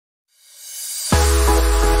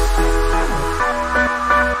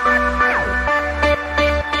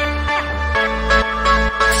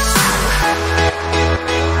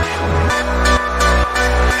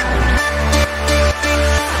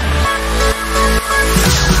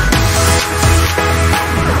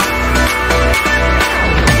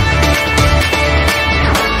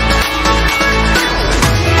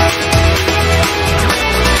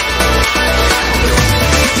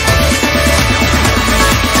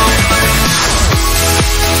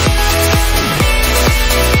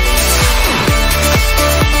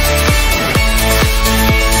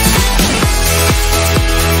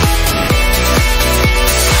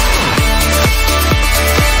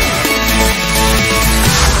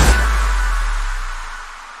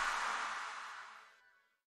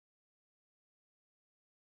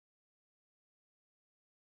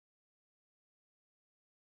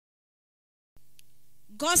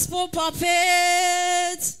Gospel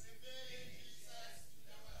Pulpit.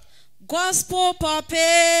 Gospel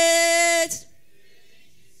Pulpit.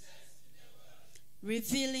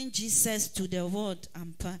 Revealing Jesus to the world.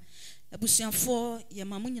 Ampa. Ebusian for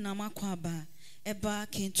Yamamunya Namakwaba. Eba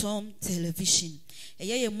Kintom Television.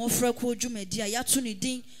 Eye mofra ko dwumadia yato ne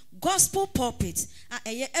din Gospel Pulpit.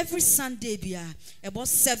 Every Sunday bia about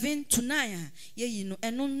 7 to 9. Ye no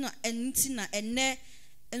eno na enti na ene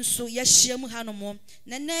enso ye hyiam hanom.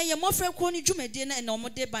 Na ye mofra ko ne dwumadie na ene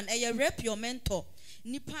omode ban rep your mentor.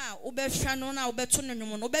 Nipa obehwa no na obeto no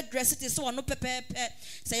nwom no obedress te se wono pepepe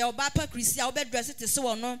se ye obapa Christian obedress te se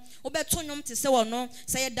wono obeto nwom te se wono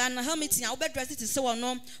se ye dan helmet ya obedress te se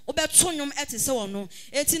wono obeto nwom te se wono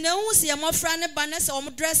enti na hu se ye mofra ne ba na se om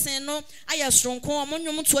dressing no aye sronko om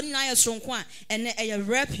nwom to ni na aye sronko a ene eye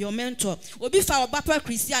rep your mentor obi fa obapa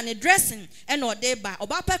Christian ne dressing ene ode ba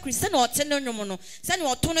obapa Christian na ote no nwom no se ne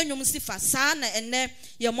oto no nwom si fa sa na ene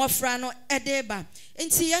ye mofra no ede ba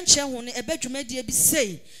enti ye nche hu ne ebedwumadie bi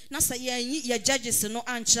say na say ye judges no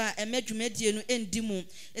ancha emedwumadie no endimu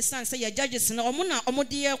esan say ye judges no omo na omo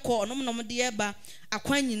de ye ko omo na omo de ye ba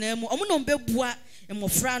akwan nyina mu omo na ombebua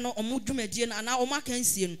emofra no omo dwumadie no ana omo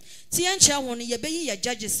akansie no ti ye nche ho no ye beyi ye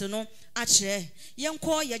judges no akire ye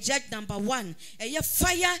nko ye judge number 1 ye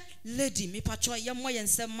fire lady me patro ye mo ye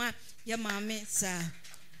nsema ye maame sa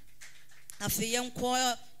afi ye nko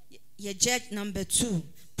ye judge number 2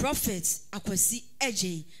 prophet akwasi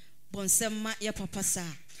eje bonsema ya papa sa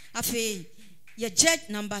afi ye judge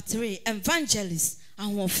number 3 evangelist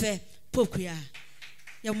ahofe pokua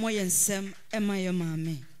ye moye nsem ema ye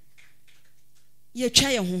maame ye twa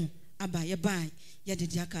ye ho aba ye bai ye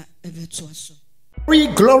dediaka ebeto aso.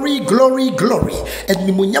 Glory, glory, glory. And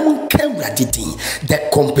the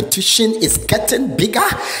competition is getting bigger,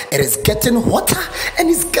 it is getting hotter, and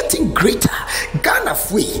it's getting greater. Ghana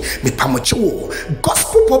free, me pamocho.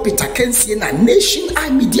 Gospel Pulpit, I can see in a nation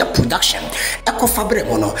eye media production. Eko fabre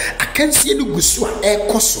mono, I can see the gusua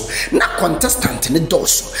ekoso. Na contestant ne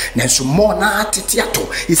doso. Nensu mona titiato.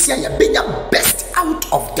 Is ya benya best out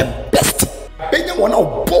of the best. Benya wana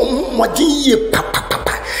bom wadi papa.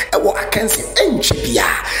 Ewo akense enchibia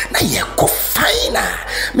na ye ko fina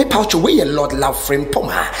me pouch we Lord love frame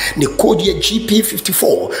poma ne code ye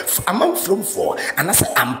GP54 among from 4 and I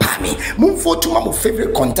say ampami move for to my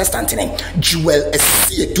favorite contestant name Jewel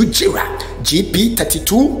Esie Dujira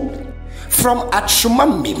GP32 from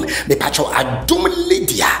Achumamim, me pacho Adum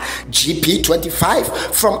Lydia, GP25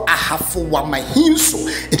 from Ahafuwa Mahinso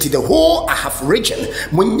into the whole Ahaf region.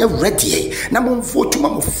 When you're ready, now move to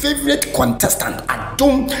my favorite contestant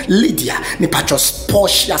Adum Lydia, me pacho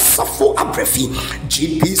Portia Safo Abrefi,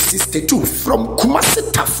 GP62 from Kumasi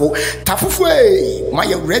Tafo,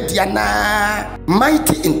 my ready na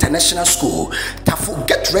Mighty International School. Tafo,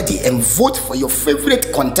 get ready and vote for your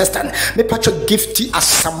favorite contestant. Me pacho gifty as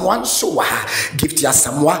someone so. Gift ya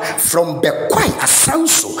samwa from Bekwai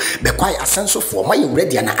Asanso for my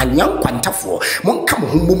ready and young quanta for mon come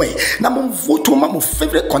home na mon vote my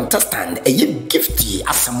favorite contestant a gifty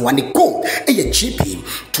as someone go a GP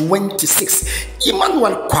 26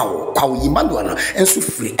 Emmanuel Kwao Emmanuel and so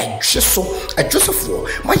free a Joseph for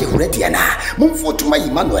my ready and mon vote my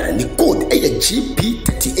Emmanuel and the code a GP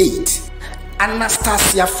 38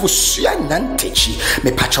 Anastasia Fusia Nantechi,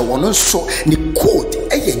 me pacha wono so ni code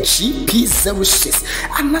GP06.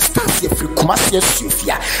 Anastasia Frikumasia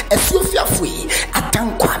Sofia, Sofia Free,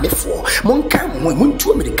 Atankwa Mefo, Monkam,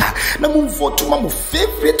 Muntu America, na mon vote my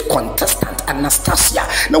favorite contestant Anastasia,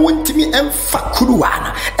 na won't me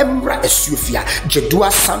Fakuruana, Embra Sofia,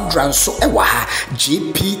 Jedua Sandra so Ewaha,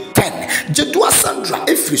 GP10, Jedua Sandra,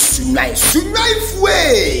 if you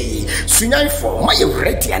Sunai for my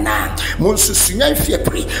ready ana, Monsu Sunai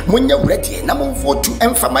Fiepri, when you're ready, na mon vote to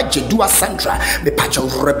Enfama Jedua Sandra, me pacho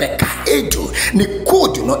Rebecca Edu, ni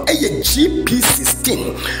code no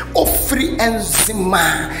GP16, free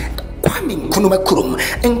enzima. Kwame Kunumakurum,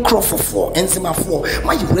 and Crawford for Enzima for,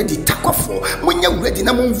 my ready Takwa for, when you're ready,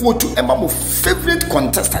 na mon vote to Emma favorite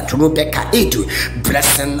contestant Rebecca Edu,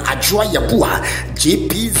 Blessing Ajua Yabua,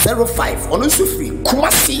 GP05, also free,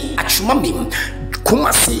 Kumasi Achumami,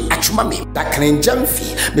 Dakrin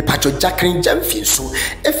Jamfi, me pacho Jakrin Jamfi, so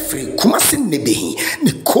every Kumasi Nebehi,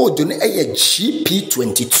 the code on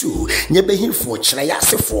GP22, Nebehin for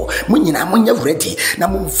Chayase for, when you're ready, now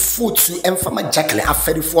move foot to Enfama Jacqueline, a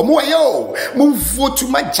ferry for more yo, move vote to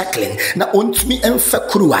my Jacqueline, now on to me Enfa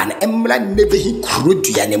Kuruan, Emra Nebehi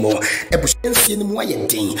Krudi anymore.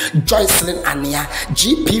 Joycelyn Ania,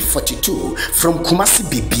 GP42 from Kumasi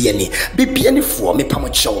BBN for me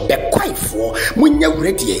Pamocho, Bequai for Munya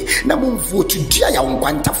ready, Namun vote to Dia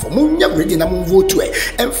Wanta for Munya ready, Namun vote to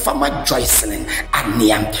and Farmer Joycelyn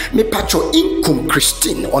Ania, me Pacho Income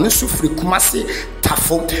Christine, Onosufri Kumasi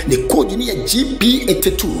Tafo, the code near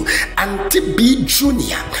GP82, Anti B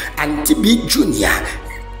Junior.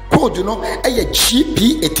 Code you know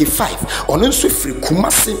GP85 on also free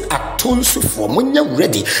Kumasi atonso for munya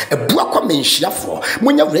ready a buakwa menshia for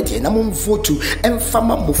munya ready na mum vote to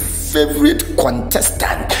enfama mo favorite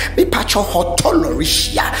contestant me pacho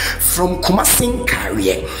hotolorishia from Kumasi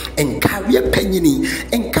career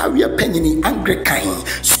penny Anglican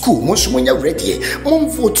school most munya ready mum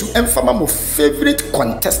vote to enfama mo favorite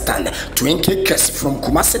contestant 20 case from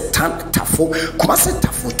Kumasi Tafo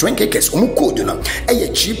 20 case code you know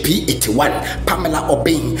GP81 Pamela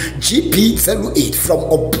Obeng GP08 from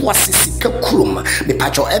Obuasi Kurum the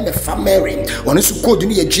Pacho MF Mary on this code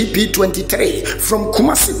near GP23 from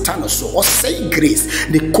Kumasi Tanoso or say Grace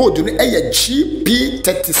the code near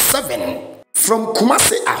GP37 from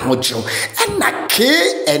Kumasi Ahojo and a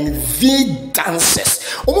KNV dancers.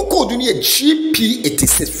 Code near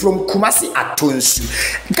GP86 from Kumasi Atonsu.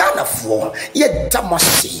 Ghana for ye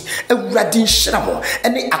Damasi, a Radin Shramo,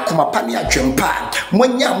 and the Akumapania Jumpa.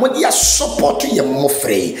 Monya support ye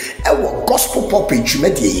mofre. Our gospel pop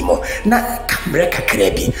Jumediimo. Na Kamreka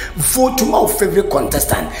Krebi. Vote to our favorite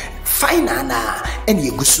contestant. Finana and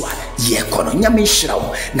ye Guswa. Ye kono nyami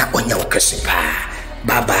shramo na onya ukasipa.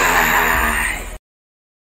 Bye bye.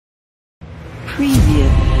 Preview.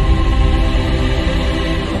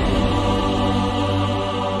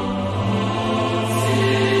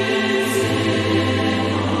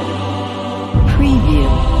 Preview.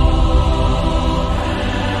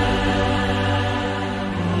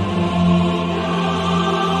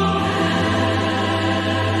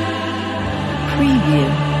 Preview.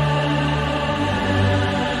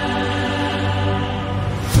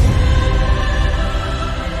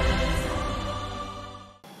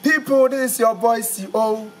 People, this is your boy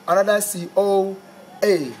CO, another CO,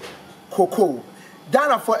 A, Coco.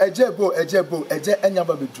 Dana for ejebo, eje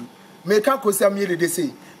enyaba bedu. Me can't go see me they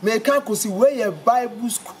say. Me can't go see where a Bible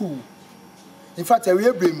school. In fact, I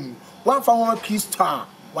will bring one for one Christa.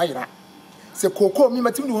 Why that? Say Coco, me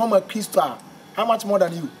matim do home a Christa. How much more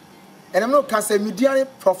than you? And I'm not can say median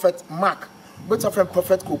prophet Mark, but from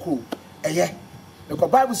prophet Coco. Yeah. The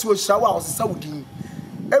Bible says shower was Saudi.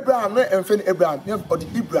 Abraham no enfin Abraham or the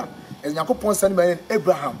Ibra and Yakopon send by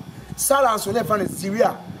Abraham. Sarah so never in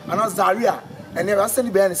Syria and Zaria and never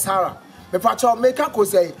send by Sarah. Me pacho make a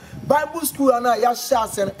say Bible school na ya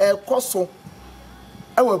shas and e koso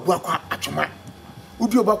e we buakwa atwoma.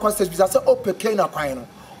 Udi obakwa stage bisa say opeke na kwan no.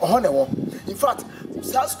 Oho ne wo. In fact,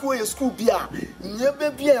 that school is school bia nyebe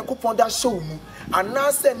bia Yakopon da show mu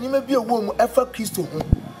anase nyebe bia wo mu efa Kristo ho.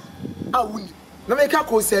 Awuni. Na make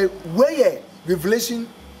a say where Revelation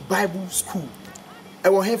Bible School. I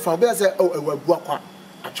will hear from there say, oh, I will walk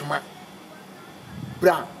atwoma.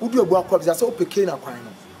 Bra, would you walk up? That's all peke na kwan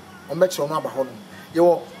no. O make sure no aba ho no.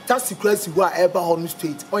 Your taxi class wa eba ho no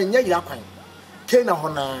state. O nya yira kwan. Ke na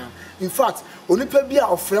ho na. In fact, onipa bia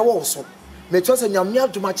ofre wo so. Me to say nyame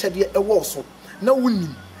adoma chede e wo so. Na wuni.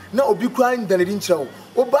 Na obi kwan danedin kire wo.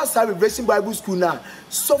 Oba sa Revelation Bible School na.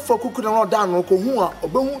 So for kuku na no dan no ko hu a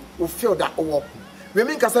obehu o feel that wo. We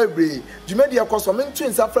mean kasa bre jumedi akoso me ntu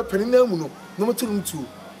nsa fra pani na mu no no mutu ntu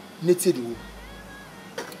neti de wo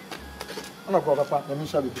ana ko papa na me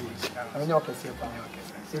sha be na me okese pa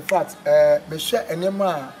in fact me hwe enema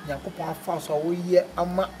a yakopon afa so wo ye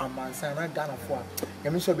ama amansan na Ghana fo a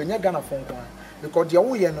me sha be nya Ghana fo nko because de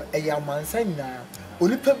wo ye no e ya amansan nyina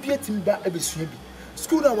onipa bi atim ba abesua bi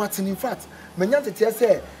school na what in fact me nya tete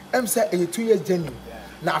say em say a 2 years journey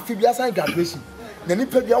na afi bi asan graduation na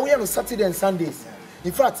nipa bi wo ye no Saturday and Sundays.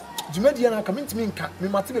 In fact, Jumedi na coming to me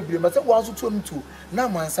mate bebre but say one so to na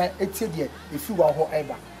mansan etie de if you wa ho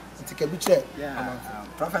eba ntike bi che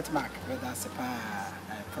Prophet Mark that's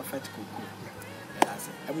Prophet Coco that's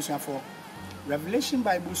ebusuan for Revelation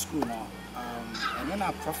Bible School no and then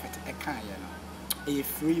our prophet ekan ye no a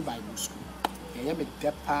free Bible school ye me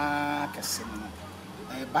depa kase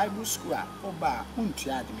no Bible school a oba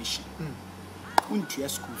untua admission untua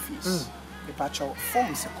school fees the patch of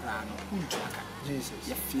forms ekra no untua Jesus.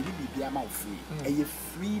 You feel be a free. A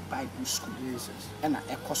free Bible school. Jesus. And a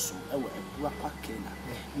ecoso, a Buakwa Kena.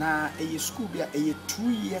 Now a school be a 2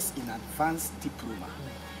 years in advanced diploma.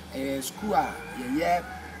 A school a year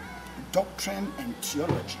doctrine and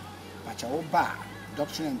theology. But your bar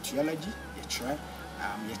doctrine and theology,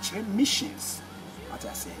 you missions. What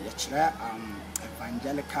I say, you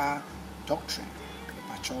evangelical doctrine,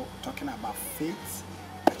 talking about faith,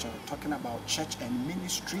 talking about church and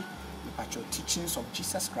ministry, teachings of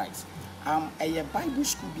Jesus Christ. A Bible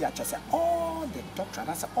school be at all the doctrine,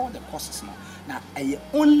 that's all the courses now. A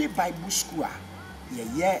only Bible school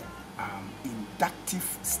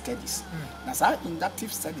inductive studies. That's our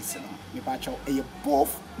inductive studies,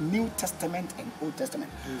 both New Testament and Old Testament.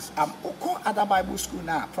 Other Bible school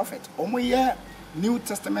now, prophet, New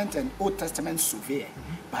Testament and Old Testament survey.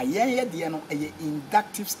 By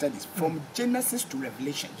inductive studies from Genesis to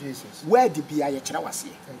Revelation. Jesus. Where the BIA was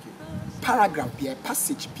here. Thank you. Paragraph BIA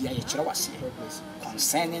passage BIA was here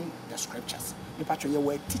concerning the scriptures. You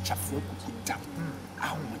were a teacher for a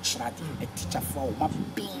teacher for my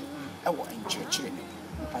being in church.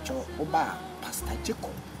 Oba Pastor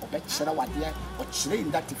Jacob, Obechera Wadia, or Chile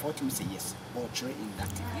inductive, what you say yes, or Chile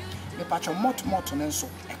inductive. Me pacho more to Nenso,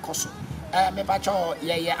 a coso. Me pacho,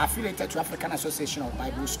 affiliated to African Association of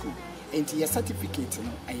Bible School. And your certificate,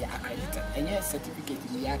 accredited, and your certificate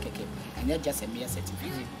in the and you're just a mere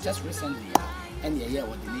certificate. Just recently, and your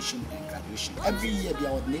ordination and graduation. Every year, the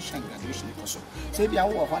ordination and graduation also. So if you are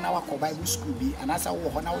 1 hour Bible school, be and as I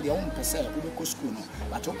will honor their own person, who school,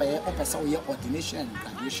 but open your ordination and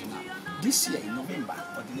graduation now. This year in November,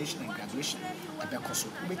 ordination and graduation, because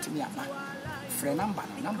we meet me at my friend number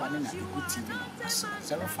in a good TV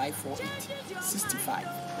 0548 65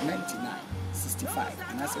 99 65,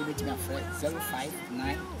 and I say with me a friend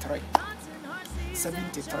 0593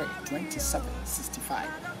 73 27 65.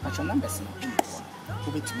 But your numbers in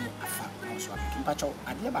who bet me a fact also. But your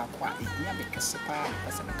idea about what it near because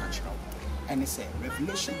and it's a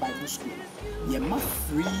Revelation Bible School. You must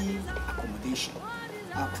free accommodation.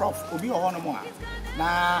 Prof, Obi or no more.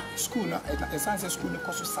 Na school, a science school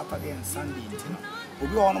costs Saturday and Sunday.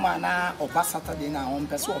 Obi or no more na or bus Saturday now on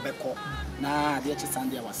Peso Beko. Na the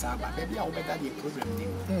Sunday was Saba. Baby, I'll bet that the program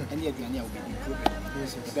name. And yet the annual program.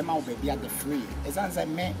 The mouth baby at the free. As I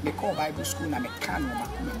may call Bible school and I can't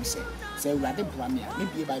say, rather Bramia,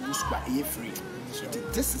 maybe Bible school a free.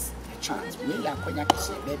 This is a chance. We are going to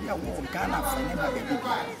say, baby, I will Ghana for never baby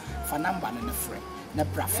for number and a friend. Na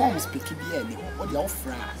platform speaking be or the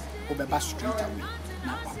offer over straight away.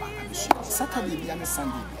 Now, Saturday be and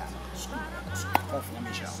Sunday be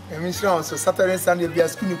so Saturday and Sunday be a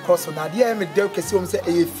school course on idea. I'm a delicacy say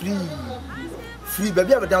a free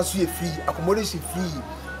baby ever dance free accommodation free.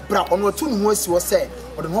 Bra on what 2 months was said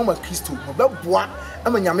or the normal Christo. About bois,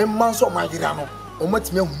 I'm a yaman man's of my grano. Or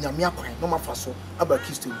much me no my faso about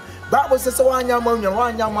Christo. That was the one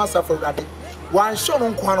young master for rabbit. One shot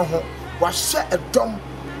on Quano. Was share a drum,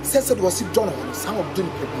 says it was John, some of them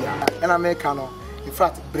and Americano, in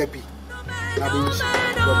fact, Breppy.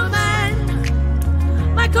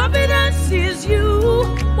 My confidence is you.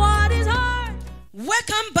 What is hard?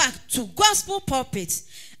 Welcome back to Gospel Pulpit.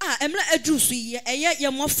 I'm not a Drusi,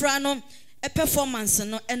 a Mofrano, a performance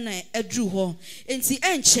no ene edru ho enti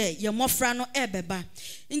enche ye mofra no ebeba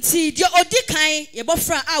enti de odikan ye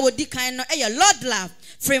bofra a odikan no eye Lord Love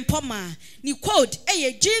frame poma ni quote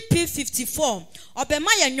eye GP54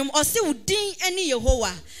 obema ya nwom ose udin ene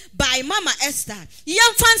Yehowa by Mama Esther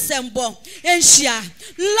yemfa nsembo enhia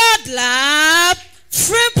Lord Love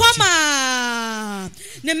frame poma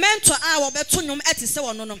ne mentor a wo beto nwom etise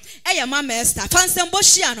wono no eye Mama Esther fa nsembo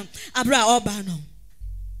hia no abra oba no.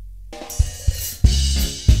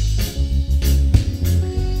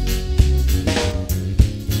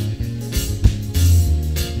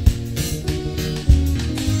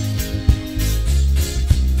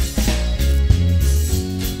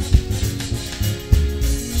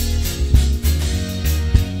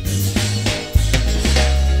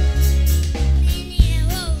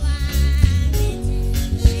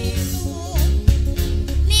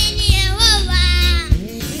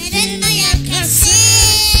 Yes.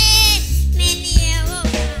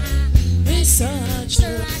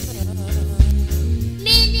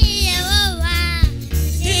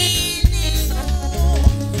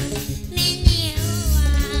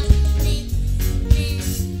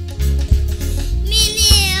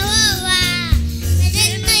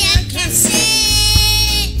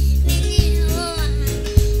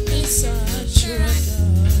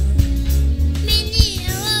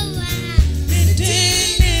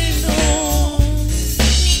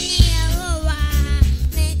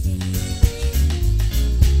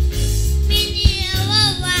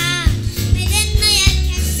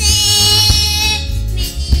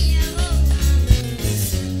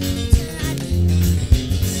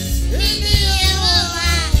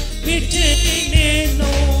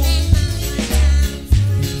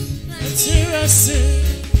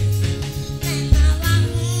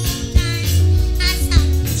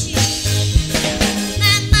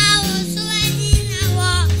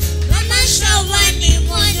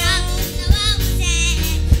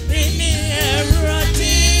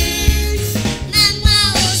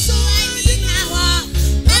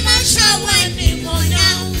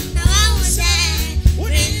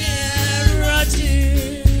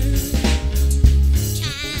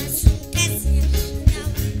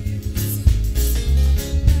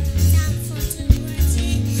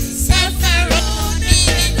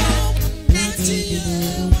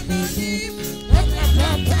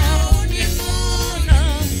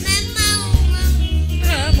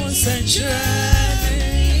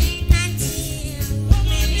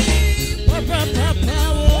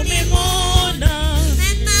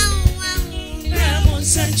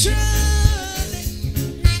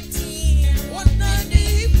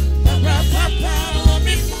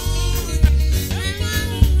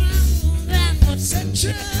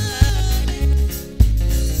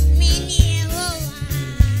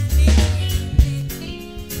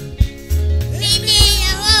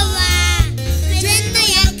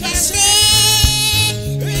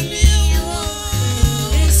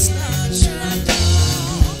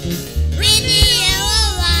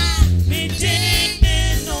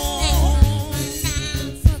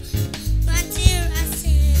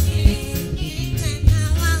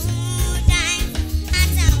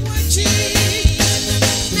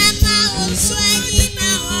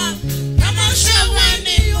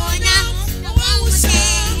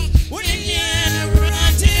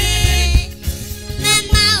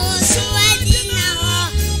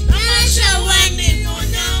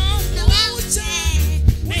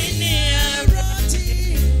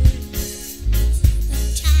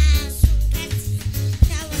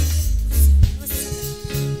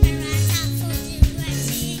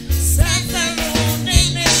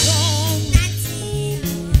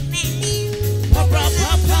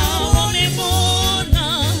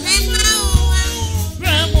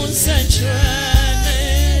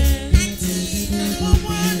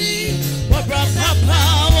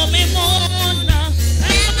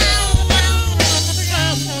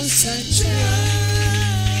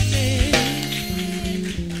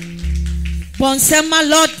 Bonsema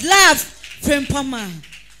Lord love friend Pama.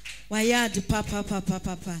 Wayadi papa.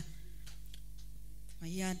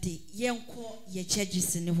 Wayadi yenko ye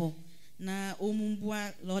judges in the home. Na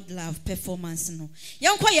omumbwa Lord love performance no.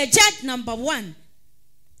 Yenko ye judge number 1.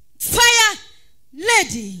 Fire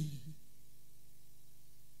lady.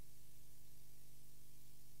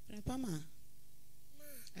 Pama.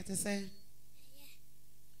 Ate say.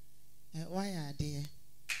 Why are dear?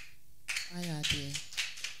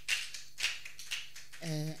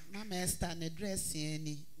 Mama Esther ne dress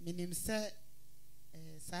any minim say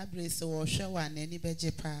sabre so show one any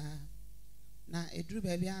beje pa na edru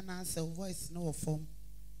baby answer voice no form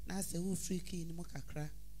na say who freaky in mokakra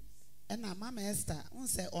and na Mama Esther won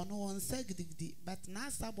say ono won say gidigidi but na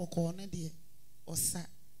saboko ne de osa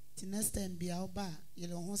ti next time bia oba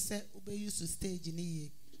yele ho say obe use to stage ni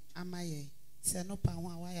ye amaye say no pa ho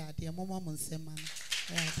awaya de momo monsema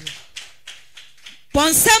no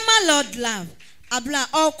Bonsema Lord love abla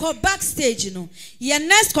oko backstage no your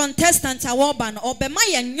next contestant awoba no obema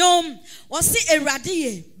ye nyom osi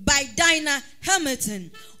erade by Dinah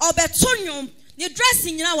Hamilton obeto nyom ni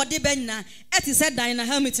dressing nyina wode benna eti said Dinah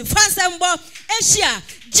Hamilton fansembo ehia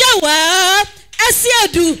jewa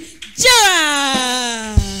esiedu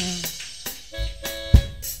jewa.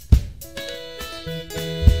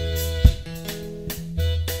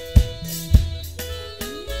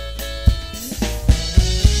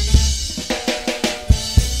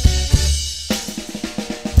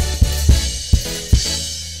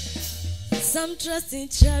 Some trust in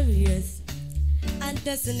chariots and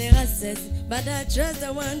destiny access, but I trust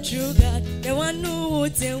the one true God, the one who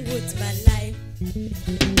would my life.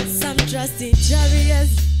 Some trust in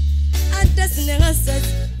chariots and destiny access,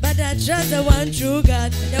 but I trust the one true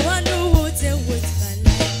God, the one who would my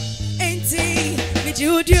life. Ain't he? Me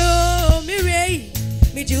Judio, me Ray,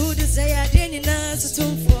 me Judo say I didn't answer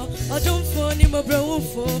to for, or don't for ni mo bro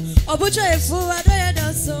for, or butcher for I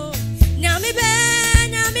don't so. Now me bay.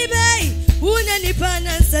 Una ni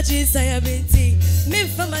pana sachi saya binti mi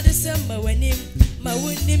fama December when him ma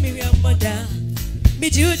wuni mi mother mi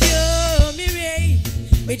judo mi rei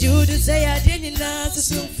mi judo say I didn't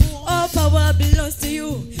answer all power belongs to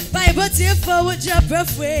you Bible take forward your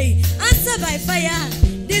pathway answer by fire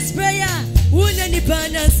this prayer una ni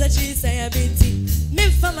pana sachi saya binti mi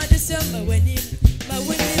fama December when him ma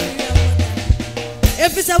wuni mi mother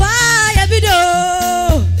if it's a why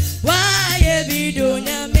you do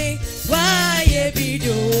nyame why ye be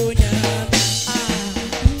donya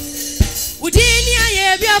Udinia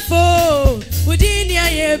ye biafo Udinia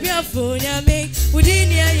ye biafo nyame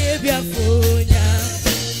Udinia ye biafo nya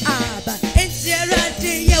aba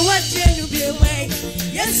enterade ye waje nu bi mai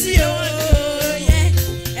yes yo yeah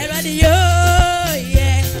erade yo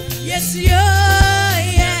yeah yes yo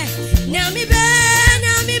yeah nyame be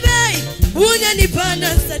unya ni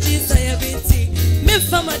pana sadisa ya binti me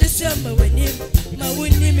fama December when him ma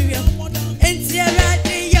wuni mi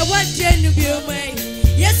enterade ya waje nu bi mai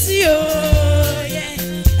yes yo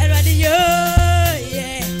yeah erade yo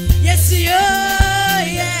yeah yes yo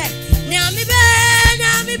yeah nyame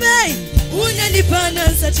be unya ni pana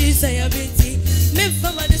sadisa ya binti me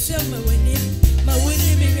fama December when him ma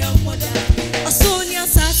wuni mi amoda asonia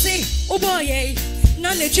sase oboye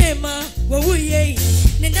na ne twema wo wuye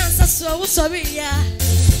ne dansa so wo sorry ya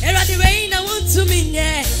erade we na want to me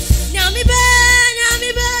nye nyame be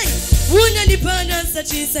unya ni pana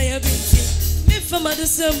sachi ya binti me fama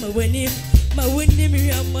December when him ma wuni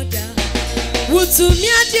mi amoda utumi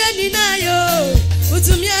ade ni na yo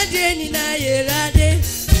rade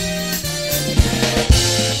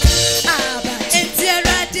aba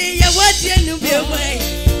enterade ya waje nu bi mai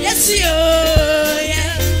yes yo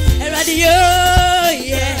yeah erade yo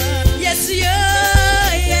yeah yes yo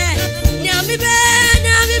yeah nyame be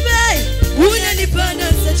unya ni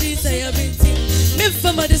pana sachi ya binti me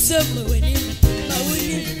fama December when him ma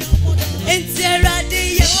wuni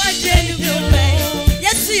enterade ya waje nu bi mai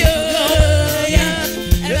yes yo yeah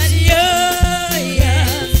erade yo yeah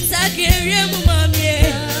sakerie mu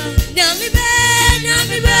mamie nyame be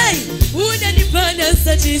unya ni pana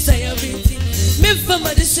sachi ya binti me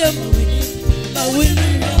fama December when him ma wuni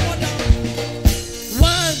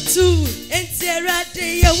 1 2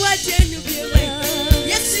 enterade ya waje nu bi mai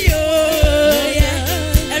yes yo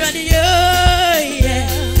yeah erade yo yeah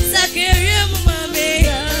sakerie mu mamie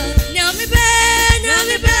nyame be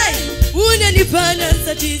unya ni pana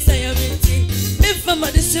sachi ya binti me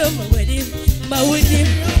fama December when him ma wuni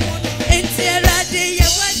enterade ya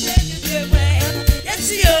waje nu bi mai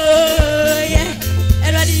yes yo yeah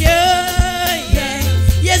erade yo yeah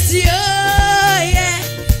yes yo yeah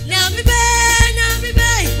nyame be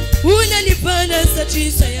unya ni pana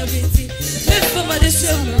sachi ya binti me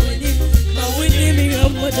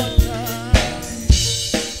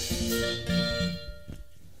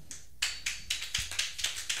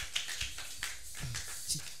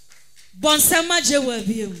Bonsama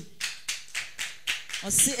Jewabim.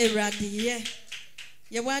 Or see a radi,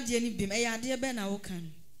 ye want any beam, a dear Ben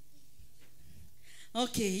Awokan.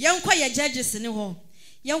 Okay, young quiet judges in the hall.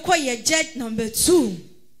 Young quiet judge number 2.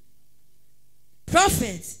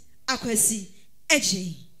 Prophet Akwesi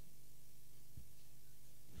Eji.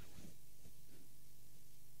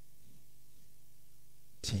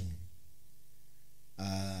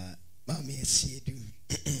 Mommy, I see you.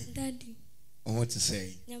 Daddy. What to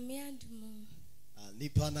say?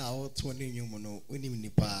 Nipa na o 20 nyumono unim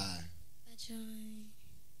nipa.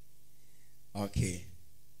 Okay.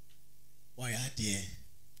 Why are dear?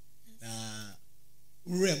 Na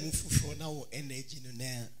remu fufu na wo energy no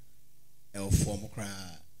na e form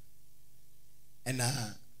kra.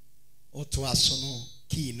 Ena o to aso no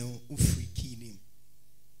key no ufri key nim.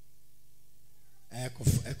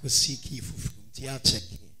 Eko see key fufu ti a check.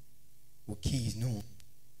 O key no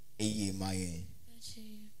eye my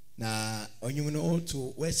na onyum no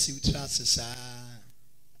to wesi utrase sa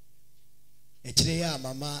echire ya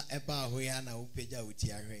mama eba ho ya na upeja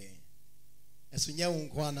uti ahwe eso nya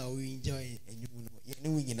wonko na o enjoy enyum no ye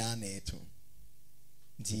ne nyina na eto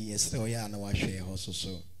nti yeso ya na wahwe ho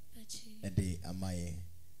so ede amaye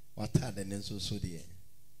wata de nso so de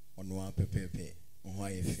ono a pepepe ho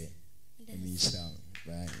ayefe emisha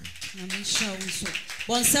bye emisha so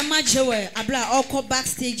bonsama jewe abla oko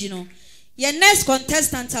backstage no. Your next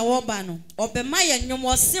contestant awobano obema ye nwom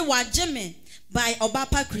wose wageme by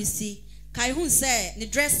Obapa Chrissy kai hu say ni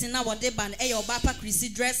dressing na wode ban e Obapa Chrissy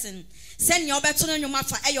dressing send your obeto no nwom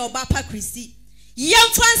afa e Obapa Chrissy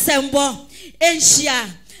yemfa nsembo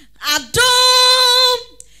enhia Adom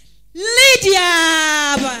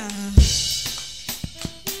Lydia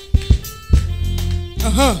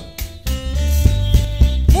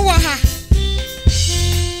muwaha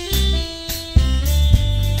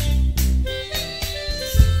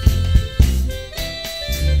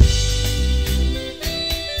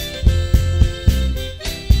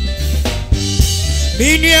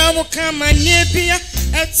Minya mukama nyepia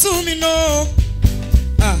etumi no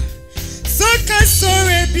soka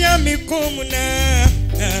sore bia mikomuna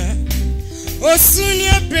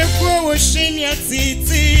osunya preko wo sheni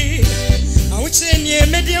atiti awuche ni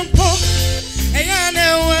emediampo eya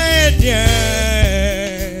na wedia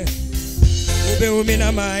ube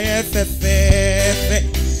umina ma fefe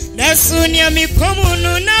nasunya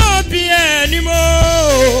mikomunu na obia nimo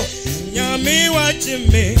nyami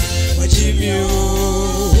wajime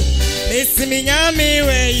Missy nyami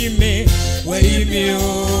where you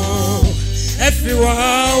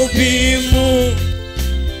everyone be mu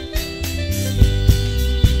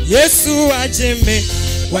Yesu wajime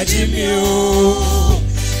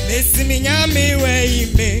Missy nyami where you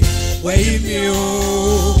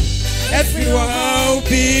everyone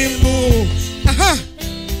be mu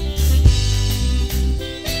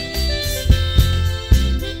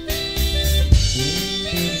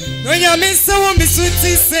Oya misa wo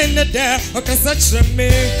misuti senada okasa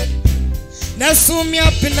me na sumi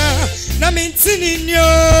apina na mintini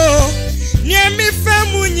nyo nie mi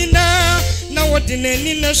famu nyina na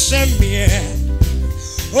wodinani na hwamie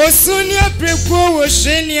osuni apreko wo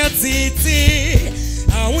hwani atiti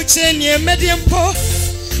awuche nie mediempo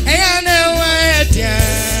eya na wadia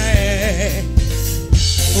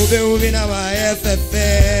obe na wa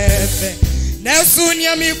fefe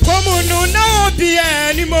Nasunya mi komunu na obi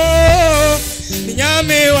animo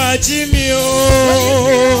Minyame wajimio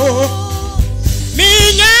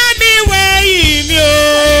Minyame weimio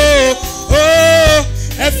Oh,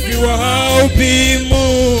 everyone be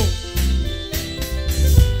mu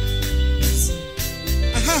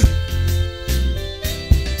Aha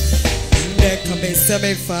Ndeka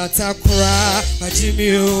meseme fata kura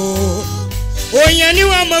wajimio Oyani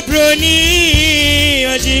wa mabroni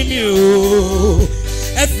ajimio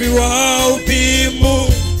everyone be mu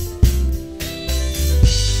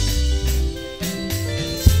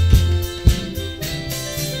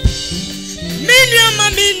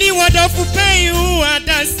Mini wadafu peyu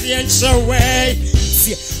adansi enchowe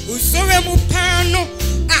si usore mu pano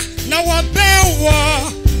na wabewo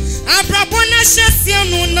abrabona hyese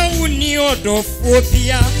anu na wuni odofo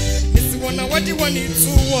bia Wana wadi wani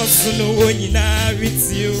tu wasu wonyina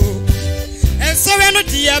with you and so we no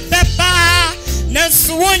dia beba na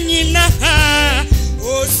so wonyina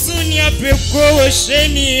osunia breko wo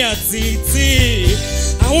hwani atiti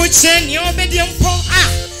awuche ni obediempo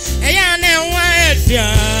eya na wa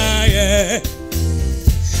dia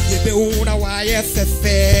yebe una wa ye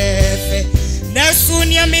fefe na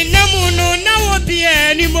sunia menamu no na obi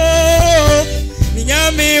animo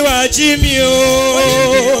nyame wa jimio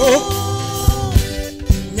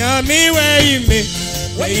nyame wa ime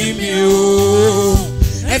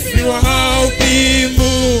everyone how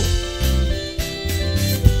people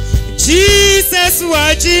Jesus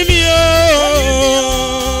wa jimio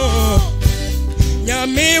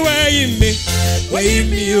nyame wa ime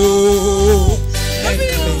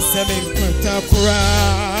seven kwakura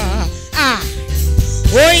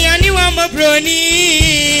oyani wa mabroni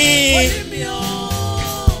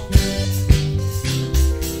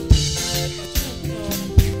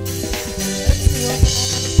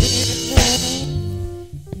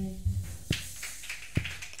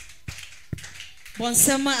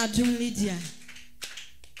Bonsema adum Lydia.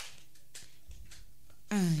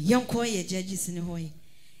 Yonko ye judges in hoy.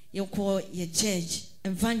 Yonko ye judge,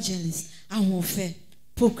 evangelist, ahofe,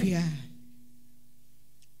 pokia.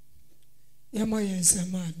 Yama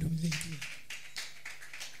yensema adum Lydia.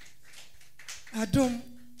 Adum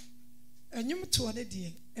enyum to ade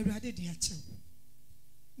de Ewurade de ache.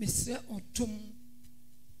 Mesre otom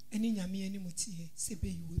eni nyame ani mutie sebe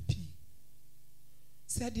yiwe pi.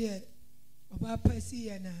 Sade Oba pasi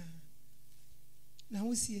ya na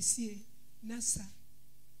usiesie nasa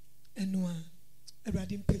enua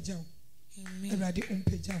Ewurade mpagyaw Ewurade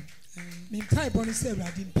mpagyaw menkai bonu se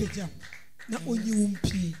Ewurade mpagyaw na onyi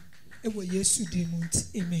wumpie ewo Yesu din mu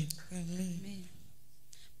amen amen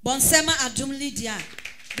Bonsema adum Lydia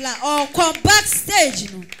bla or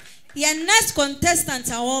backstage no ye next contestant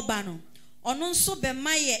awoba no ono nso be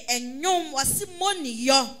maye enyom wasi money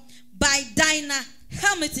yo by Dinah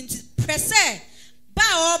Hamilton presse ba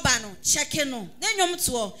oba no check no nenyom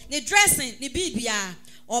to ne dressing ne bibia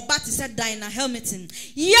oba ti said Dinah Hamilton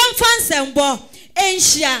yam fansembo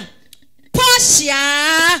enhia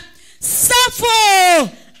Portia Safo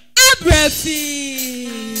Abrafi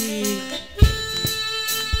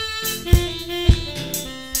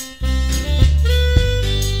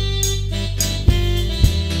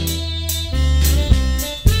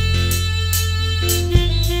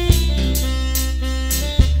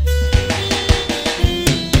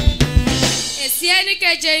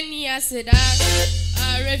Jenny asida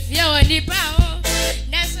refia woni pa ho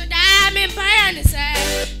neso da me pa ya say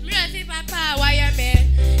mrefi papa wa ya me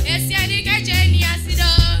esia ni ka Jenny asida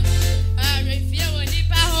refia woni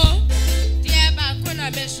pa ho tie ba ko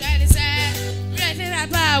na be shwa ni say mrefi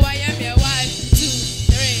papa wa ya me 1 2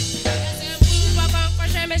 3 say wu papa ko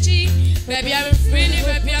shemechi baby I'm free ni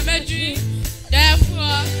baby I'm a dream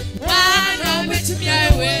therefore why no bet me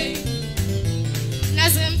away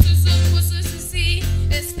nasem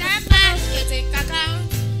step back, you take account.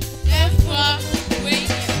 Therefore, wait,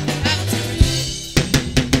 have to read.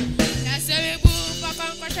 That's a big book for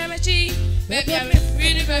Conquer. Baby, I'm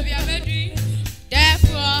free, baby, I'm a dream.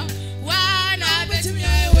 Therefore, why not bet me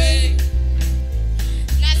away?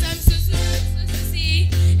 Now, some see,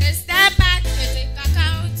 step back, you take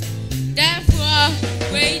account. Therefore,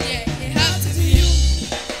 wait, it has to be you.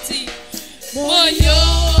 See,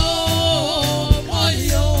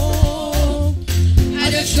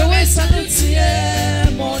 Je vais saluer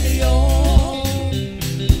Monio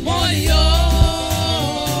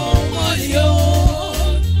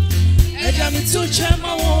et j'aime tout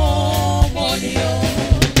chema Monio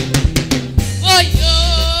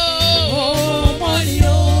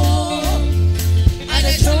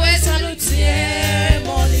et je vais saluer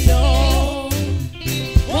Monio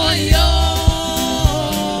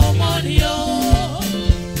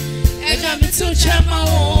et j'aime tout chema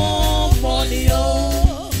Monio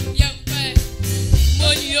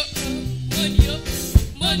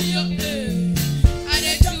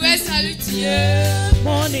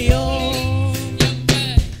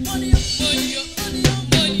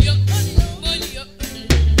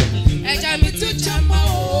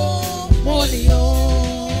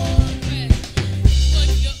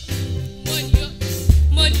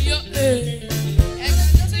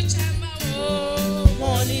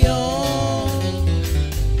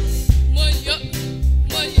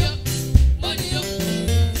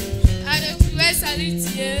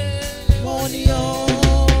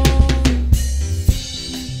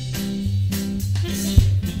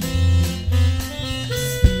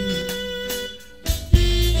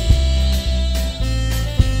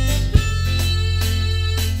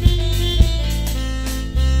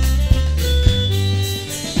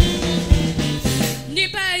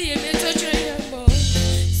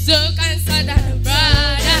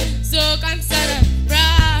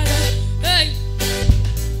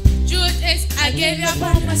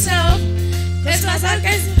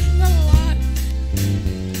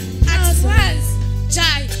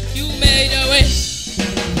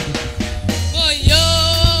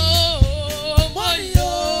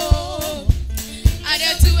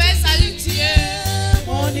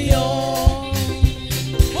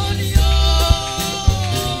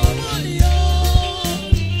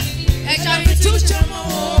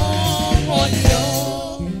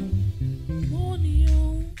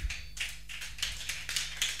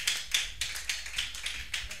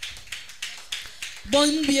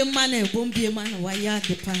Bombie man, why ya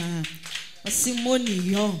the pa?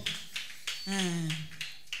 Simoni yo.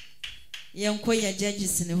 Young choir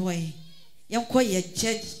judges in a way. Young choir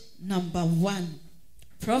judge number 1,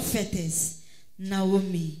 prophetess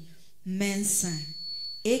Naomi Mensah,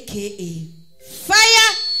 aka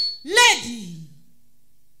Fire Lady.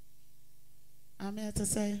 I'm here to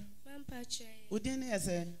say, Udin is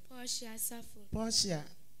a Portia.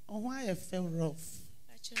 Oh, why I feel rough.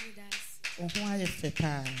 Oh, why I feel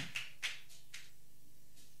pa.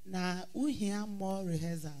 Now, we hear more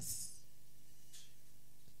rehearsals.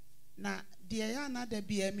 Now, dear Yana, there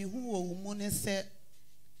be a me who woman said,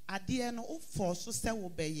 I dear no force to say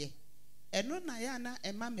obey. And no Nayana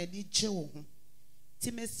and Mamma did chill.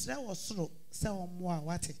 Timestra was slow, so more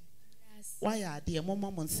what it. Why are dear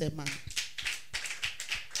Momon say, man?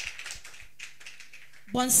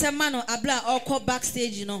 Bonsemano abla or call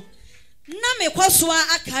backstage, you know. Na me kwaswa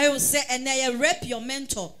akayo se ene rep your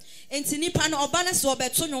mentor. Enti nipa no obana so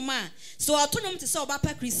obeto nwoma. So otonwom te se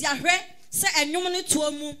obapa Chrisi ahwe se enwom ne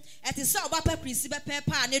to mu. Eti se obapa Chrisi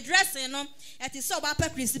bepepa ne dressing no. Eti se obapa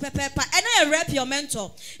Chrisi bepepa ene rep your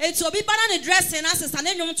mentor. Enti obi bana ne dressing asesa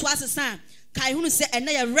ne nwom to asesa. Kai hunu se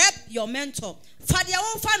ene rep your mentor. Fa dia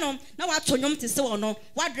won fa no na wa tonwom te se wono,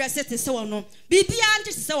 wa dress te se wono. Bibia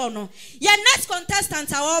ante se wono. Ye next contestant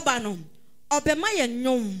awoba no. Obema ye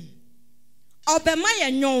nwom. Obema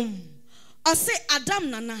ye nyom. Ose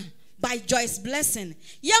Adam Nana by Joyce Blessing.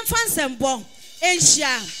 Yem fansembo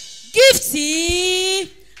Asia Gifty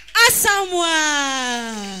Asamoah.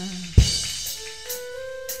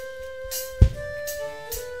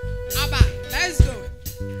 Abba, let's go.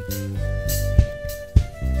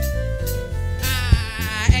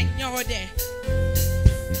 And you're there.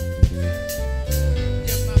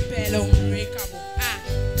 You're my fellow breakable.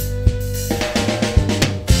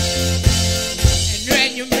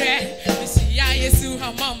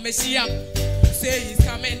 Mom, say he's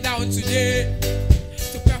coming down today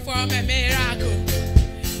to perform a miracle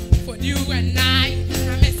for you and I.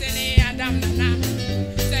 I'm missing Adam Nana.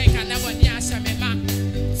 Say can never nyasha me ma.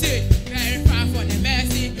 Say very far from the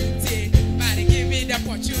mercy. Say, but give me the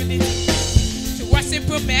opportunity to worship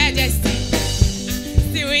Her Majesty.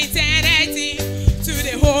 Still eternity to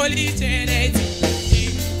the holy Trinity.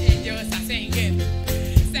 Angels are singing,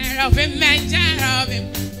 seraphim and cherubim.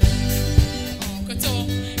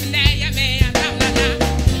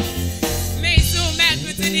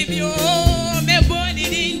 Me boni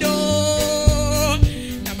dindo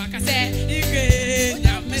na makase igwe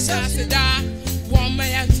na mesasida woma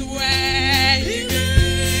ya tuwe igwe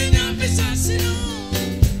na mesasida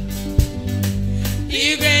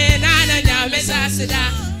igwe na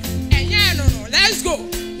mesasida enye no let's go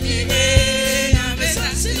igwe na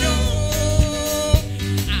mesasida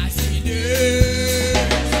aside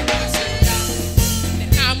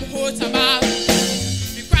I'm hot about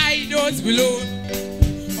we cry those below.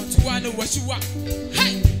 What you want?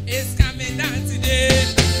 Hey, it's coming down today.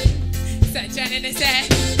 Such an essay.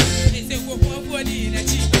 It's a woman for the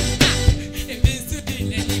energy. It means to the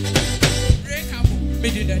energy. Break up,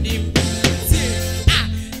 made the name.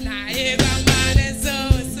 Now, every man is so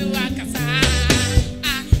I can say.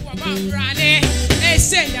 What about running? They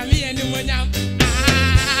say, I'm here and when I'm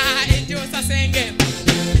it was a singing.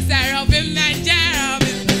 Sarah, him and Jeremy.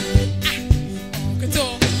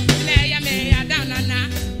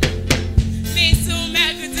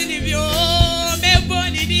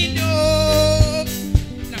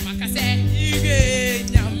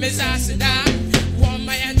 Mesasida, one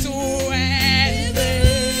man to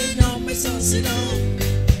no mesasida.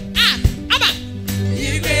 Abba,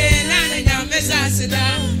 you get now mesasida,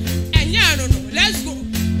 and ya no, let's go.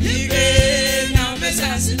 You get now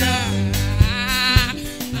mesasida.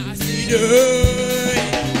 I see the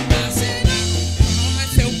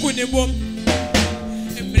Kunibum,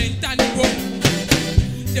 and Brentanibum,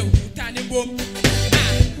 the Tanibum.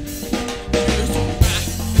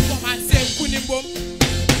 I say Kunibum.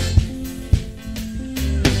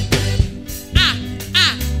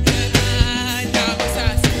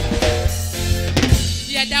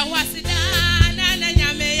 Yada wasida, nana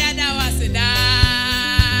nyame yada wasida.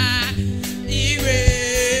 Iwe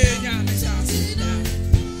nyame wasida.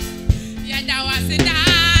 Yada wasida,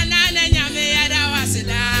 nana nyame yada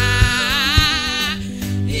wasida.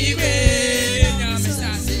 Iwe nyame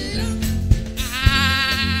wasida.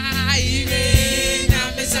 Iwe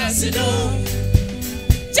nyame wasida.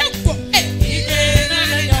 Jumbo, iwe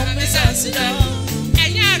nyame wasida.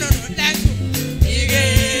 Enyano no dango. Iwe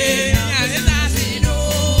nyame wasida.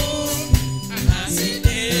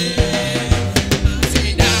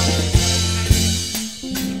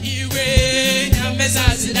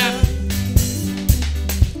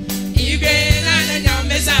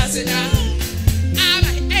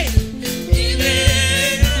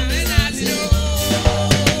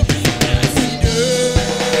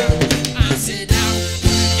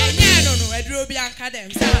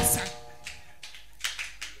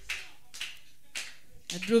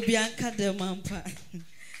 Kademampa.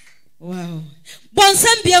 Wow.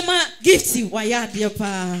 Bonsam biama gifty waya dear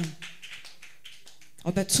pa.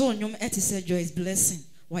 Obeto nyum etise Joy's blessing.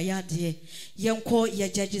 Waya dear. Yanko ye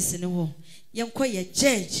judges in the war. Yanko ye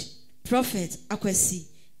judge. Prophet Akwesi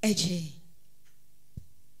AJ.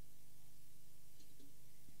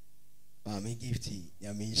 Mami gifty,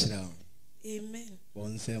 Yami Shroud. Amen.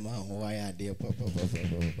 Bonsema, waya dear papa.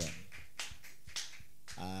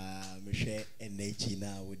 Mishe enechi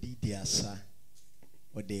na wodi diasa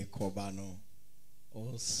ode kobano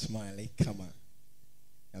all smile kama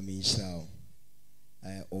amisha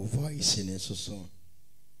o voice in so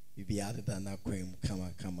bibi other than that cream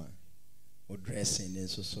kama o dressing in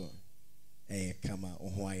so kama o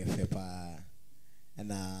hoye fepa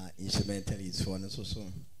and instrumentalist for so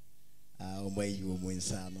o mai you mo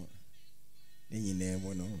insano ni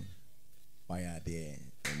name no why are there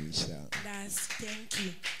amisha. That's thank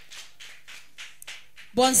you.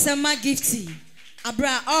 Bonsema gifty.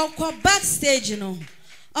 Abra all backstage, you know.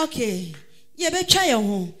 Okay. Ye be try your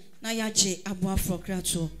home. Na yaje abua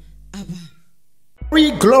frokrato. Aba.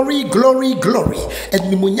 Glory.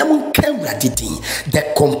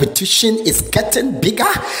 The competition is getting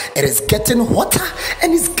bigger, it is getting hotter,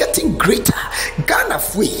 and it's getting greater. Ghana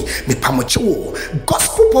Free, me pamocho,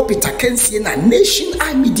 Gospel Pulpit akensi na Nation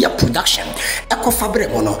Eye Media Production. Eko fabre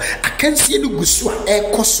mono, akensi nu gusua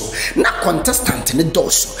ekoso, na contestant ne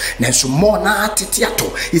doso. Nensu mo na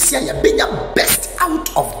titiato, isi ya benya best out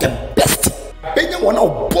of the best. Benya wana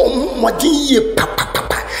bom mwadi ye papa.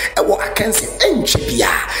 Ewo akensi enchibia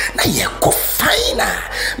na ye ko fina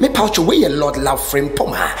me pouch we Lord love friend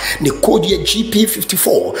poma ne code ye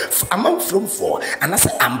GP54 among from 4 and I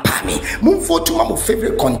say ampami move for to my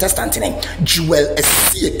favorite contestant name Jewel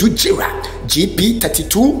Esie Dujira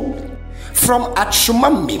GP32 from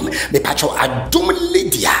Achumamim, me pacho Adum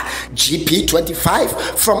Lydia,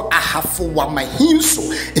 GP25 from Ahafu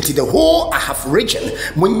Wamahinso into the whole Ahaf region.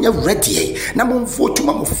 When you're ready, now move to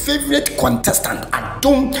my favorite contestant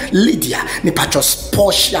Adum Lydia, me pacho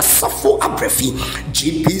Portia Safo Abrefi,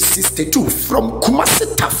 GP62 from Kumasi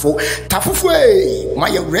Tafu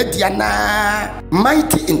my ready na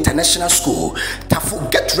Mighty International School. Tafu,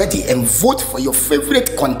 get ready and vote for your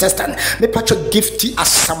favorite contestant. Me pacho gifty as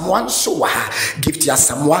someone so. Gift ya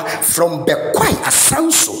samwa from Bekwai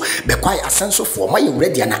Asanso for my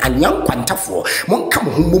ready and young quanta for mon come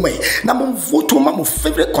home na mon vote my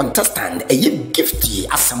favorite contestant a gifty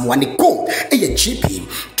as someone go a GP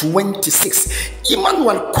 26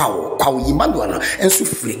 Emmanuel Emmanuel and so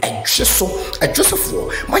free a Joseph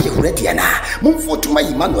for my ready and mon vote my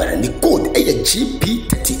Emmanuel and the code a GP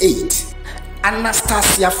 38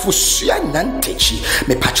 Anastasia Fusia Nantechi,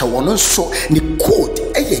 me pacha wono so ni code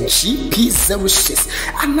GP06.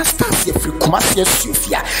 Anastasia Frikumasia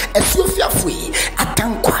Sofia, Ethiopia free,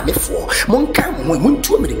 Atankwa me for Monka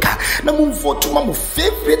Muntu America, na mon vote my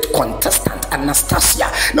favorite contestant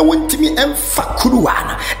Anastasia, na went me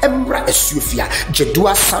Fakuruana, Embra Ethiopia,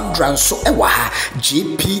 Jedua Sandra so ewaha,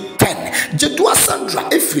 GP10, Jedua Sandra,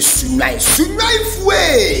 if you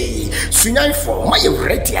Sunai for my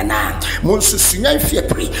ready na Sunyai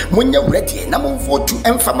Fiepri, when you're ready, na mon vote to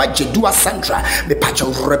Enfama Jedua Sandra, me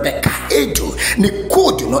pacho Rebecca Edu, ni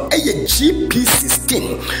code no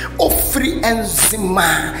GP16, free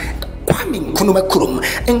enzima. Kwame Kunumakurum,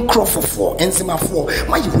 and Crawford for Enzima for,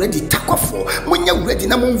 why you ready? Takwa for, when you're ready,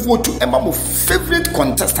 na mon vote to Emma, favorite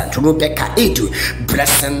contestant Rebecca Edu,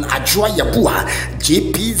 Blessing Ajua Yabua,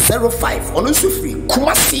 GP05, also free,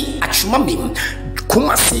 Kumasi Achumamim.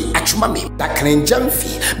 Achumami, Jacqueline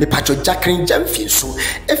Jamfi, me pacho Jacqueline Jamfi, so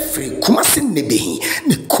every Kumasi Nebehi,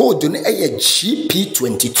 ni code on a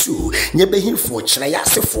GP22, Nebehi for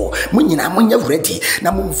Chayase for, Munina Munya ready,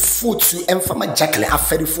 na move to Enfama Jacqueline, a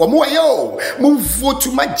ferry for Moyo, move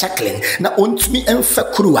to my Jacqueline, na on to me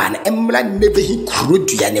Enfa Kruan, Emla Nebehi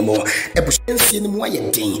Krudi anymore, Ebushensi Moya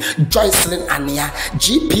Ding, Joycelyn Ania,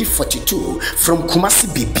 GP42 from Kumasi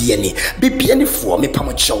BBN for me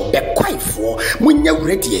Pamocho, Bequai for. Munya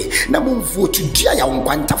ready, na mun vote to dia ya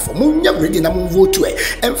ngwanta for munya ready na mun vote to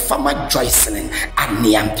Enfama Joycelyn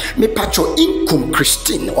Ania me pacho Inkum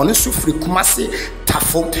Christine on Sufri Kumasi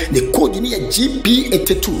Tafo the code ni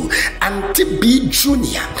GP82 Anti B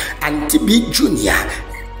Junior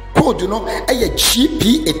code no ɛyɛ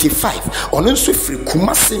GP85 ɔno nso firi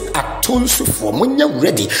Kumasi atonso for munya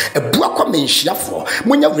ready ebua kwa menhia for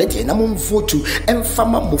munya ready na mo vote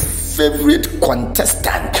emfama mo favorite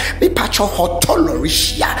contestant me pacho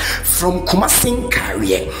hotolorishia from Kumasi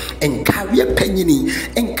Nkawie penyini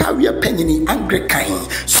Anglican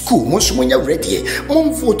school mo so munya ready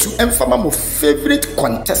mo vote emfama mo favorite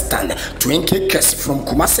contestant 20 case from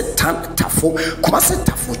Kumasi Tafo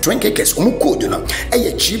 20 case omo code no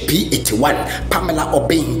ɛyɛ GP81 Pamela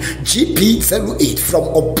Obeng GP08 from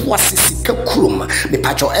Obuasi Sikakurum me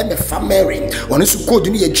pacho MF Mary one so code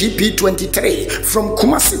no GP23 from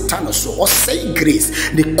Kumasi Tanoso or say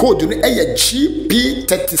Grace the code no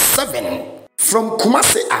GP37 from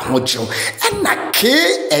Kumasi Ahojo and na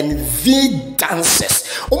KNV dancers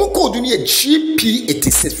omo code no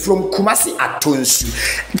GP86 from Kumasi Atonsu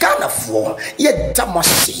Ghana for ye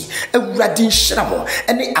damasi ewradin shramo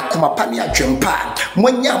ene akomapani adwempa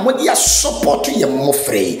monya modi ya support ye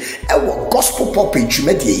mofrey ewo gospel pop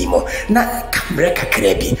dwumadie yimo na kamera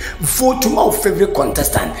kakra bi vote my favorite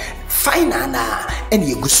contestant final na ene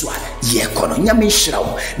yegusua ye kono nyame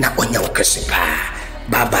hirawo na onya woksepa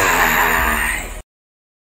bye bye.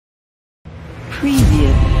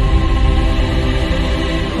 Preview.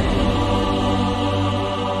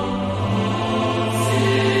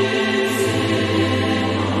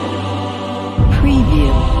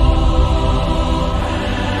 Preview.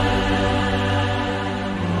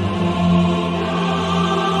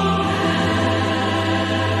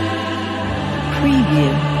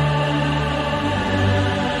 Preview.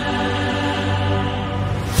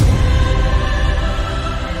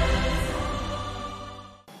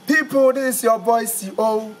 People, this is your boy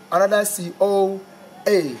CO, another CO,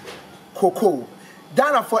 Coco.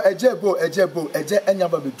 Dana for ejebo, eje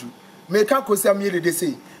enyaba bedu. Meka kosi amiri de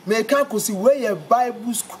say, meka kosi where your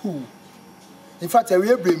Bible school. In fact,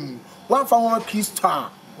 we bring one for one Christa.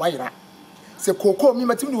 Why that? Say Coco, me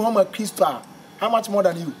matim do home Christa. How much more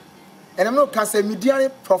than you? And I'm not say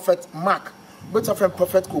median prophet Mark, but a friend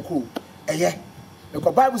prophet Coco. Yeah,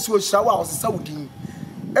 because Bible was shower was Saudi.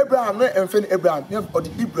 Abraham no emfen Abraham or the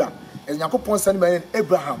Ibra and Yakopon send by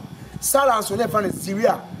Abraham. Sarah so never in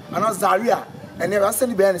Syria and Zaria and never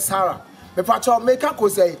send by Sarah. The patch make up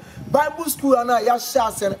say Bible school and I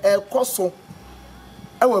shas and a coso.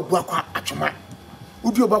 I will work at your man.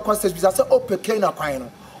 Would you about questions? I said, oh, Pekana Pino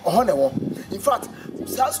or Honor. In fact,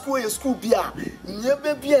 that school is school beer.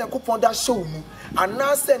 Never be a coupon that show me and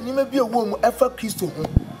now send you may be a woman ever Christo.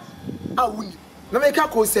 I wouldn't. Now make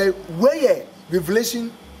up say, where Revelation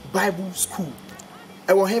Bible School.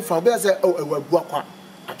 I will hear from say, oh, I will walk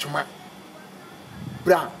at your man.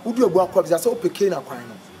 Bra, who do you walk up? I said, oh, Pekana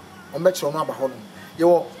Pino. Or met your number home.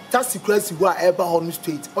 Your taxi crazy were ever on the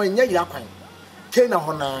street or in your pine. Kena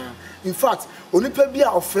Hona. In fact, only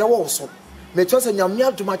Pebia of fair also. May trust and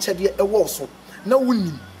Yamia to my chaddy a warso. No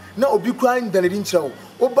winning. No be crying than it didn't show.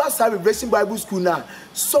 Oh, Bass have a blessing Bible School now.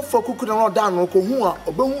 So for cooking on down or Kohua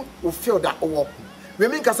or Boom will feel that or we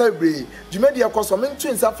make us every Jumedia cost of men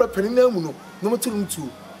twins after Peninamuno, no to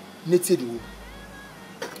knitted.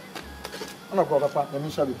 I'm not going to let me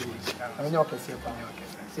show you. I mean,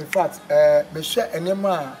 in fact, me share any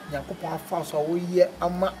man, Yakupa Fast or we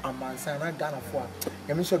ama a man sign a Ghana for.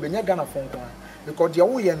 And me shall be near Ghana for one because the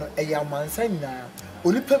way a young man sign now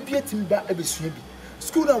only prepare him back every swim.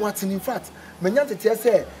 School and what's in fact, Menata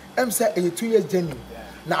say, I'm say a 2 years journey.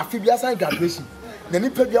 Now, Phoebe sign graduation. Then you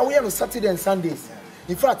pay away on Saturday and Sundays.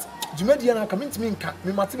 In fact, Jumediana coming to me,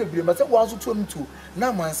 me Martin, but I was to him too.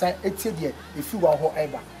 Now, my sign 8 years if you are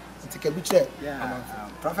however. Take a picture.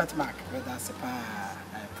 Prophet Mark, that's a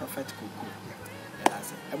prophet Coco.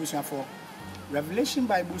 That's it. I wish for Revelation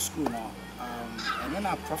Bible School now. And then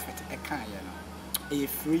a prophet a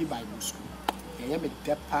free Bible school. I am a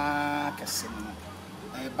depa casino.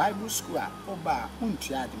 A Bible school oba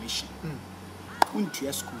untia admission.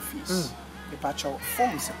 Untia school fees. The patch of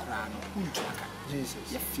forms a crown untuaka.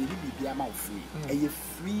 Jesus. You feel be a mouth free. A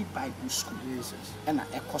free Bible school. Jesus. And a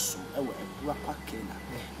ecoso a wapa kena.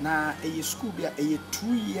 Now a school be a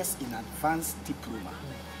 2 years in advanced diploma.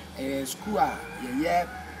 A school a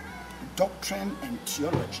doctrine and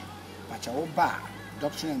theology. Pachaoba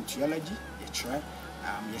doctrine and theology.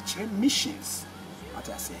 Ye missions. What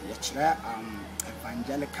I say, ye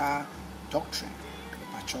evangelical doctrine.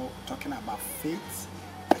 Pacho talking about faith.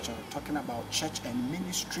 Pacho talking about church and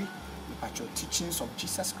ministry. Pacho teachings of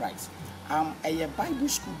Jesus Christ. A Bible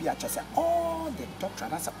school be at all the doctrine.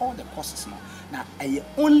 That's all the courses now. Now a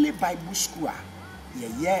only Bible school.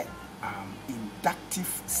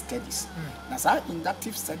 inductive studies. Now, so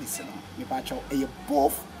inductive studies, you know,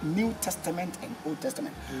 both New Testament and Old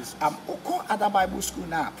Testament. Oko other Bible school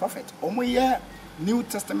now, prophet. New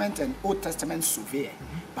Testament and Old Testament survey.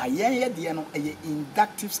 By year, the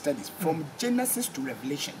inductive studies from Genesis to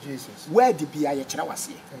Revelation. Jesus. Where the BIA was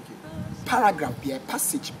here. Thank you. Paragraph be a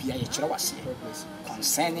passage be a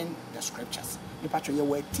concerning the scriptures. You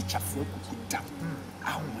were a teacher for down.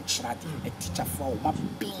 A teacher for my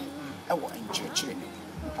being in church.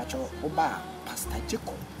 Oba Pastor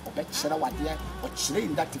Jacob, or Betchera Wadia, or Chile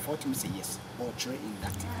inductive for to say yes, or Chile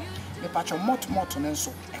inductive. Me pacho more to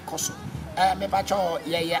so a coso. Me pacho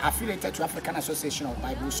affiliated to African Association of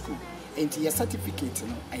Bible School. And your certificate, you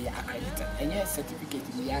know, accredited. And your certificate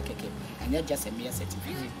in the Yakeke, and you're just a mere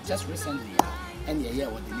certificate. Just recently, and your year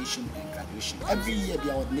ordination and graduation. Every year, be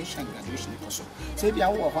ordination and graduation also. So if you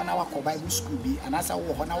are 1 hour Bible school, be and as I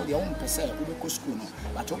will honor their own person, Ubeko school,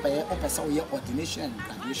 but open your ordination and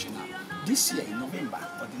graduation now. This year in November,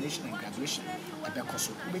 ordination and graduation, because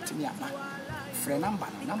wait me about friend number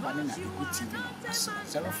in a good TV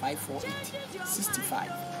 0548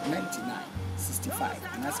 65 99 65,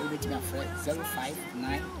 and I say wait me a friend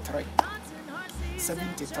 0593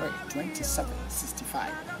 73 27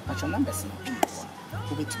 65. But your numbers in people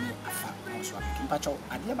who wait me a fact also. But your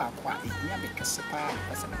idea about what it may be a separate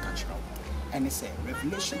person cultural. And it's a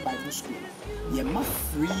Revelation Bible School. You must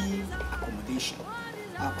free accommodation.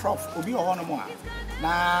 Prof, will be on more.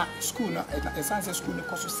 Now, school, a science school,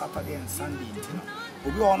 cost Saturday and Sunday.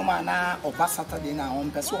 Will be on more now, or past Saturday now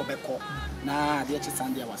on Peso Beco. Now, the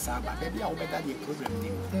Sunday was Sabbath. Maybe I'll be at the program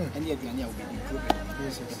name. And yet, the annual program.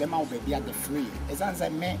 The amount will be at the free. As I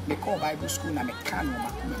may call Bible school, and I can't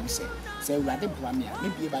say, rather,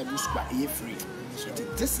 maybe Bible school are free.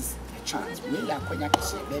 This is a chance. We are going to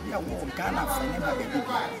say, baby, I will Ghana for never baby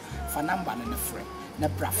for number and a friend. The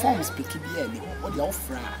platforms pick it or the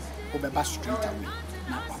offer or the straight away.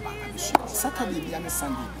 Now, Saturday be and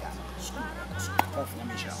Sunday be school.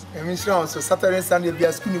 And Michelle, so Saturday and Sunday be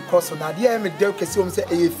a school course on idea. I'm a delicate say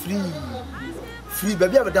a free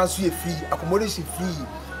baby. I dance with free accommodation free.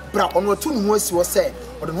 Bra on what 2 months was said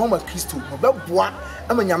or the home of Christo. About what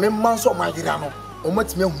I'm a young man so my girano. Or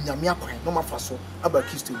much me no my faso about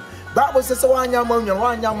Christo. Bible says one young man,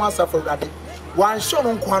 one young master for that. One shot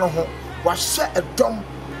on Quano home. Was share a drum,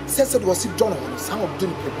 says it was John, some of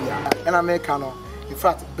them, and Americano, in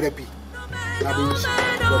fact, Brebi.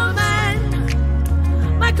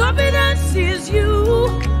 My confidence is you.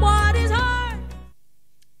 What is hard?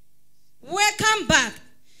 Welcome back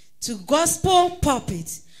to Gospel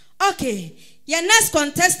Pulpit. Okay, your next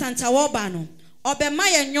contestant, Awobano,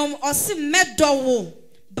 Obemaya Nyom, or Sim Medowo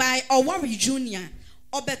by Owari Jr.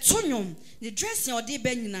 Obetonyum, the dressing or de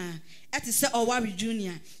Benina. At the Owari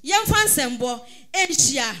Jr. Young fan Sembo,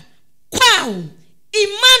 Asia, Wow,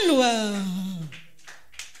 Emmanuel.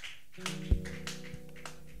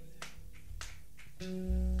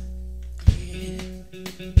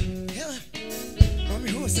 Mommy,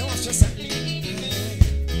 who is that? Just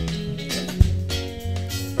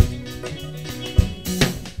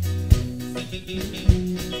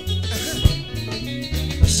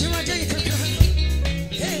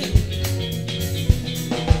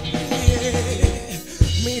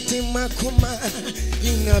Makuma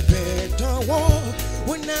in a better war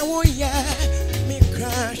when I was me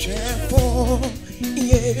crash for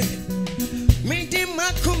yeah. Meeting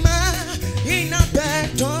Makuma in a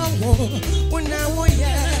better war when I was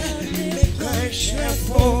me crash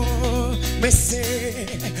for me say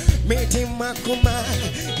meeting Makuma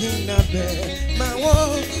in a better war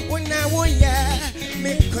when I was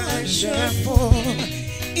me crash for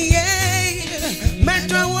yeah.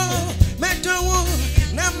 Metro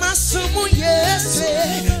Namasumu yes,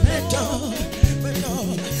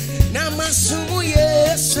 Namasumu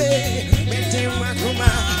yes, Makuma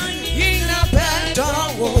in a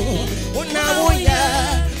battle. Unawoya,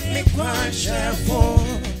 me crasha for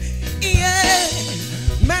yeah,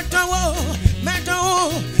 Meto,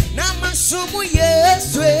 Namasumu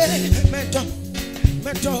yes, Meto,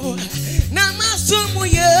 Namasumu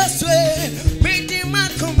yes,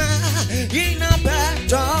 Makuma in a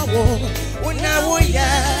battle. Unawoya,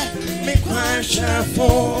 me crasha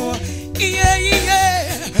for yeah,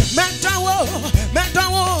 Metawo,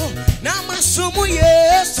 Namasumu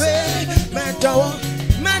yes, Metawo,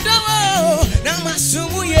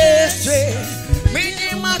 Namasumu yes,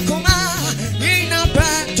 Makuma in a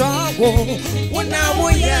battle.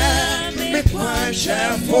 Unawoya, me crasha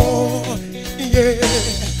for yeah.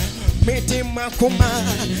 Mete Makuma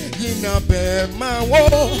in a bema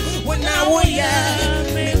when I was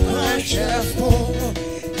me crasha for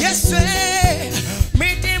yes,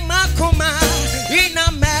 mete Makuma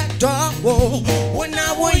when I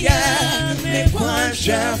will ya me quite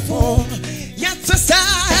for Yatsa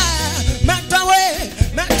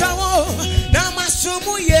Metawo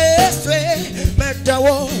Namasumu yes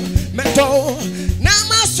Metawo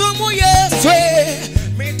Namasumu yes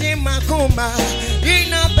Midi Makuma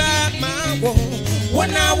in a bad man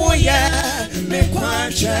when I will ya me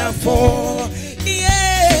quite for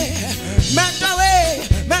yeah Metawo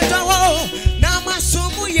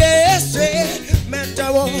Namasumu yes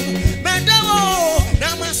Metawo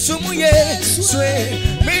Namasumu yes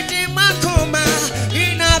Midi Makuma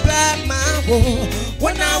in a bad man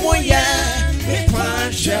when I want ya me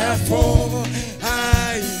quite for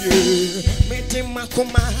aye Midi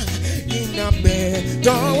Makuma in a bed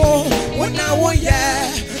when I want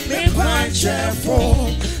ya me quite for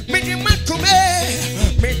Midi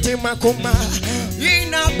Makuma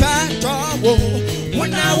in a bad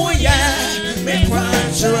when I want ya me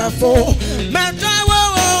quite for Metawo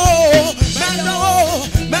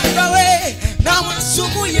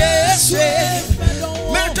Namasumu yes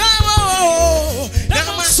Metawo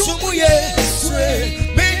Namasumu yes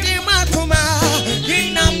Midi Makuma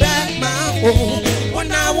in a bad man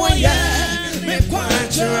when I want ya me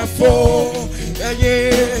quite for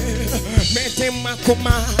Midi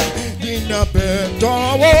Makuma in a bad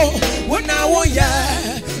when I want ya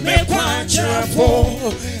me quite for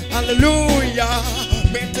hallelujah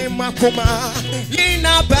Midi Makuma in a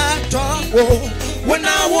bad when I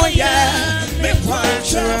want ya me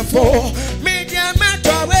quite for media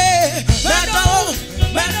meadow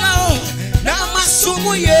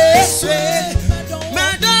Namasumu yes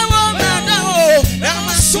meadow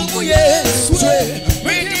Namasumu yes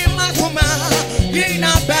Midi Makuma in a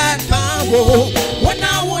bad man when I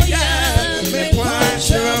want ya me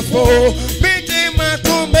quite for Midi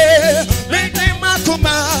Makuma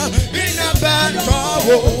in a bad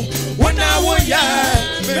when I want ya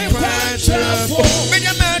me quite for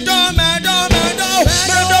media meadow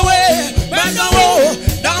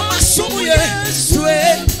Namasumu yes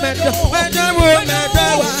meadow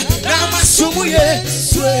Namasumu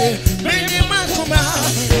yes Midi Makuma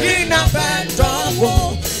in a bad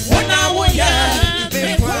when I want ya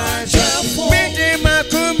me quite for Midi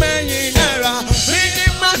Makuma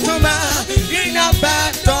in a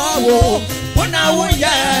bad when I want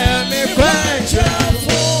ya me quite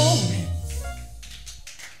for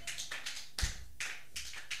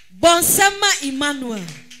Bonsema Emmanuel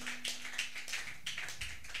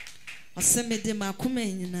Osemede Makuma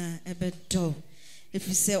nyina ebedo if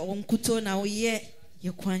you say onkuto na oye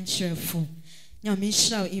ye kwancherefo nyame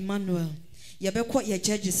hira Emmanuel ye bekọ ye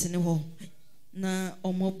judges ne ho na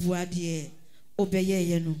omobua de obeye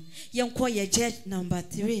ye no ye nkọ ye judge number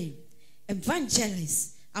 3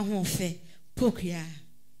 evangelist ahofe pokria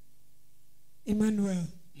Emmanuel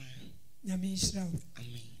nyame hira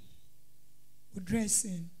amen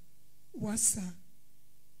dressing wasa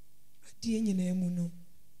adie nyina emu no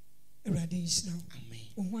Erade hira amen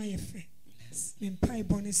ohwa ye fe mempai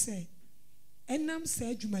bone say enam sa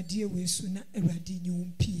adwumadie we su na Erade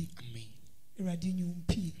nyumpie amen Erade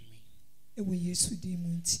nyumpie ewe Yesu di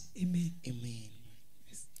munti amen amen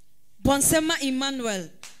Bonsema Emmanuel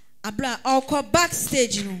abla oko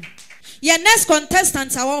backstage no your next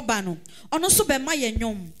contestant awoba no ono so be ma ye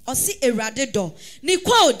nyom osi Erade do ni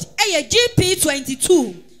code eye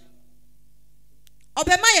GP22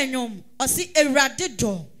 obema ye nyom osi Erade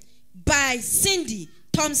do by Cindy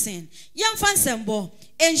Thompson Young Fansembo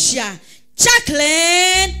Asia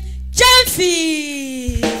Jacqueline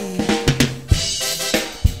Jemfi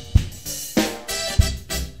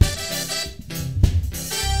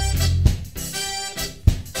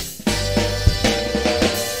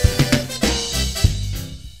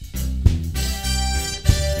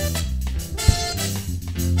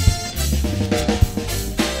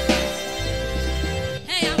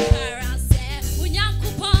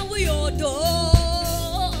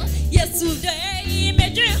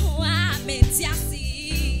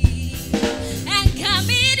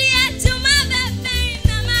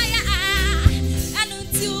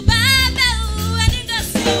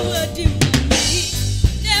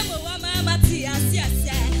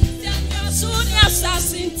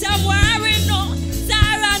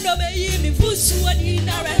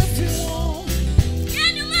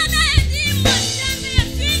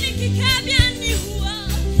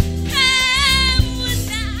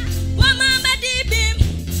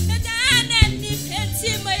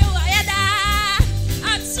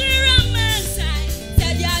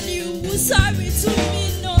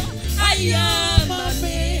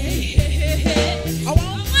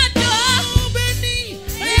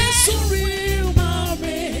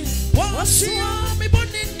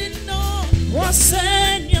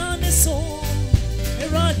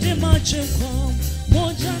Majum,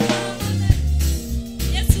 Moja,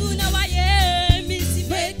 Yesu na waye, Missy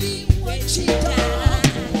Baby, when she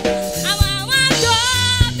died. I want to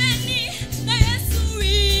Benny, na Yesu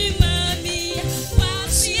remami,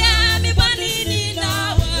 Wasia, me banini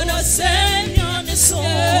na, wanna send on the soul.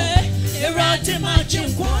 Erade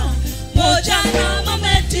Majum, Moja na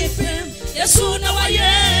mama dipim, Yesu na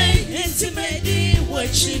waye, intimate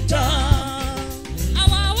when she died.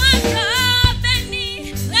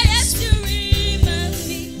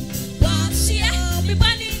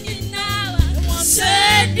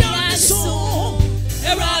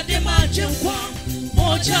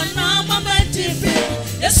 Jana mama tipi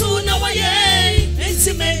Yesu na waye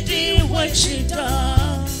intimate when she does.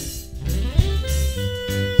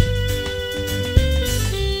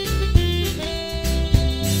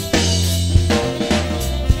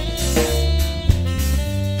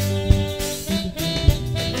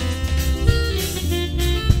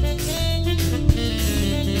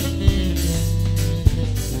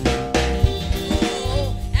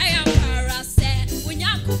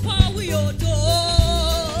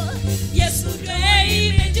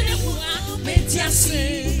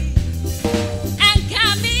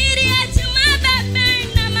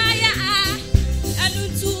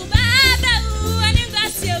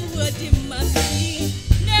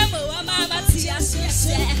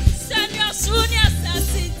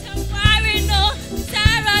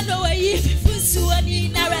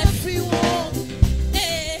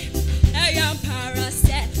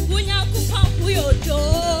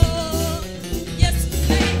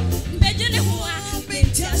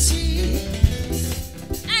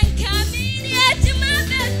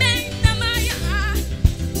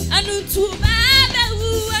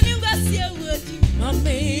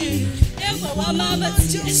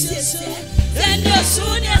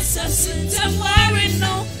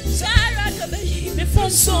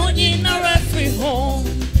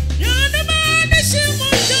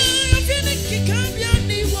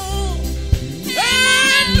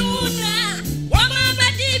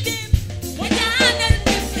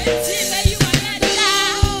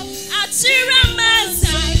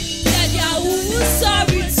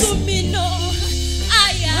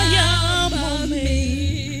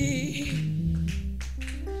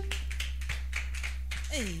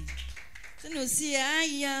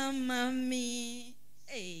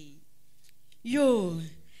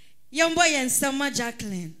 Sama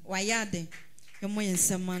Jacqueline, Wayade, your boy and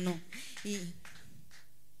Samano.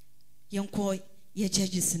 Young boy, your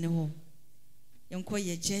judges in the home. Young boy,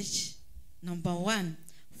 your judge number 1.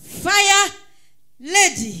 Fire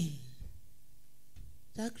lady.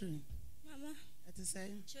 Jacqueline. Mama. At the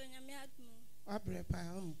same. What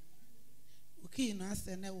brepa home? Okay, no, I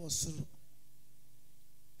said never was so.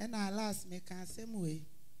 And I last make a same way.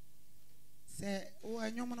 Say, oh,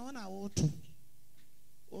 I know one I ought to.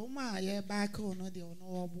 Oh my, yeah, back on the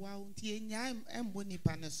no bounty, and bonny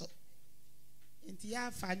panaso. And ya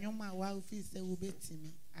find your my wife is they will bet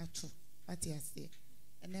me at what I say.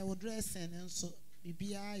 And I will dress and so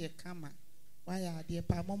be a camera. Why are dear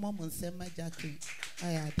Pamma Monsema Jacqueline?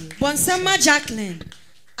 Why are dear Bonsema Jacqueline?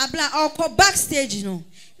 Abla or backstage, no.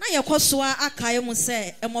 Now your coswa akayamu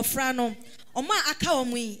say, a mofrano, or my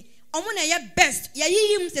akawami, or when I best, ya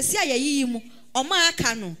yim, the sia yim, or my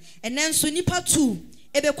akano, and then sunipa too.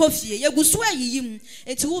 Ebe kofie ye gusu ayiyim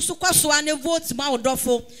enti wo so kwaso ane vote ma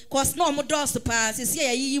odofo cause no mo dos pass se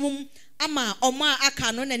ayiyim ama oma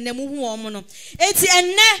aka no nenam hu omo no enti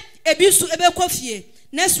enne ebisu ebe kofie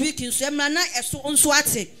next week nso emra na eso nso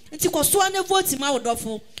ate enti kwaso ane vote ma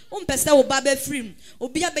odofo umpese wo ba be free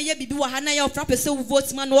obi abeye bibi wa ha na ye ofra pese wo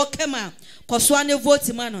vote ma no okema kwaso ane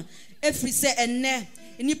vote ma no efri se enne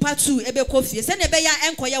nipa 2 ebe kofie se ne be ya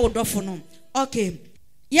enkoye odofo no okay.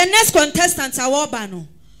 Your next contestant awobano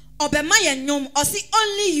obema yenyom osi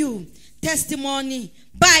only you testimony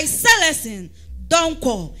by Celestine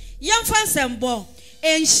Donko Yamfan Sembo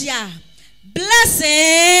Enshia blessing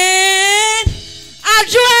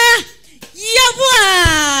Adwa Yabwa.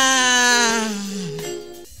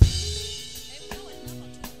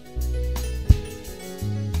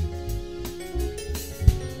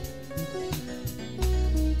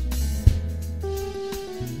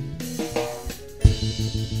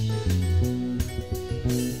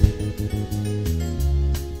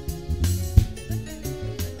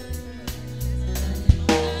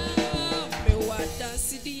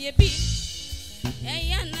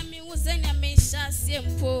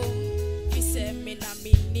 Simple, he said, me na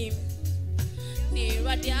minim.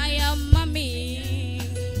 Near the I am mommy.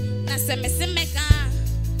 Nasa Messimeka.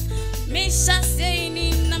 Me shall say,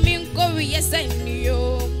 Nina Minko, yes, I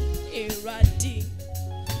knew. Eradi.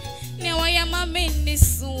 Anya waya mama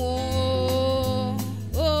nisu.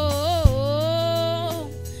 Oh,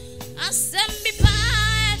 asembi pa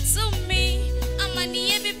to me.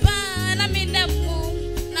 Amani ebi pa na mi nemu.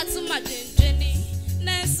 Na to my jenjeni.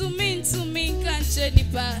 Na sumin to me kancheni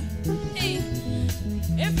pa. Hey,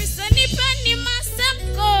 every sunny penny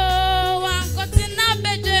masako. Wankote na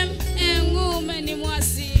bedem engu meni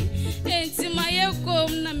mwasi. Enti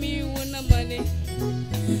mayekom na mi wuna mane.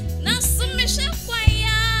 Na sumisha kwa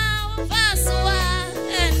ya wafaswa.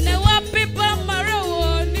 Ene wapipa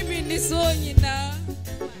marawo ni minisonyina.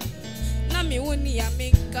 Na mi wuni ya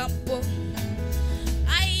minkampo.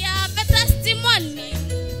 I have a testimony.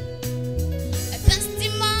 A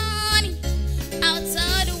testimony. I'll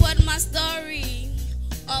tell the world my story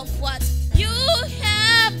of what you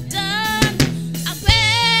have done.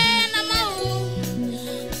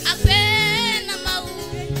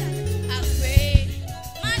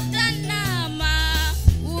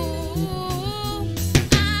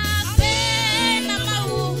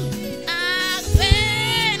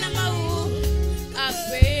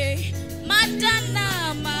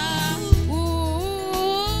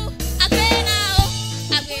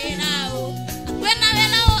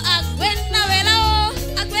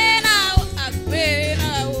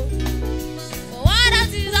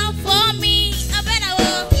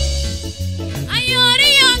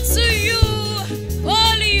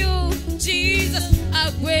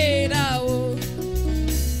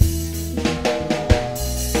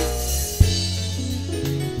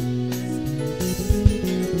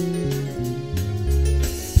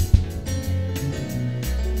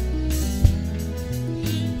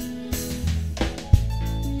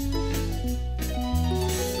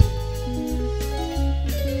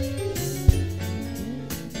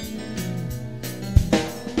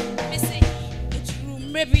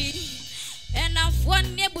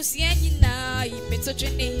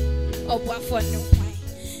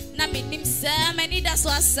 Na minim sa many da so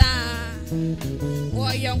asa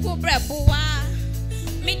wo yonko brebuwa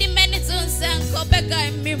mi di many tons and ko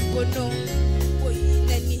bega mi bono wo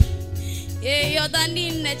yinani e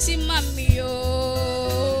yodani na chi mami yo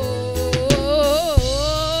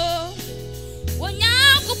wo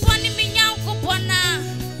nyanko poni mi nyanko pona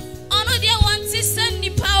ono dia wanti send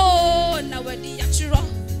pa o na wadi yachiro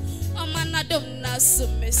o manadom na so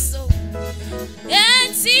meso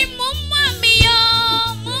enti mumma mi yo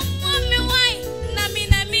mumma mi wai na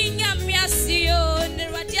mi nyam yasio ne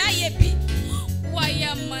radia yebi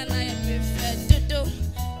waya mana ya perfecto.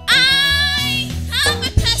 I have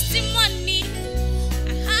a testimony.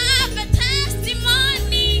 I have a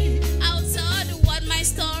testimony. I'll tell the world my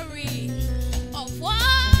story of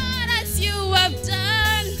what as you have done.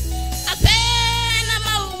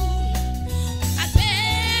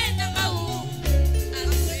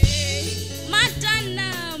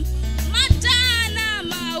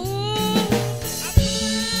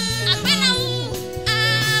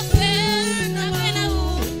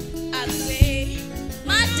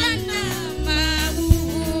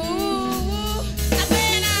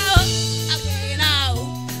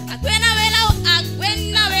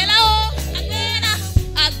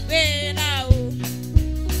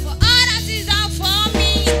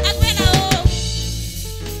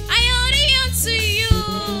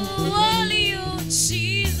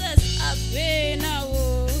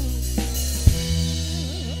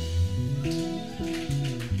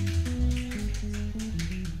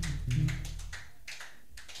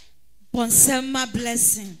 Consema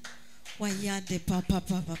blessing. Why ya de papa.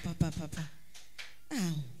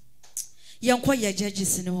 Ah, young ye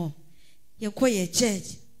judges in all. Young ye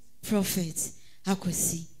judge, prophet,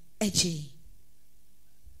 akwesi, eje.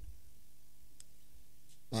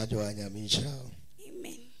 Majoanya Misha.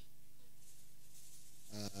 Amen.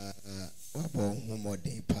 Wabo humo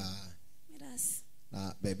de pa. Yes.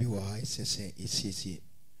 Na baby wa hai se isi.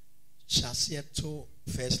 Chassia to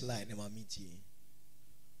first line ma miti.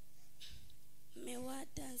 Me wa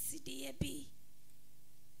dance di bi.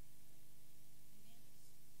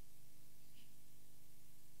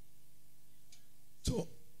 So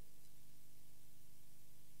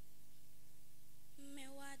me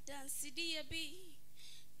wa dance di bi.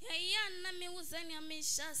 Ya na me uzani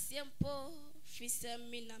amisha siempo fisa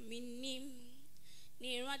mina minim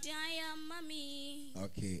ni radia mami.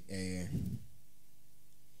 Okay,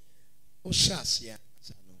 o shasia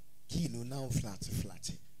sano kino now flat.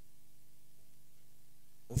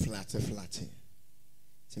 O flat.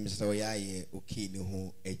 Timista oyaye okay ni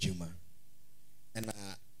ho adwuma. Na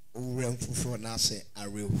owuram fufuro na se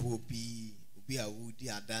areho bi obi a wodi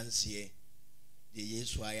adanse de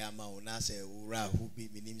Yesu ayama o na se owura ho bi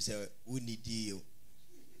minim se unidi yo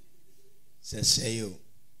se seyo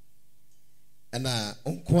And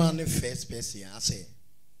unko first person I say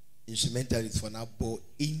instrumentalist for na bo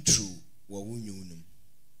intro wa wunyunum.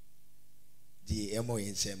 The emo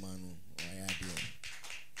yense manu why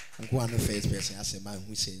there. Unko first person I say man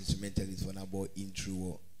who say instrumentalist for na bo intro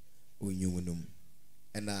wa wunyunum.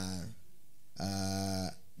 And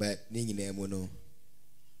but ningi ne mo no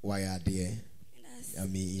why there. I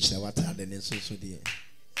mean shawata the so so there.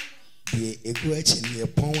 The equation near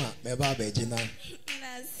Poma, Meba Bejina.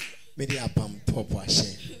 Media pump top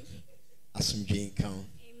washe. Asum drink count.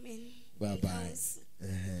 Bye bye.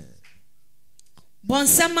 Bon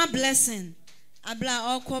summer blessing.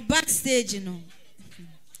 Abla oko backstage, you know.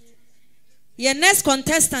 Your next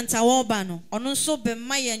contestant awobano. Onunso be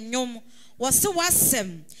maya nyom. Was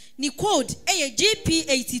wasem. Ni code GP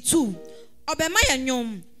 82. Obe maya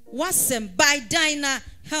nyom. Wasem by Dinah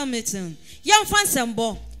Hamilton. Young fan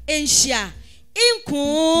sembo. Enshia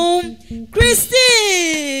Inkum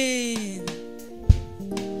Christine.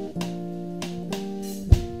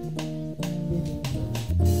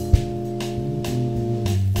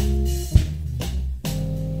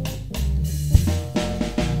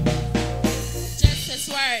 Just as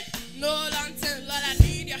word, no lantern, Lord, I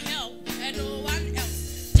need your help, and no one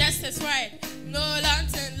else. Just as word, no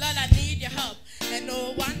lantern, Lord, I need your help, and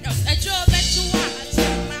no one else. A job that you want.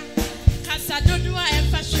 I don't do I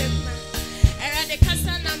ever shame man. I read the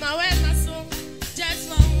cassa nama when my song. Just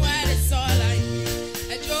one word is all I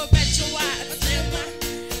need. A job bet you are a shame man.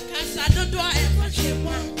 Cause I don't do I ever shame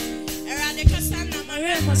man. I read the cassa nama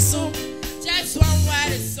when my song. Just one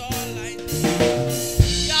word is all I need.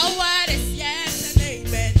 Your word is yes and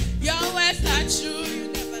amen. Your words are true,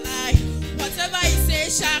 you never lie. Whatever you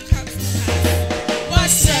say shall come to pass.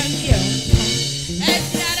 What's up here? And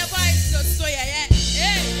the other voice so yeah.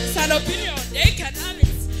 It's an opinion. They can have it.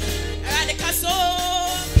 Radical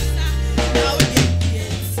now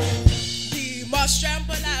the most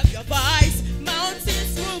tremble of your voice.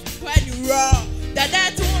 Mountains move when you roar. The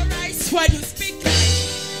dead will rise when you speak.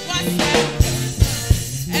 What's that?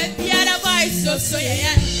 And the other voice so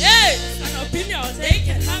yeah. It's an opinion. They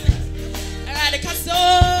can have it. Radical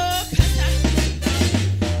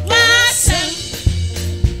What's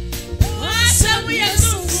we are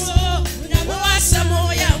so what's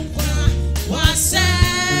more young.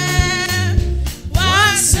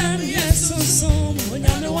 Wasam, yes, so when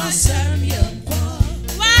I'm wasam,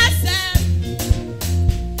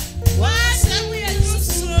 wasam, we are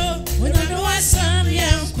so when I'm wasam,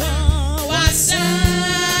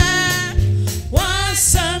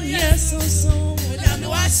 wasam, yes, so when I'm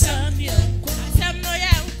wasam, wasam, no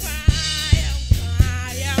young,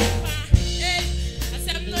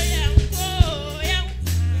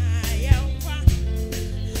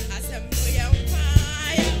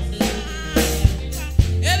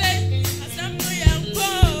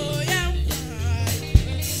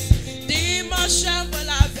 shamble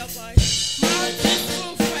of your voice, mountains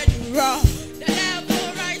move when you roar, the devil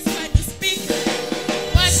rise when you speak.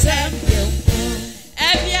 What's that?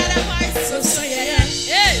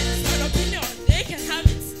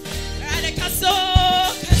 What's that?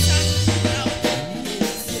 The most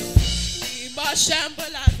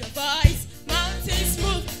shamble of your voice, mountains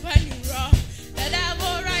move when you roar, the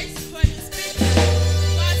devil rise when you speak.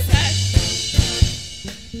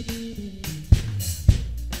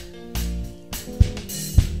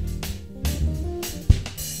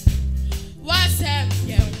 What's that?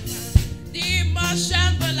 The most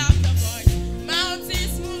shamble of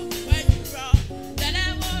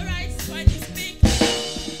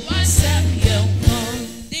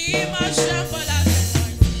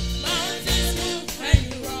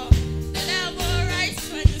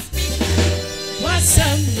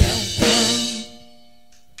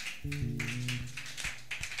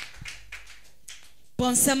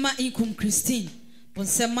Bonsema Inkum Christine.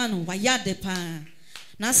 Bonsema no wayade pa.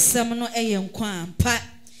 Na sem no eye nkwa ampa.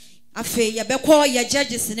 Afe ye bekọ ye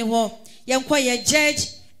judges ni ho. Ye nkọ ye judge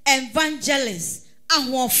evangelist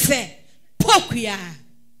ahofe pokua.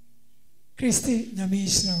 Christine nyame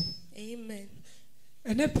Israel. Amen.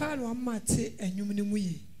 Ene pa no amate enwum ni mu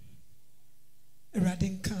yi. Erade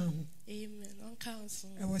nka ho. Amen. On council.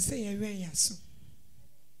 I was say ye wen yaso.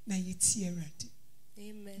 Na ye tie erade.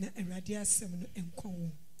 Amen. Na erade asem no enko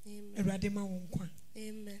wo. Amen. Erade ma wo nkwa.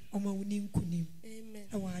 Amen. Oma wo ni nkunim. Amen.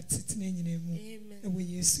 E wa atitena nyina mu. Amen. E wo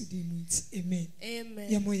Yesu di mu nti. Amen.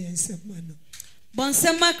 Amen. Ye mo ye nsem ma no.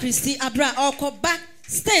 Bonsema Christy abra oko back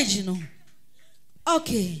stage no.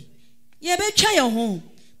 Okay. Ye be twa ye ho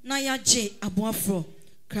na ya je aboafro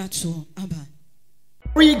krato aba.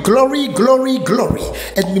 Glory, glory, glory.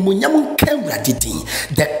 And the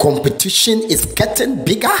competition is getting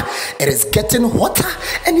bigger, it is getting hotter,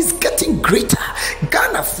 and it's getting greater.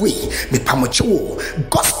 Ghana Free, me pamocho,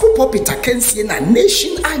 Gospel Pulpit, I can see a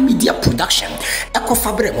Nation Eye Media production. Eko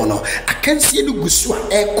Fabre Mono, I can see the Gusua,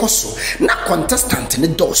 Ekoso, na contestant in the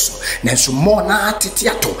doso, Nansu Mona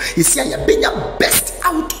Titiato, is here, Benya best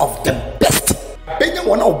out of the best. Benya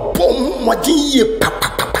one of bomb, Madi, Papa.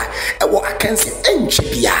 I can say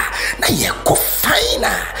enchibia na ye ko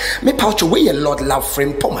fina me pouch away Lord love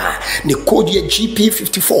friend poma ne code GP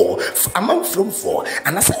 54 among from 4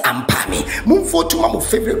 and I say ampa me move for to my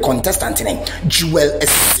favorite contestant name Jewel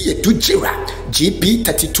Esie to Jira GP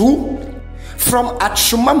 32 from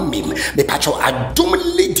Achumamim, me pacho Adum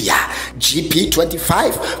Lydia, GP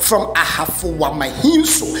 25 from Ahafu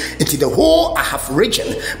Wamahinso into the whole Ahaf region.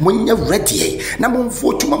 When you're ready, Namun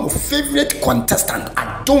to my favorite contestant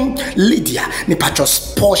Adum Lydia, me pacho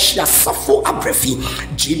Portia Safo Abrefi,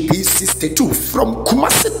 GP 62 from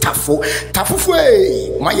Kumasi Tafo,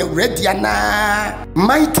 Tafufwe, my ready na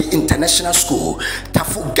Mighty International School.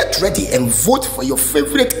 Tafo, get ready and vote for your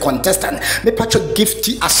favorite contestant. Me pacho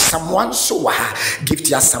gifty as someone so. Gift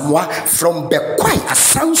ya samwa from Bekwai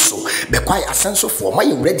Asanso for my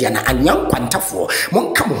ready and young quanta for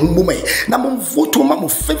mon come home na mon vote my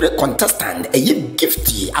favorite contestant a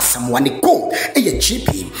gifty as someone go a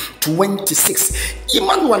GP 26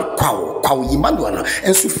 Emmanuel Kwao Emmanuel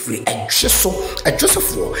and so free a Joseph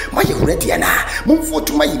for my ready and mon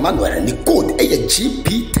vote my Emmanuel and code a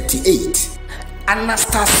GP 38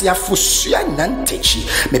 Anastasia Fusia Nantechi,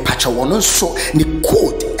 me pacha wono so ni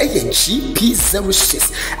code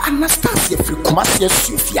GP06. Anastasia Frikumasia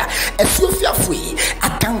Sufia, Ethiopia free,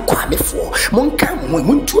 Atankwa me for Monka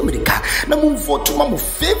Muntu America, na mun vote to my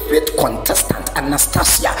favorite contestant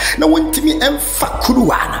Anastasia, na won't me emfa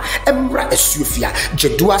Kuruana, Emra Ethiopia,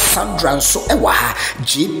 Jedua Sandra so ewaha,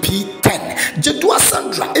 GP10, Jedua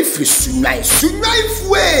Sandra, every Sunai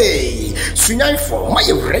for my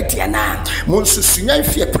retiana, Monsu Sunai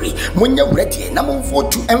Fiepri, when you're ready, na mun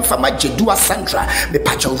vote to Emfama Jedua Sandra, the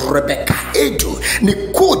patch of Rebecca Edu, ni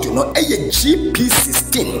code you know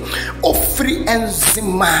GP16 of free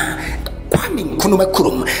enzima Kwame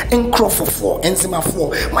Kunumakurum and Crawford for enzima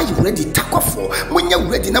 4 my ready takwa for when you're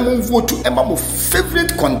ready na mun vote to Emma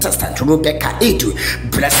favorite contestant Rebecca Edu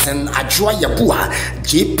Blessing Ajua Yabua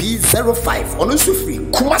GP05 on free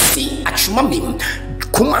Kumasi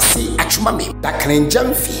Achumami Jacqueline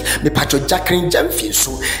Jamfi me pacho Jacqueline Jamfi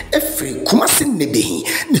so every Kumasi nebehi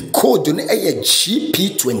ni code on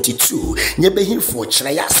GP22 nyebehi for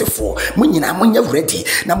chlayase for munya ready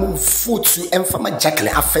na mun vote to emfama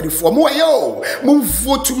Jacqueline aferi for mo yo mun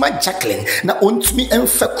vote to my Jacqueline na ontumi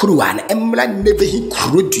emfa kuruan emra nebehi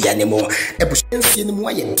kurudua ne mo ebusensie ne mo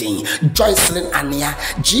ayedin Joycelyn Ania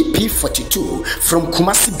GP42 from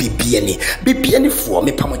Kumasi BBN for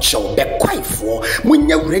me pamocho be kwai for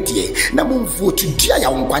munya ready na mun vote dia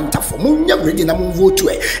ya ngwanta for munya ready na mun vote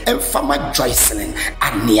emfama Joycelyn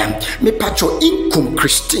Ania me pacho Inkum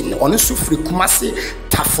Christine on sufri Kumasi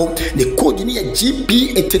Tafo the code ni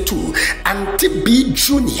GP82 Anti B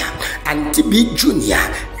Junior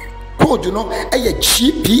code you know a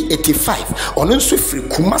GP85 on so free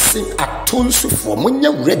Kumasi atonso for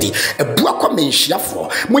munya ready a buakwa menshia for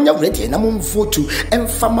munya ready na mun vote to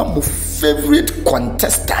emfama mo favorite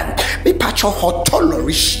contestant me pacho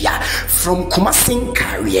hotolorishia from Kumasi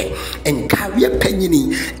career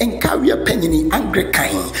penny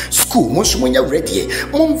Anglican school most munya ready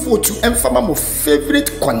mun vote to emfama mo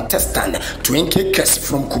favorite contestant 20 case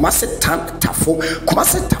from Kumasi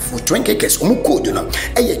Tafo 20 case code you know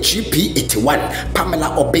a GP81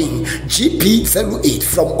 Pamela Obeng GP08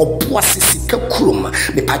 from Obuasi Kurum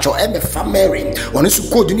me pacho MF Mary on su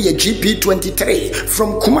code ni GP23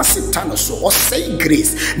 from Kumasi Tanoso or say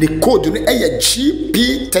Grace the code ni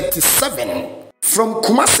GP37 from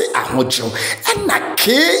Kumasi Ahojo and na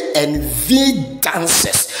KNV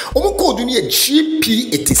dancers omo code ni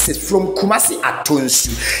GP86 from Kumasi Atonsu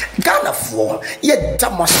Ghana for ye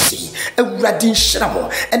damasi ewradin shramo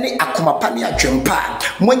ene akomapani adwempa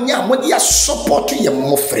monya modi support ye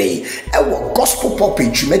mofrey ewo gospel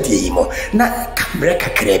pulpit dwumadie yimo na kamera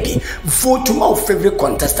kakra bi vote my favorite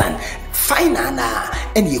contestant final na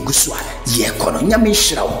ene yegusua ye kono nyame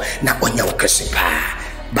hirawo na onya wokresepa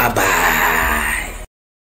bye bye.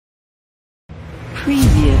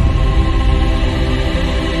 Preview.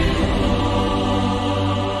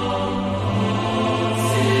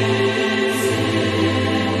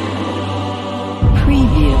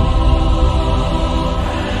 Preview.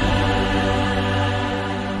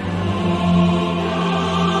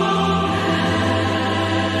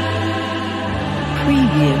 Preview.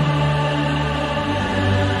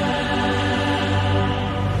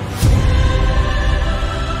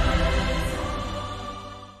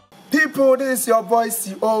 people, this is your boy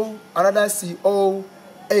CO, another CO,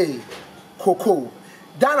 Coco.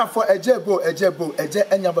 Dana for ejebo, eje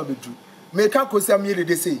enyaba bedu. Meka kosi amiri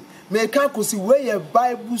de say. Meka kosi where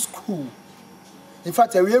Bible school. In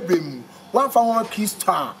fact, we bring one for one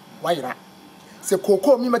Christa. Why that? Say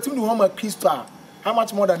Coco, me matim do home Christa. How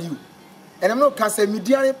much more than you? And I'm not can say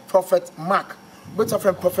median prophet Mark, but of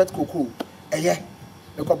friend prophet Coco. Yeah.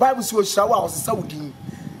 Because Bible school shower was Saudi.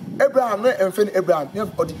 Abraham and friend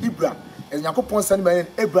Abraham or the Abraham and Yakupon send by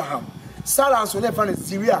Abraham. Sarah so never find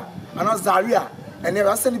Syria and Zaria and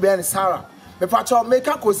never send by Sarah. Me pacho make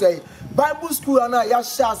a say Bible school and ya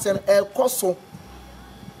shas and el coso.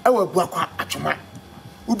 I will work at your man.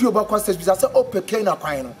 Would you back stage because I say, oh, Pekena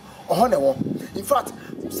Quino or Honewo. In fact,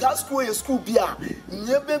 that school is school beer,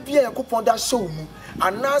 never be a coupon that show me,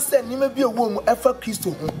 and now say, you may be a woman ever kissed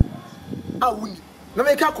to home. I wouldn't. No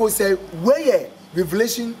make a say, where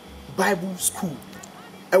Revelation Bible School.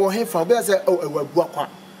 I will hear from there say, oh, I will work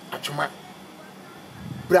at your man.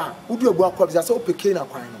 Bra, would you work because I say, oh, Pekena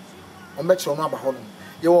Quino or make your number home.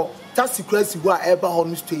 Your taxi crazy were ever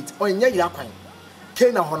on street or in your yapine.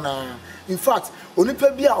 Kena Hona. In fact, only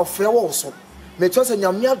be a fair also. May trust and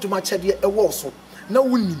Yamia to my chedi a warso. No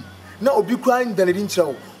winning. No be crying than it didn't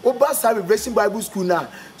show. Oba Revelation Bible School now.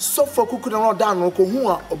 So for could not down or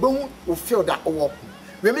Kohua or Boom or feel that or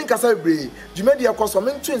we make us every. You made your cost of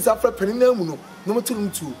men twins after Peninamuno, no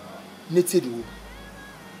to knitted.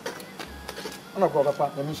 I'm not going to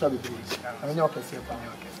part, let me show you. I know can say.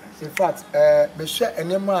 In fact, me share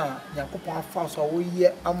enema Yakupon Fast or we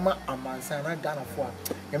ye ama amansa na Ghana for.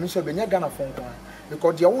 Yemi so be nya Ghana for nko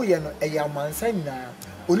because the wo ye no e amansa nyina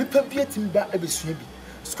oni pa bia timba ebesua bi.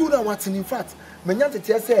 School na what in fact, me nya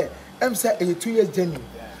tete say em say a 2 years journey.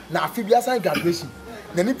 Na afi bia san graduation.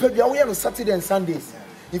 Na ni pa bia wo ye no Saturday and Sundays.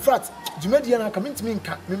 In fact, Jumedi na come to me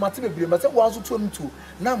nka me mate bebre but say wo aso to am to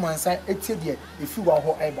na amansa etie de efi wa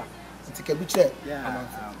ho eba. Ntike bi che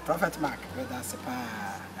Prophet Mark that's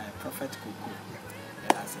Prophet Coco.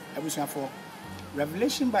 That's it. Everything for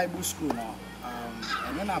Revelation Bible School now.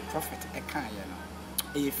 And then our prophet Eka,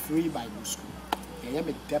 a free Bible school. Yeah,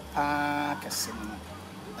 me depa kasino.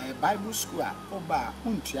 Bible school oba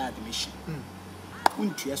untia admission.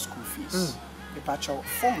 Untia school fees. The pacho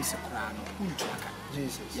forms a crown untiaka.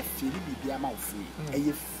 Jesus. You feel be amount free.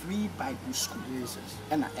 A free Bible school. Jesus.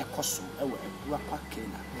 And a ecoso a work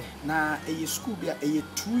kena. Now a school be a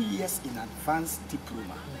 2 years in advanced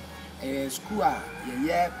diploma. School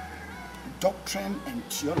doctrine and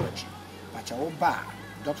theology. But your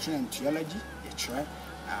doctrine and theology,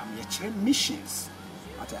 you missions.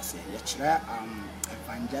 What I say, you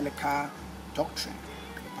evangelical doctrine.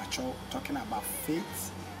 But you're talking about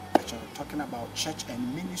faith. But you're talking about church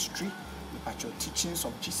and ministry. But your teachings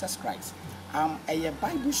of Jesus Christ. A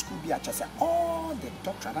Bible school be just all the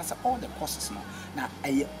doctrine, that's all the courses now.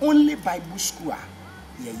 A only Bible school,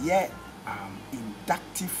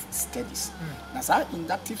 inductive studies. Now, our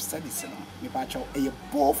inductive studies,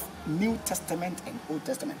 both New Testament and Old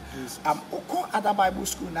Testament. Other Bible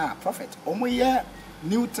school now, prophet,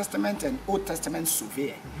 New Testament and Old Testament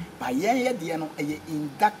survey. By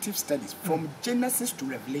inductive studies from Genesis to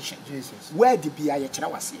Revelation. Jesus. Where the BIA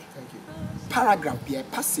was here. Thank you. Paragraph BIA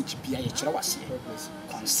passage BIA was here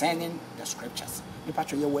concerning the scriptures.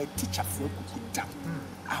 You were a teacher for a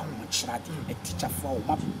teacher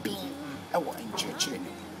for being in church.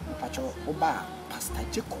 Oba Pastor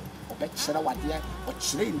Jacob, or Chera Wadia, or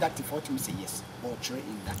Chile inductive for to say yes, or Chile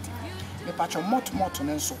inductive. Me pacho more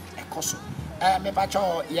to so a coso. Me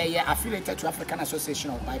pacho affiliated to African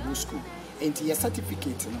Association of Bible School. And your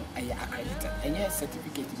certificate, accredited, and your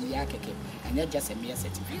certificate and you're just a mere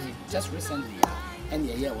certificate. Just recently, and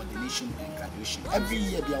your year ordination and graduation. Every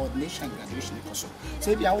year, be ordination and graduation. So,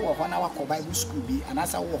 if you are 1 hour Bible school, be and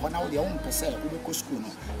as I will honor your own person, Ubeko school,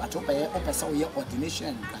 but open your ordination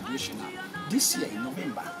and graduation. This year in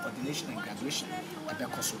November, ordination and graduation,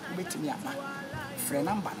 because we to me friend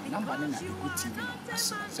number in the TV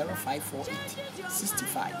 0548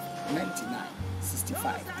 65 99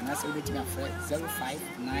 65, and that's everything my friend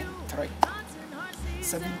 0593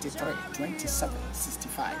 73 27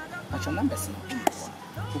 65. But your numbers in anyone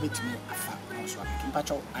who be to me a fact. But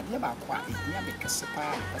your idea about what is near because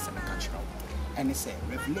person cultural. And it's a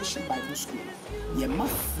Revelation Bible School. You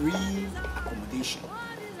must free accommodation.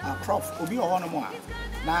 Prof, Obi or more.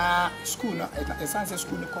 Na school, a science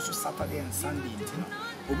school costs Saturday and Sunday.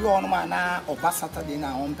 Obi or more na or bus Saturday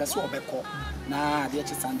na on person or beko. Na the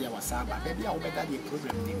Sunday was Sabbath. Baby, I'll better the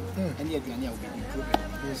program name. And yet the annual program.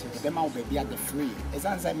 The Bema will be at the free.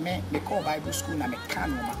 As I may call Bible school na me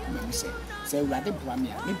can say rather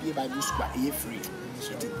Bramia, maybe a Bible school a free.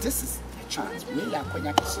 This is chance. We are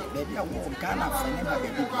going to say, baby, I will Ghana for never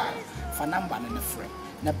baby for number and a friend.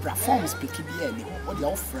 The platform is picking the end, or the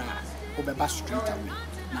offer, or the bus straight away.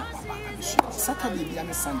 Now, Papa, I'm sure Saturday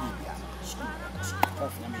and Sunday.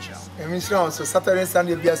 So Saturday and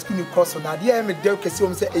Sunday be a school course on the end. They can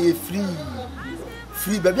say free,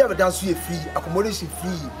 baby. I dance free, accommodation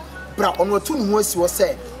free. Bra on what 2 months was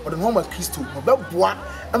said, or the normal Christo, about bois.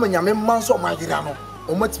 I'm a young man, so my grano,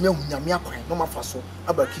 or much me, no more faso,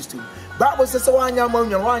 about Christo. But was the one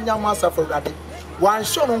young master for that. One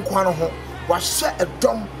shot on Quano, was shut a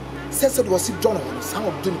dumb, says it was John, some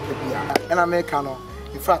of Juniper, and Americano,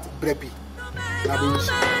 in fact, Breppy.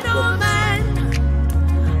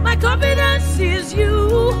 My confidence is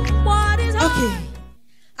you. What is okay?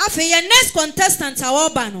 After your next contestant, our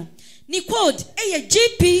bano, ni code a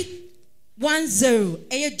GP10,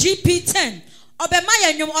 a GP10.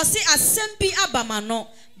 Obemaya nyom osi asempi abamano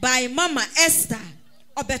by Mama Esther.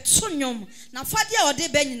 Obetunyom na fadia ode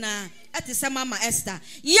benyina etise Mama Esther.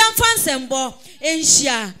 Yamfan sembo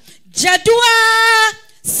enhia Jadua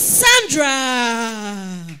Sandra.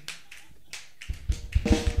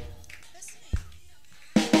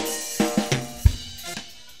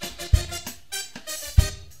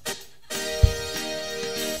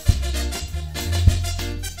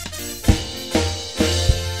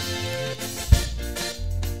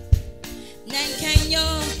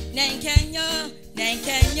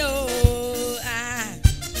 Nankanyo,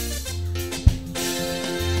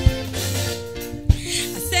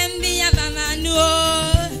 Assembly of Amanu,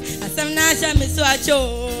 Assam Nasha Miswacho,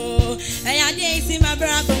 I didn't see my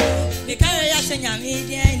brother, the Karayashan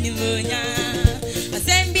Media in Nivonia.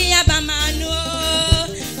 Assembly of Amanu,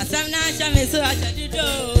 Assam Nasha Miswacho,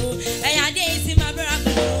 I didn't see my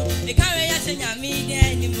brother, the Karayashan Media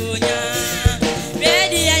in Nivonia.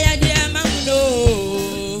 Ready, I did Mamuno.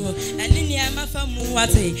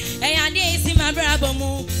 Wate, I did see my brother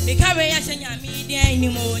mo, the carrier media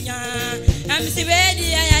anymore. I'm si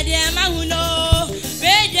ready, I did Mahuno,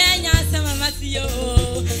 ready, some of Matthew.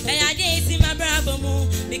 I did see my brother mo,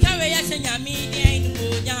 the carrier media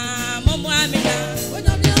anymore. Momoamina,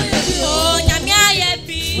 oh, Yamia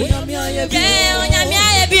Yapi, Yamia Yapi,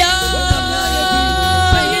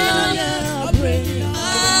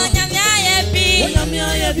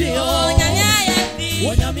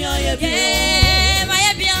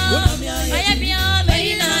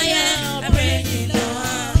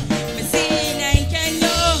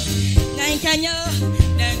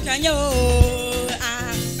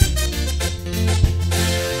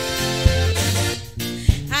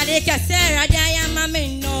 Sarah Diana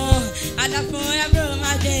Mino, and a forever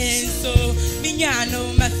my so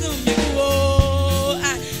Mignano, Masumi,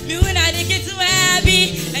 Muna de Kids Wabby,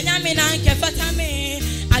 and Yaminanke Fatame.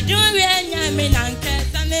 I do really Yaminanke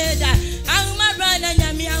Sameda. I'm my brother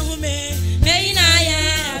Yamiahume, Mayna,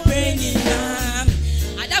 bringing them.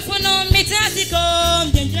 I don't know me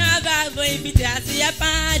Tassicom, the driver, baby, Tassia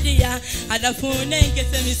Padia, and the phone and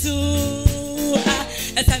get me soon.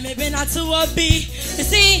 As I may be not to be. You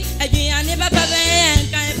see, I never Papa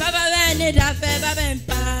and it a fever.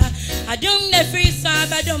 I don't the free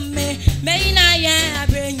sub, I don't may I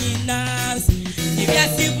bring in us. If you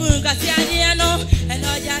see book, I see I know, and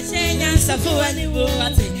all your saying answer for any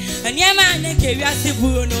woman. And your man, the curiosity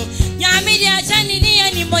Bruno, Yamidia Chanini,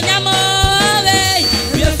 any Monamo,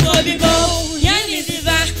 we are for people, Yanni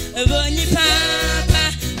Diva, a bony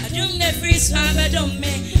papa. I don't the free sub, I don't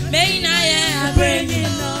may I bring in us.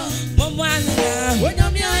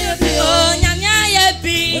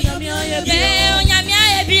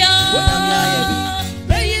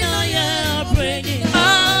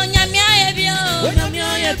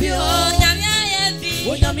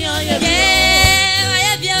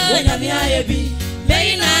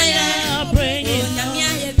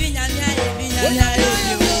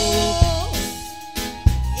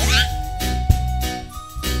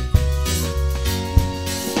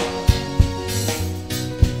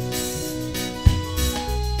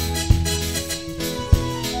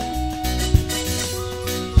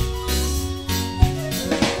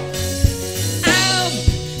 Oh,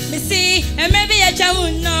 and maybe a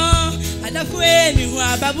chamuno, and a friend who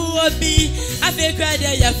are Babu Obi, I feel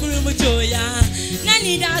credit ya Furumutoya,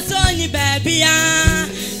 Nanny that's only baby.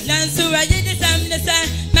 Nansu, I did the same,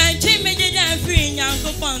 my chimney didn't free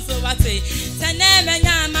Uncle Ponso Wate, Sanema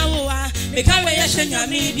Yamawa, because I should not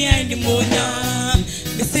media anymore.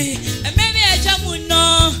 You see, and maybe a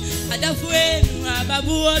chamuno, and a friend who are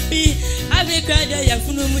Babu Obi, I feel credit ya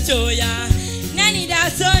Furumutoya, Nanny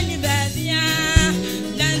that's only baby.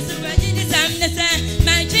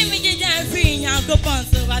 My Jimmy didn't free Uncle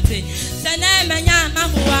Ponso Wate, Sanema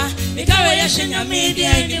Yamawa, because yashenya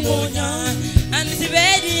media ni monya and the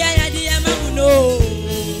bedi ya di amamuno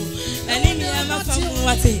ani mi amafamu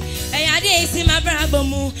wate eya de isi mabrabo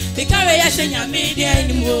mu because yashenya media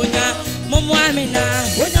ni monya momo amina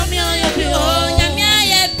onyame ayebi onyame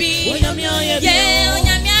ayebi onyame ayebi yeah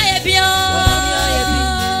onyame ayebi onyame ayebi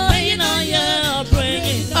you know yeah bring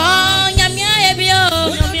it onyame ayebi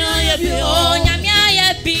onyame ayebi onyame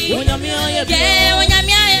ayebi onyame ayebi yeah onyame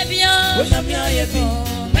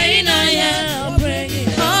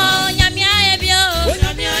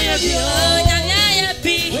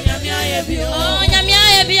ayebi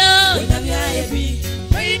onyame ayebi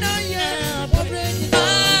you know yeah bring it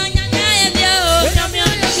onyame ayebi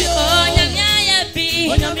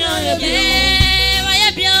onyame ayebi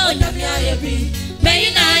onyame ayebi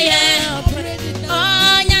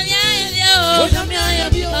onyame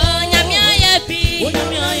ayebi onyame ayebi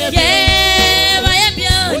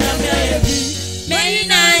onyame ayebi you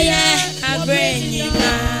know yeah bring it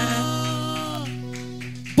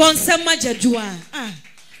Bonsama jadua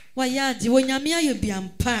wayadi wonyame ayebi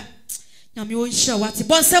ampa nyame wonsha wati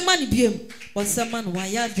bonsama ni biem bonsama no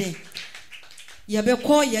wayade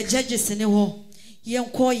yabekọ ye judges ne ho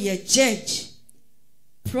yenko ye judge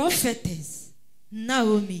prophetess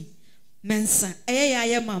Naomi Mensa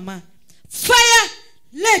ye mama fire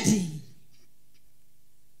lady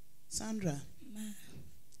Sandra ma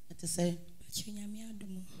ate say nyame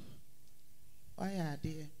adumo why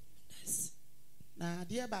ade na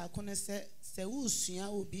ade ba ko ne se usua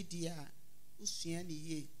obi dia usua ne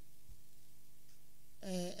ye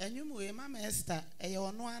enyum we mama Esther eye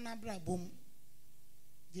ono anabrabom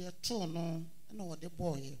de to no na wo de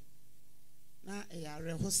boy na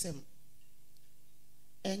eyare hosem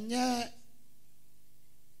enye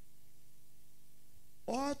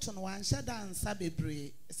oto no wanhye dansa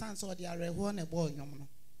bebre sanse wo de areho na boy nyom no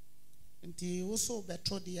nti wo so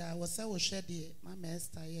beto dia wo se wo hwe de mama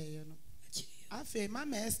Esther ye no afi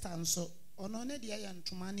mama Esther nso ono ne de ye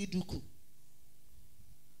ntoma ne duku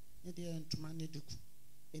ne de ntoma ne duku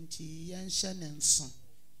nti yenhye ne nso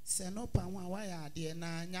se no pa ho awaya ade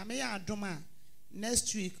na nyame ya adoma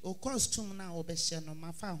next week o costume na obehye no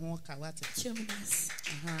mafa ho ka wate chimdas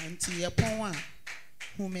nti ye pon a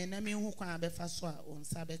hume na mi hu kwa befa so a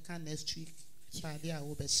onsa be ka next week pade a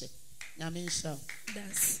obehye nyame nsha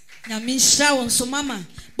das nyame nsha wonso mama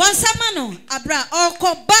bonsama no abra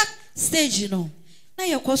oko back stage no na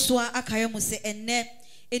yekoso akaye mu se enne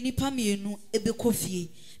enipa mienu ebekofie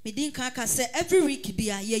medin ka aka se every week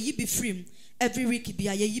bia ye yi be free every week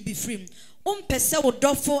bia ye yi be free pese wo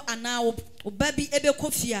dofo ana wo babi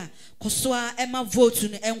ebekofie koso a ema vote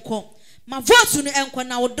no enko ma vote no enko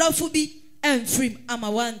na wo dofo bi free ama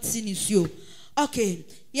wanti ni suo okay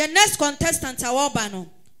your next contestant awoba no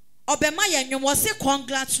obema ye nwom wo se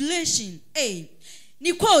congratulations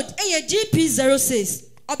ni code GP06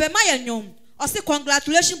 obema ye nwom o se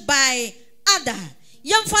congratulations by Ada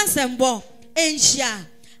yemfa nsembo enhia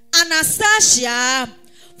Anastasia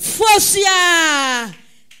Fosia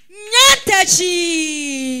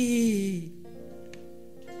Nyatechi.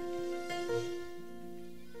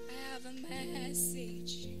 I have a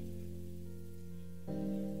message.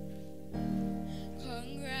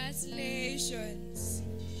 Congratulations.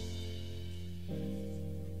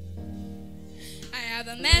 I have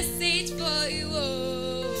a message for you.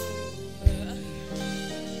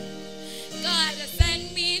 God has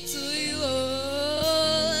sent me to you.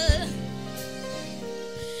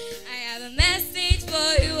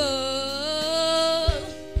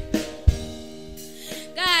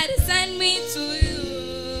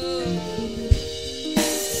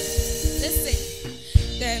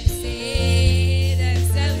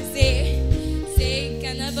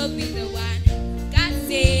 Be the one God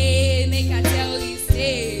say, make I tell you,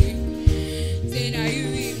 say now you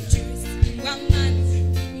will choose one man,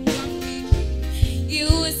 one week. You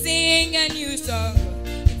will sing a new song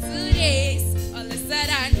in 2 days, all of a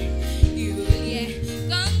sudden you will hear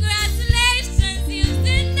congratulations, you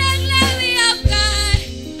sing the glory of God.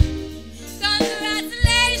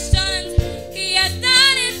 Congratulations, He has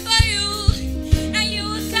done it for you, and you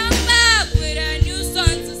will come back with a new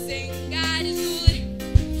song to sing. God is good.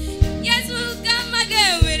 Yes, we'll come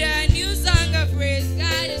again with a new song of praise.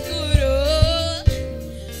 God is good. Oh,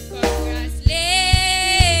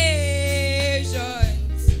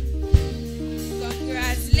 congratulations.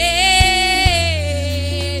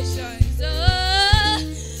 Congratulations. Oh,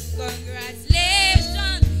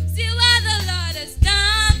 congratulations. See what the Lord has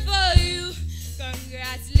done for you.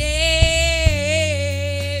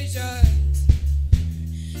 Congratulations.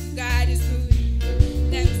 God is good.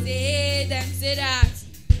 Them say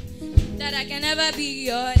that I can never be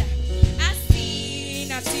your. I've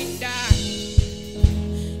seen that.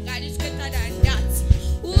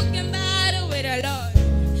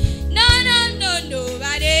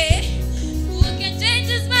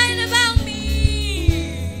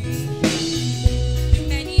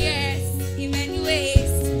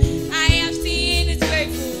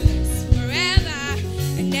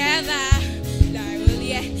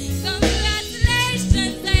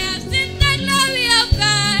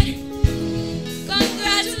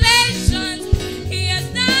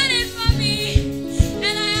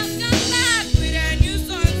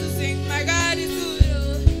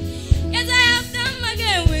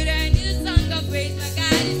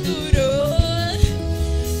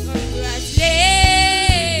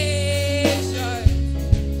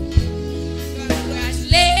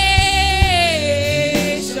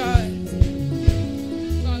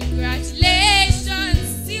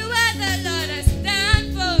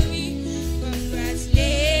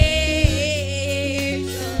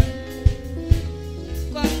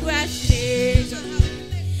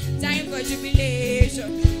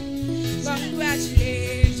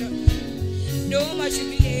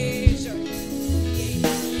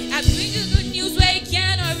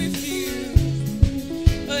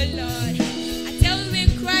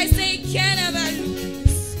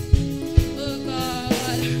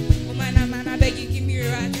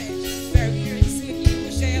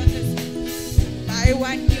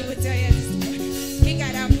 one you would tell you this morning. He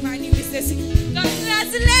got up funny with this.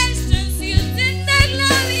 Congratulations, you did the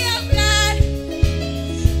glory of God.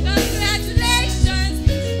 Congratulations,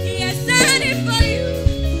 He has done it for you.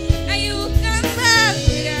 And you will come back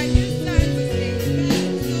with a new song to say God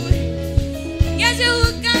is good. Yes, you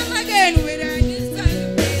will come again with a new song to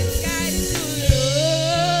praise God is good.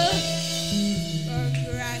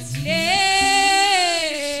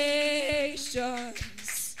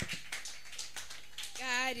 Congratulations.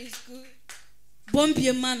 God is good.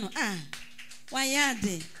 Bombie mano why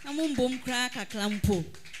yade namu bom kra kakrampo.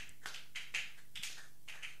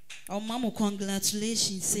 Oh mama,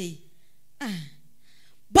 congratulations say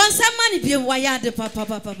bonsa mani bi why yade papa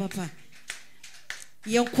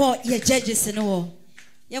yenko ye judges no wo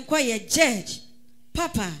yenko ye judge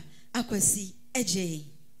papa akwasi eje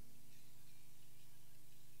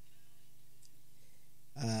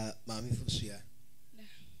Mami Fusia.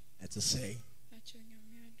 That's to say.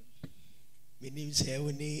 My name is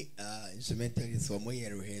Hewani, instrumentalist for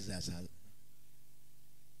Moya Rehearsals.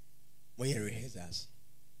 Moya Rehearsals.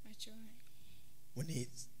 When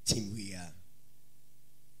it's team we are.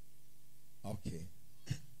 Okay.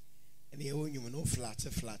 And you know,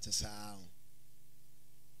 flatter sound.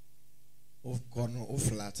 Of corner, of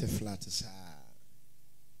flatter sound.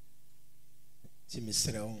 Timmy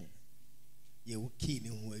Sreon. You keen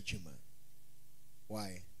in Wajuma.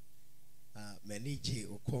 Why? Many J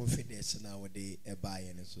or confidence nowadays a buy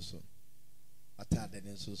and so. Attend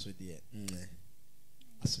and so dear.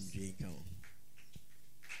 Some drink.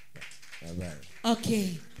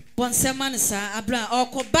 Okay. Bonseman sir, Abra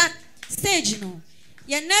or back stage no.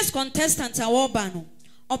 Your next contestant are Obano.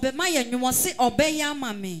 Obey my you must say obey ya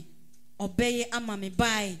mammy. Obey a mammy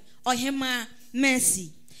by or hima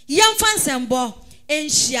mercy. Young fansambo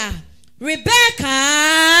Enshia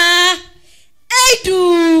Rebecca Edu.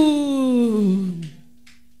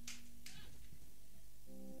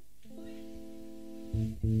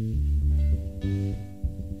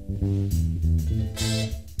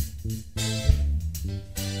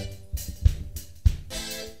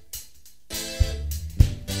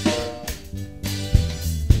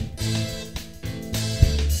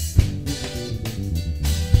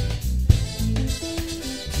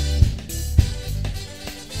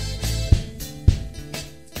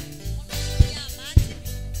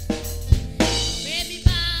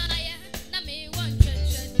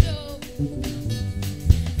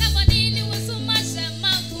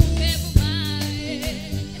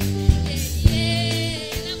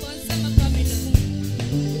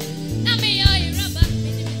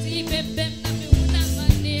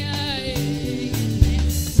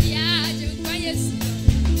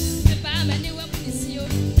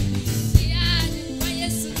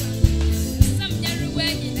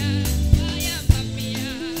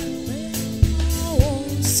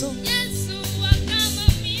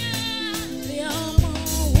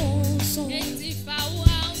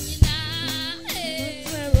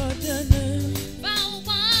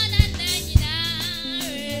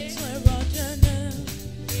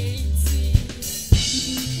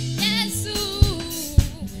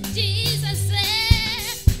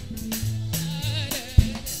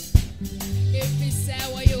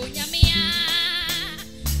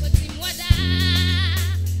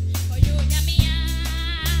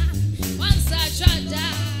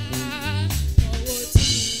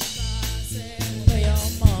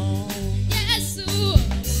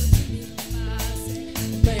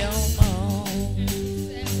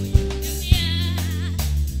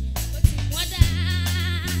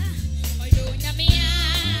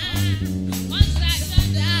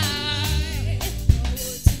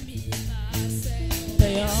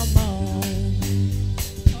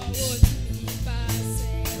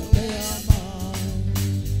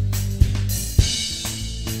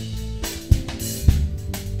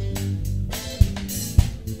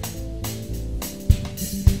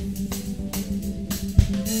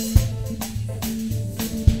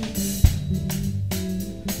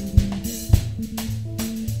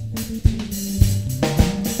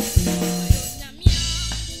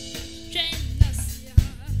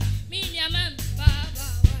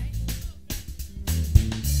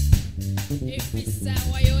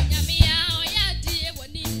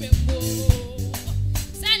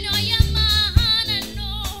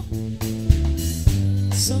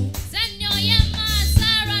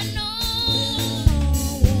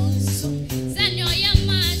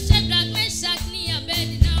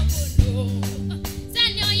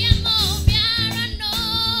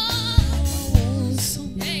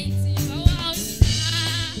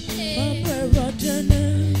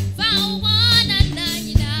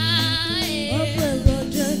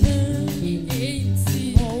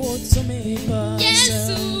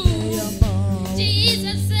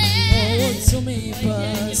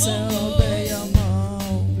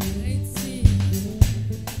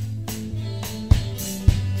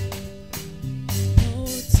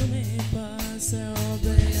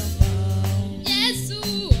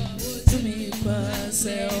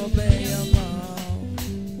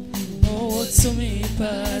 to me,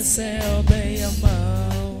 pass, obey your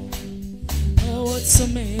mouth. Oh, what to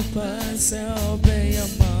me, pass, obey your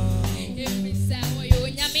mouth. If we say, oh,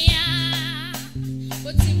 you nyamia,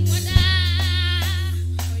 what's in what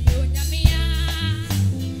oh, you nyamia,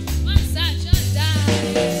 what's that your die?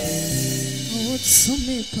 Oh, what to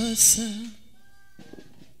me, pass.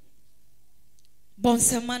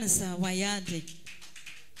 Bonsamansa, wayade.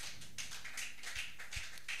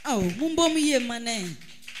 Oh, mumbo miye mane.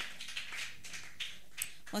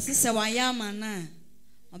 Wasi se wayama na.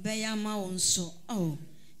 Obeyama wonso. Oh,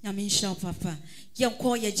 nyamisha papa.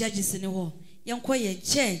 Yanko ye judges ni ho. Yanko ye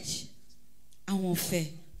judge. Awon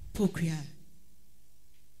fe pokria.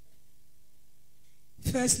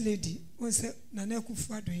 First lady, was Nana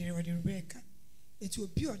Kufuado here with Rebecca. It will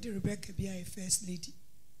be the Rebecca be a first lady.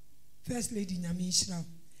 First lady nyamisha.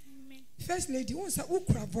 First lady wants a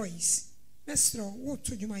ukra voice. Mesro, what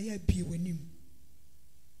to you my be when you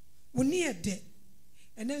were near dead.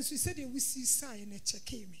 And then she said, we see sign and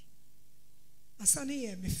check me. A sunny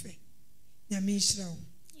air me fe. Nyamisha.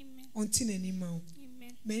 On tin any mount.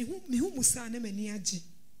 Me whom Musana Meniaji.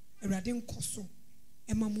 A radin cosso.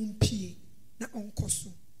 Emma Moon Pie. Na on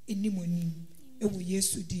cosso. In Nimonim. Ewo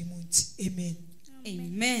Yesu demons. Amen.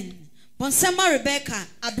 Amen. Bonsama Rebecca.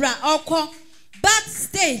 Abra Oko.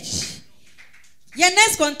 Backstage. Your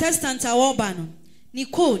next contestant awobano ni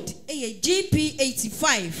code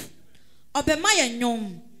GP85 obemaya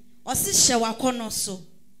nyom osi hyewa kono so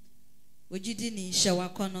ojidi ni hyewa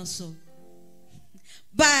kono so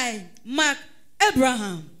by Mark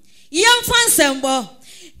Abraham yam fansembo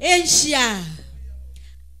enhia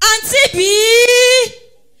Auntie B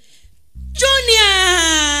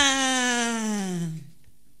Junior.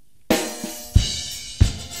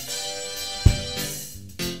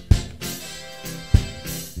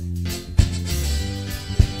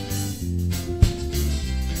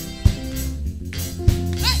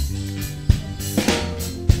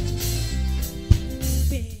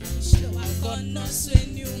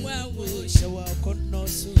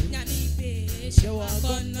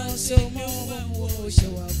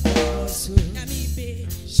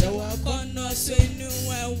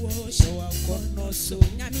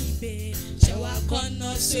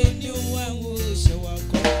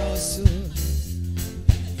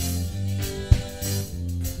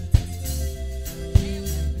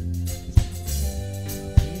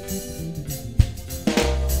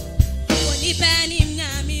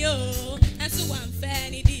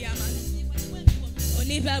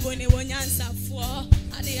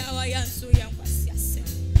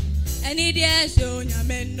 Any day, so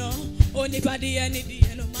Yameno, only body, any day,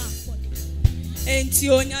 no man. And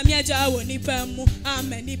Tionia Miaja, only Pemu,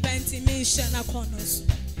 I'm any penty mission upon us.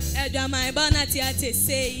 Edra my banatiate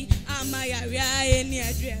say, I'm my area near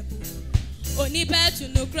Drebu. Only bad to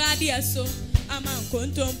no gradia, so I'm a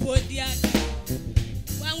contom podia.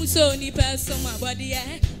 One so only person, my body,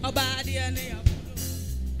 a body,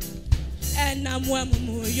 and I'm one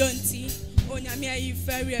more yonti, Onyamia, you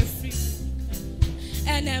very free.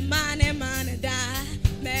 And a man die,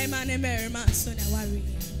 man, man, so no worry.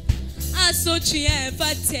 I saw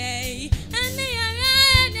Chiefate, and they are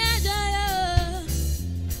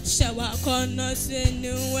Shower corners in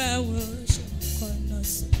New World,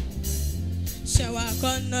 shower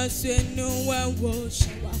corners in New World,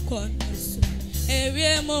 shower corners.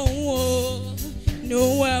 Every more,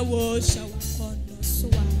 no world, shower corners.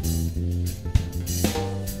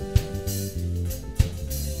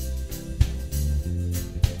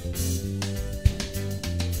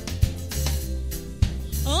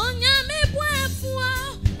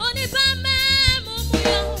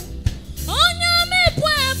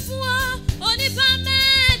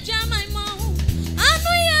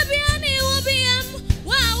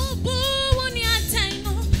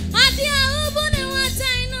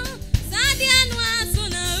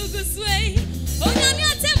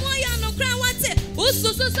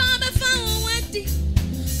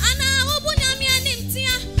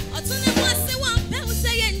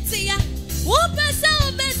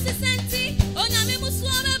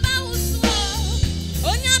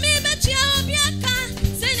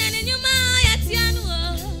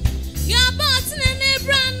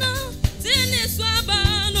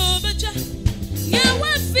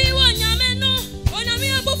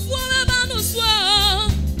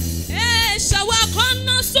 Shower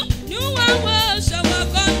corner, so new world, shower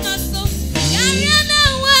corner.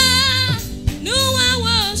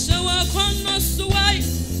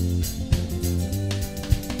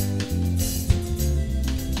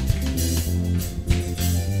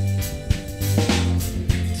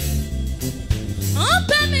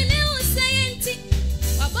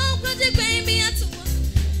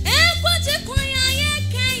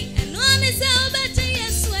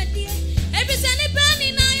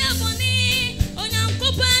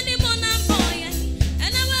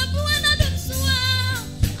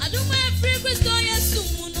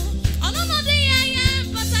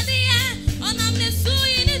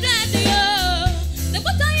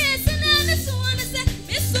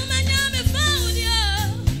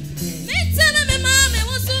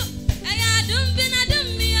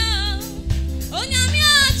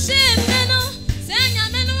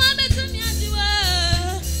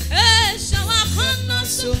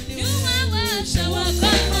 so new one shower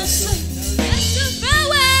corner so yes to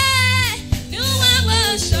fawe new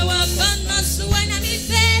one shower corner so when I be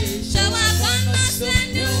fair shower corner so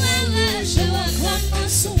new one shower corner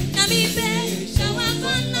so na me fair shower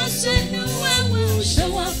corner so new one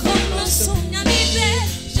shower corner so na me fair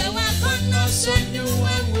shower corner so new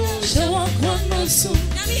one shower corner so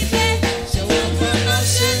na me fair shower corner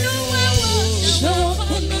so new one shower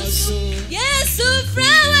corner so yes to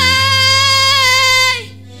fawe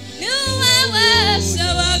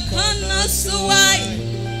shower corner so why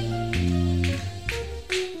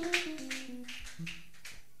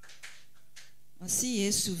I see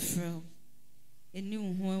Yesu from a new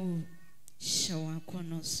one shower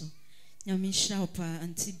corner so Yami Shaupa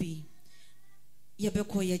and TB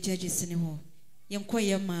Yabeko ya judges in ho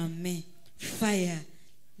Yankoya mame fire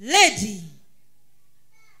lady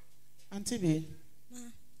Auntie B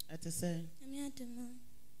at the say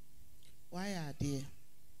why are dear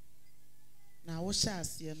now what shall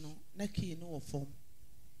see no neki no form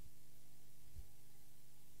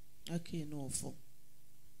okay no form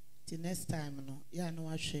the next time no ya no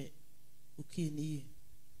wa hwe okay ni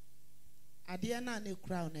ade na ne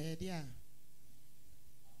crown e dia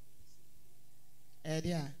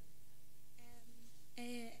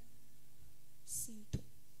simple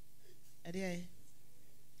ade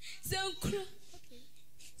senku okay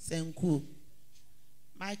senku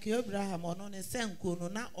Mike Abraham ono ne senku no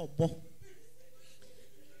na obo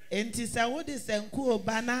enti sa wo de senku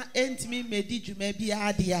obana entimi medi dwuma bi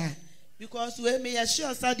ade a because we me ya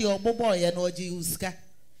sure sa de obobo ye na oji uska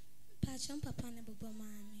pachon papa ne bobo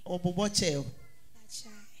mami obobo cheo pacha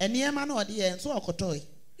eniema na ode ye nso okotoi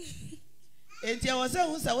enti I was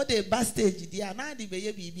say wo de backstage dia na de be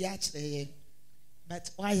ye bibi a kire ye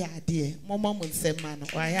but why ade momo nsema no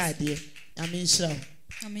why ade amen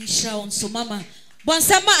sure so mama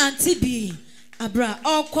bonsama auntie B abra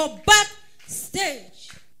oko back stage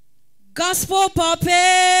gospel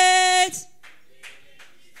pulpit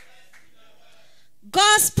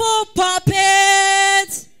gospel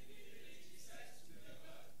pulpit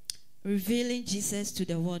revealing Jesus to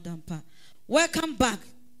the world and power. Welcome back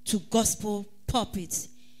to gospel pulpit.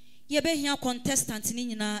 Yebe here contestant ni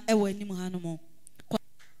nyina ewo anim ha no mo.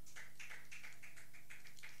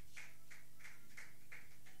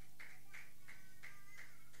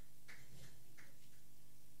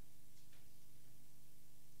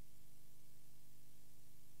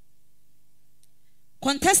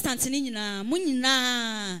 Contestant ni nyina mu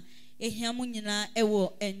nyina ehia mu nyina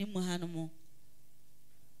ewo anim ha no mo.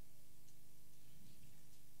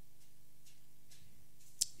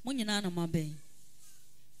 Mu nyina na mabe.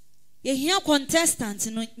 Ehia contestant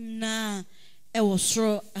no na ewo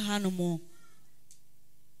soro ha no mo.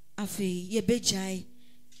 Afi ye bejai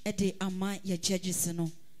e de ama ye judges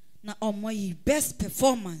no na omoyi best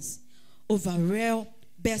performance overall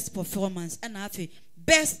best performance and afi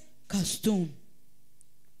best costume.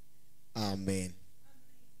 Amen.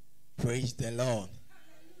 Praise the Lord.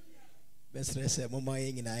 Best say mama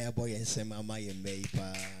yin na ya boy ensem mama ye mei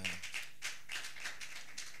pa.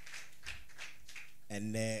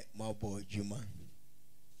 Enne ma boy juma.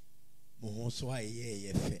 Mo ho so aye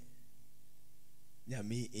ye fe.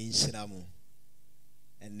 Nyame enhyira mo.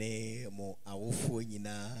 Enne mo awofo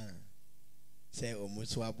nyina say omo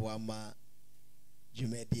so aboa ma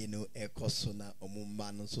jumedi no ekoso na omo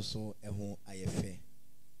ma no so eho aye fe.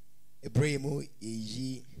 Ibrahim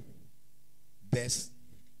yi best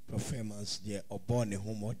performance je obone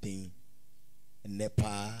homodin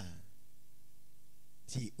nepa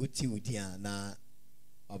ti uti na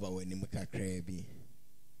aba wanim kakra bi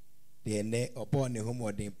de ne obone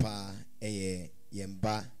homodin pa eye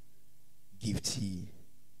yemba gifty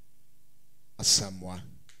asamwa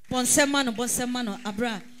bonsema no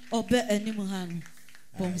abra obe anim ha no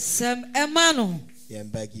bonsem emano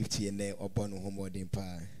yemba gifty ne obone homodin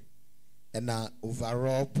pa and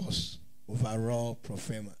overall boss, overall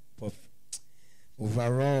performer,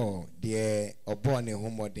 overall the obone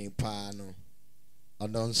homodin pano,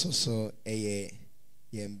 and also so a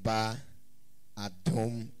yemba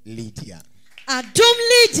Adom Lydia,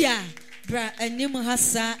 bra anim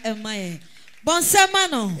hasa emaye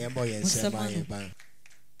bonsemano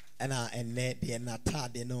and net the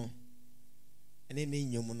natade no, and any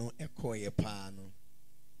nyumuno ekoye pano,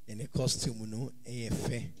 and a costume no a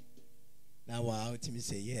fe. Now I to me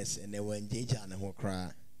say yes, and they were engaged on the whole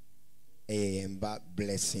cry. A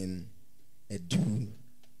blessing, a do,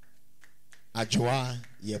 a joie,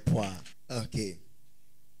 ye poor. Okay.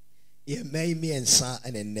 Ye may me and sa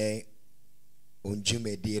and a nay on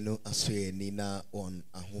Jume Dino, a swear Nina on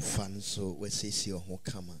a who fan so we say your whole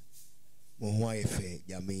kama. Mohwa efe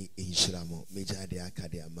yame inshiramo meja de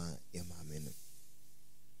akadema yamameno.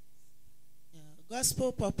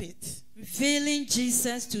 Gospel Pulpit. Revealing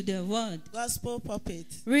Jesus to the world. Gospel Pulpit.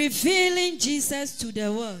 Revealing Jesus to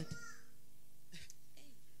the world.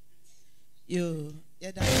 Yo,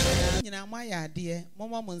 yada nyina ma ya de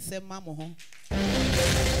momo monsem ma mo ho.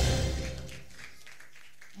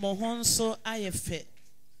 Mo ho nso ayefe.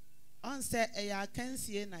 On se eya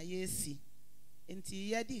kansie na yesi.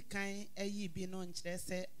 Enti yadi kan ayi bi no nkyere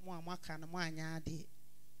se mo amaka no mo anya ade.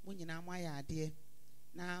 Mo nyina ma ya de.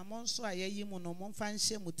 Na monso ayeyi mu no momfa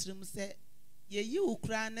nhye mutrim se yeyi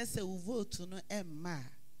ukura na se u vote no emma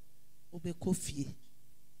obekofie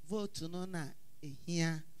vote no na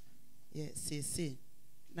ehia ye sese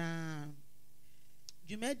na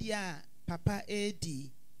dwumadia papa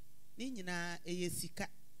edi ni nyina eyesika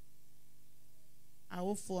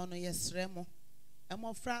awofo no yesremo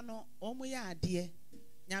emofra no omo ya ade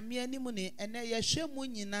nyame animu ne ene yehwemu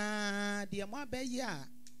nyina de mo abayi a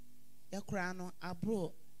yakura no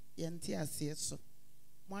abro yente ase so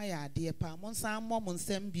mo ya ade pa mo nsan mo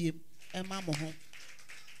nsem biem ema mo ho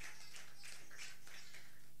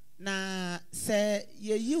na se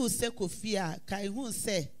yeyi use kofia kai hu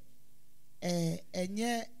se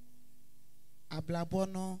enye ablabo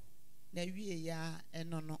no na wie ya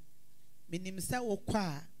eno no minim se wo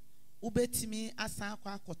kwa ubetimi asan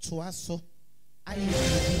kwa akotoa so aye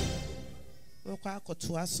bibi wo kwa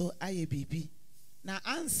akotoa so aye bibi na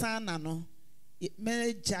ansa na no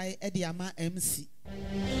mejai edi ama MC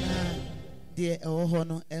na de ewo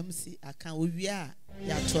no MC aka owia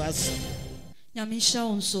ya to aso nyamisha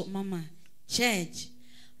onso mama church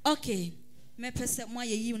okay me pese mo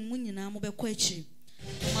ayeyi mu nyina mo be kwa echi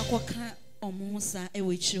makoka omo sa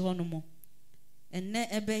ewe echi ho no mo enne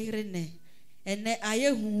ebe hire ne enne aye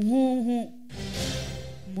hu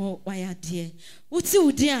mo waya de uti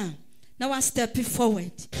udi a na wa step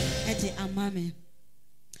forward edi amame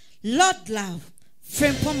Lord love,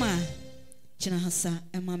 friend poma, chinahasa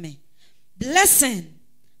emame. Blessing,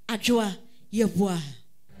 ajwa yebwa.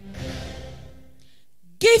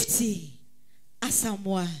 Gifty,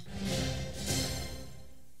 asamwa.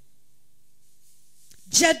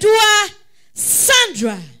 Jadua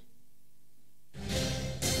Sandra.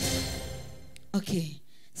 Okay,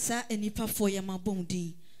 sa enipa for yama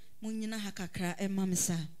bondi. Munyina hakakra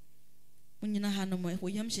emamisa. Munyina hanomo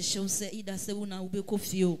woyam hyehyew se ida se wona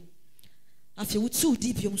ubekofio. Afi wutu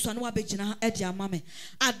di biom so na wabegina edi amame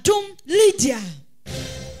Adom Lydia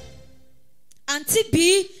Auntie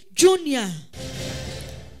B Junior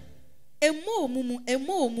emo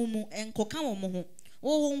mumu enkoka wo mo ho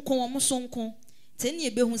wo nko wo mo so nko teni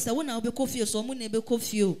ebehu se wona obekofio so mo na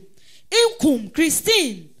ebekofio Inkum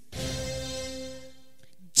Christine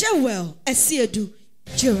Jewel Esiedu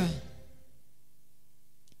Jera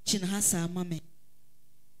Chinahasa amame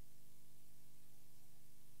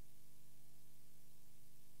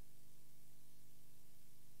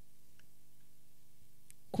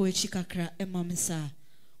Koechi kakra emamisa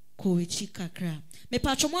koechi kakra me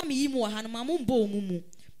patro mo ami yimu ha no ma mumbo omumu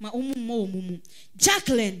ma omummo omumu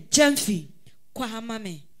Jacqueline Jemfi kwa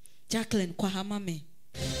hamame Jacqueline kwa hamame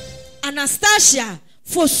Anastasia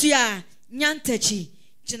Fosua Nyantechi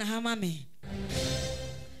jina hamame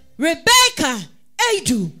Rebecca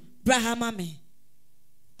Edu Brahamame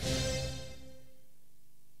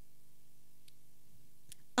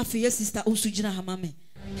Afiye sister osu jina hamame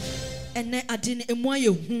ene adini emwaye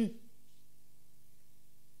hu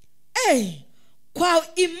kwao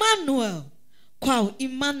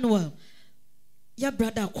Emmanuel ya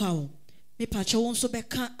brother kwao me pacha won so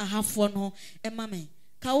beka ahafo no emame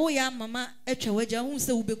ka wo ya mama etwa waja hu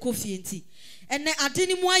se wo bekofie nti ene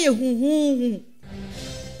adini mwaye hu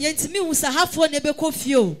yentimi hu se ahafo ne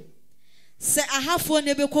bekofie o se ahafo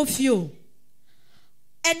ne bekofie o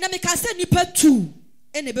ene me ka se nipa 2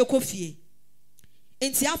 ene bekofie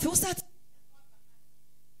enti afi start.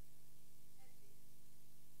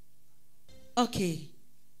 Okay.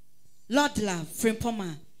 Lord love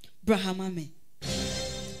Frimpoma Brahamame.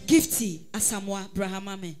 Gifty Asamwa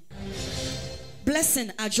Brahamame.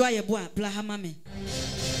 Blessing Ajoyeboa Brahamame.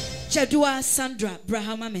 Jadua Sandra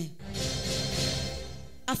Brahamame.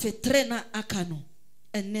 Afi trena akano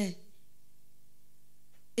ene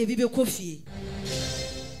ebibe kofie.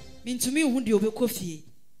 Mintumi hundi obe kofie.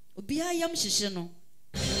 Obia yam hyehye no.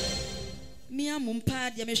 Me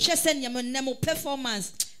amumpa de me hwese ne me nemo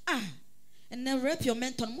performance and then rap your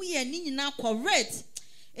mentor mu ye ni nyina correct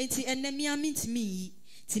enti enne me amintimi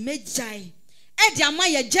ti mejai e de ama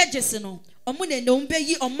ye judges no omo na ne ombe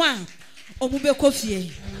yi omo a omo be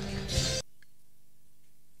kofie.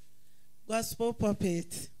 Gospel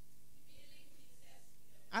Pulpit.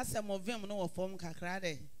 asem ovem no wofom kakra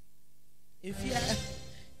de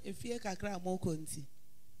efie kakra moko nti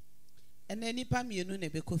ene nipa mienu na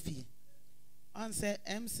be kofi on say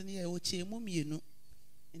ems ne e oche mu mienu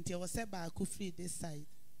nti wo se ba ko free this side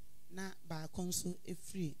na ba konso e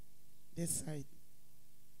free this side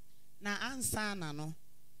na ansa na no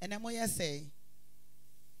ene mo ye say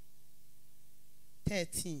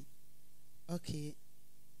 13 okay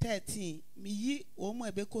 13 mi yi wo mo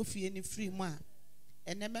e be kofi ni free mo a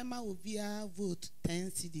ene mema obia vote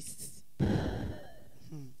 10 cedis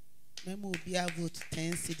mema obia vote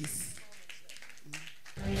 10 cedis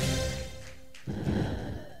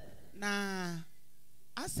na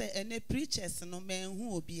ase ene preachers no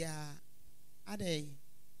menhu obia adey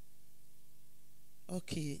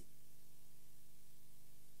okay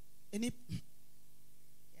any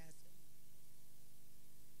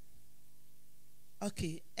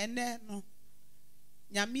okay ene no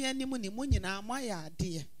nyame animu ni mu nyina moya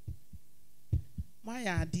ade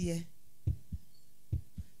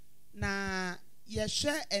na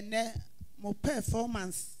yehwe ene mo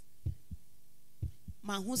performance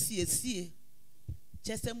ma ho siesie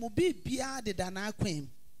chese mo bibia de da na akwem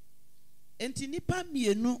enti nipa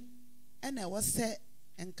mienu ena wo se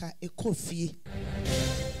enka ekofie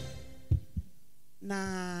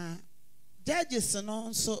na judges no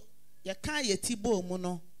nso ye kan ye tibo mu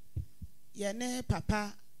no ye ne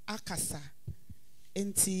papa akasa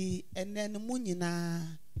enti ene no mu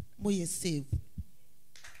nyina mo ye save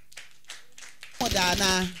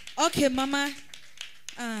modana. Okay mama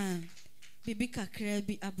bibi kakra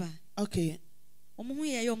bi aba. Okay omo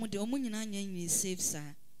ye yo mo de omo nyina nya save sa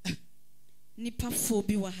nipa fo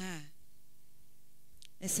bi wa ha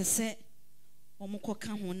esese omo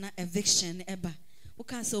koka ho na eviction eba wo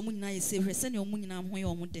ka se omo nyina ye save se ne omo nyina ho ye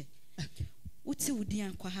omo de uti wudi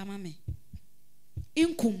an kwa ha mame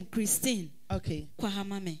inkum Christine. Okay kwa ha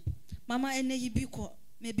mame mama ene yibi ko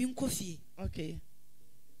me bi nkofie. Okay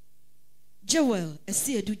Joel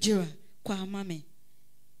esi edu jira kwa ha mame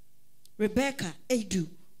Rebecca edu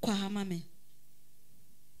kwa ha mame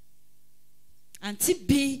Auntie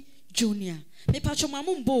B Junior me pacho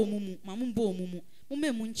mamumbo omumu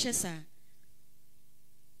mume mu nchesa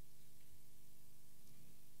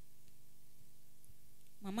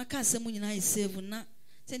mama ka se mu nyina e save na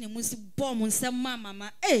se ne mu si bom nsem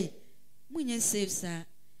mama mu nya save sa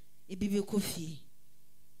e bibe kofi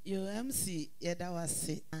yo MC yeda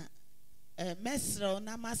wase mesro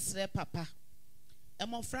na masre papa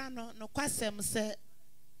emofra no kwasem se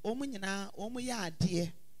omu nyina omu ya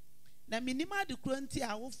ade na minima de kronti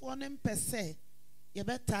awofo ne mpese ye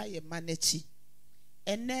beta ye manechi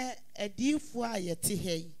ene adifo a ye te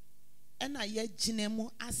hei ena ye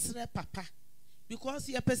ginemu asre papa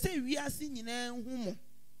because ye pese wiase nyina hu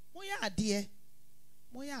mo ya ade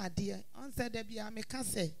on said de bia me ka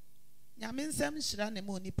se nyame nsem hira ne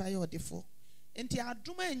mo nipa ye odefo enti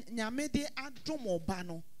adoma nyame de adom oba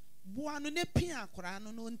no boa no ne pia akora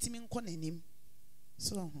no no ntimi nko nanim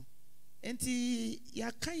so enti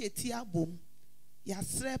yaka yeti abom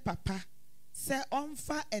yasre papa se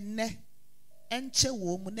onfa enne enche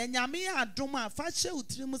wo mu na nyame ya adom a fa hye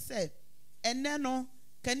utrim se enne no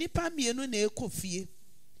kanipa mienu na ekofie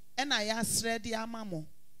ena yasre de amamo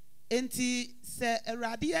enti se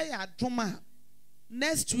awrade ya adom a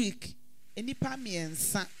next week enipa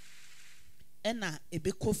miensa ena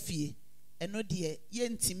ebekofie eno de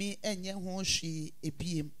yentimi enye ho hwe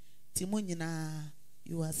ebiem timo nyina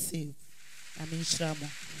you are saved. Amen. Shramo.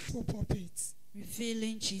 Pulpit.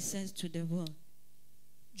 Revealing Jesus to the world.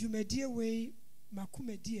 Jumedie we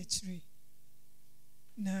makumedi echire.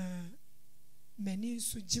 Na many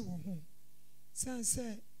suji wo ho. San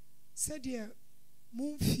said ye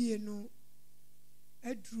mumfie no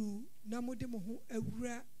adru na mode mo ho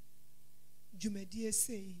awura jumedie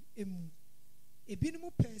sei emu. Ebi no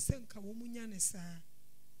mo pese nka wo munya ne saa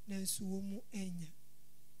na nso wo mu enya.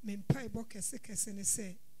 Mempai bo kese ne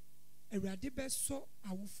se awurade beso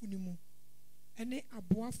awufu ni mu ene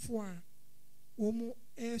aboafo a wo mu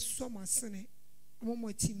eso masene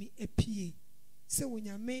amomotimi epie se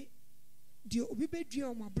wonyame de obi bedua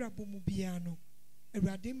o mabrabo mu bia no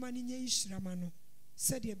awurade ma ne nya yishirama no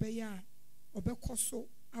se de be ya obekoso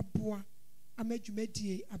aboa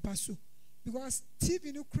amadwumadie abaso because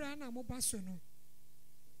TV no kra na mo baso no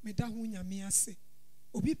meda ho nyame ase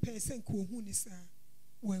obi pese nka ohu ni saa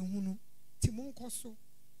wanhunu timun koso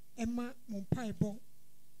ema mompaebo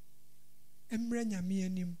emra nyame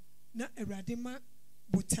anim na awurade ma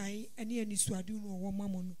botai ene anisuadu no wo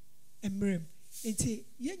mamo no emrem enti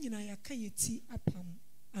ye nyina yaka yeti apam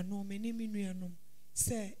ano mene menuanom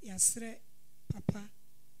se yasre papa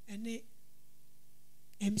ene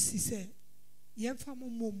MC se yɛmfa mo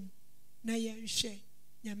mom na yɛnhwɛ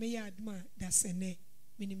nyame yɛ adoma da sɛnɛ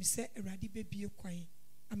menim sɛ awurade bɛbie kwan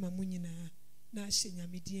ama mo nyinaa na ahyɛ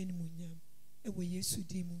nyame din animuonyam ɛwɔ yesu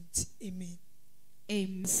din mu nti amen.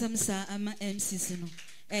 Samsa ama MCs no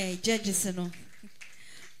judges no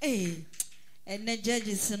and the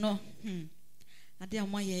judges no I didn't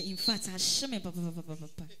want in fact I shame papa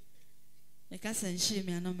because I shame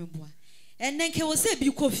me and boy and then can say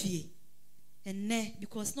be coffee and ne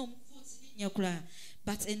because no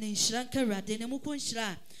but and then shranka radin and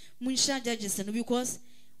mukunshra munsha judges and because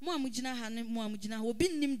Muamujina Hanem Muamujina will be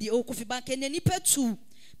named the old coffee back and any pet too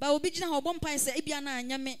but will be Jina Bompire say Ibiana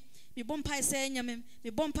Yame. Me bompai say nyame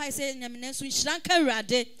me bompai say nyame nanso nhranka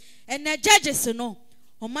rade and na judges no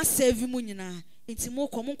o ma save mu nyina enti mo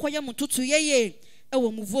kɔ mo nkɔyɛ mo tutu yeye e wo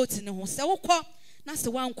mu vote ne ho sɛ wokɔ na sɛ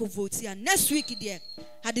wanko vote ya next week there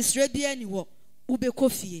had this ready ani wo ube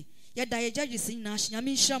kofie ya da ye judges nyina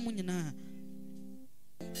nyame nhra mo nyina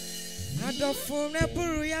adofo na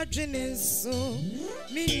buru ya dwene so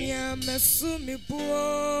minia mesu mi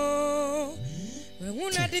buo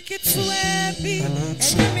Una de kitsuebi, and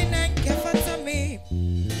Yaminan Kafatami.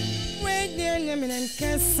 When Yaminan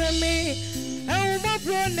Kasami, how my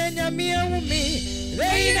brother and Yamia with me.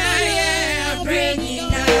 Reina,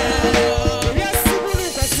 bringing out. Yes,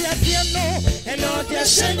 Piano, and all the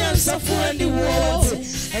Shanians of the world.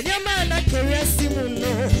 And your man, I caress him.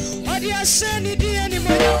 Or the Shani, the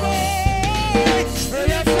animal. Oh,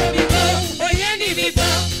 yeah, for Yanni,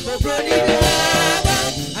 oh, brother.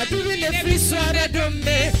 I do in the free swallow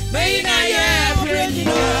dumbe, may I bring you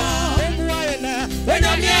when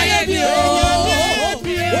I'm you,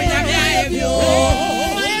 when I'm you,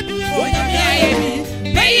 when I'm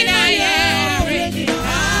may I bring you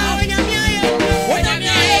when I'm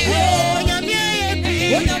when I'm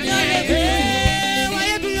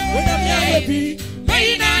may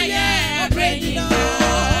I bring you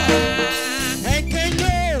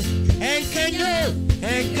and can you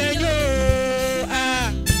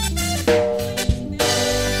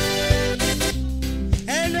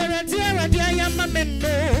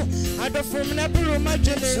from Napuru, my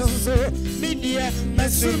generation, media,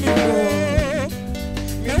 Masumi,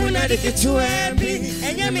 Yamuna de Kitsuabi,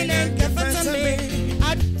 and Yamina Kafatame.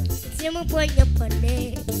 Simu point upon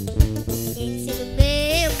me. It's in the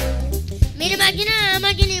Made a Magina,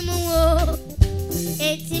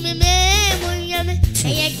 it's in the Yam, and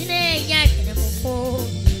Yakina,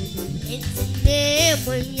 it's in the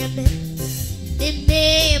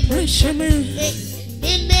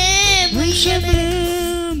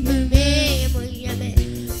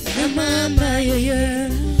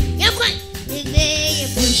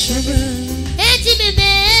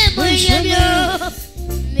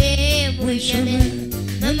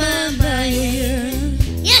Mama, yeah,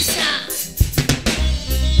 yes, sir.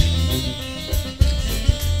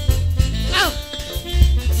 Oh,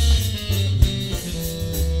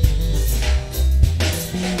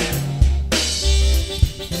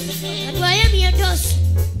 and why am your dust?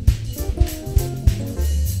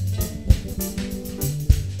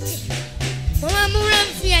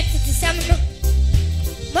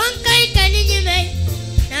 Monkai kanijime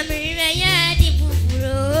na miriya di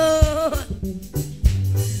buburo.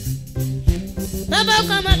 Baba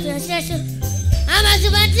kama tuasesho, ama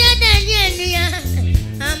zubatia daniya,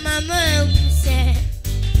 ama muse.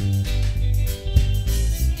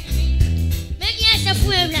 Meki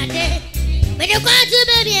asafu evlade, mede kwa tu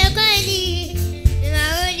baby ekwani, ma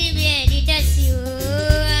oni me di tasio.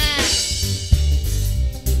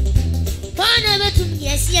 Pana betum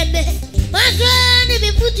yesiembe. My granny be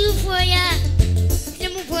put you for ya.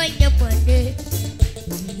 Timu point your pony.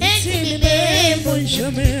 Timu point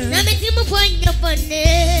your pony. Timu point your pony.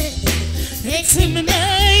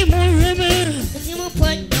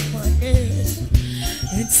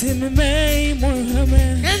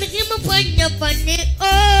 Timu point your pony.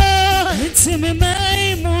 Oh, Timu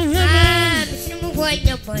point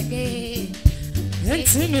your pony.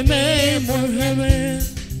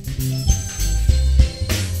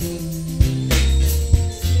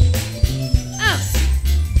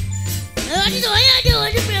 What do I do?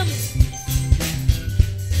 What do you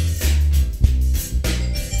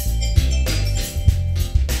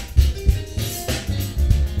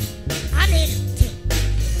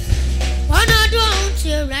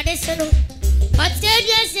But tell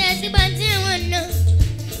you, says the Bantam one.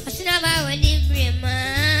 I should have our library, ma.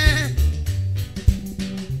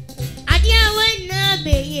 I dear when not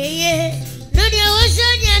be ye. No, there was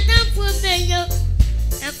only a time for me.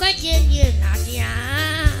 I'm quite young, Nadia.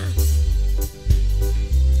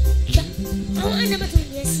 I want to be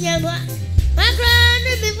a siama. My grand,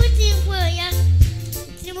 be putting for ya.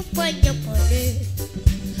 you point your body.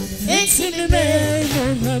 It's in the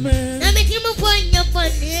name. I'm making you point your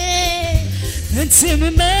body. It's in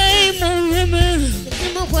the name of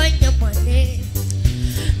you point your body.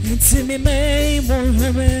 It's in the name of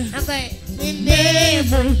okay. In the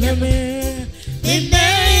name of in the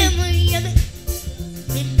name of in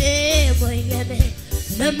the name of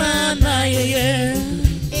the man, yeah.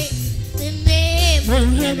 In the name of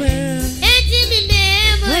it's in the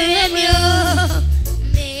name of you.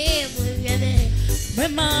 Name of the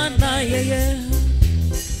man, yeah.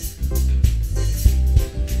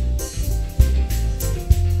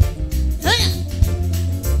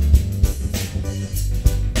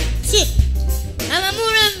 I'm a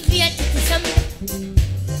more Viet to some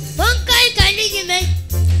one guy can leave me.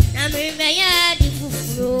 I'm in my yard.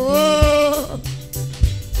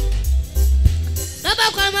 Baba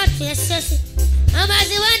come out to assess. I'm as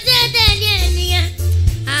the one that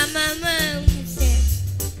I'm a man.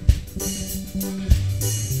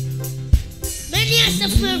 Many as a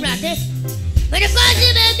fool rather. But the cause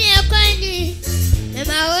may be a quantity. And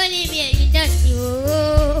my only me that's you.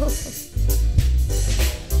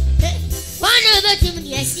 One of the two,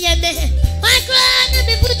 yes, yeah, my grand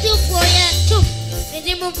be put you for ya too. And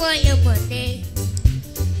you move on your body.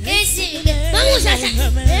 Yes, vamos a hacer.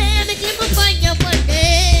 Me quiero por your body.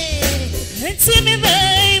 It's me,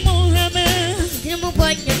 Mohammed. Quiero por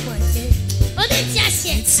your body. Oh, that's just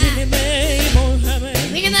it. It's me,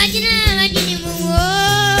 Mohammed. We imagine you move.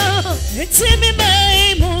 It's me,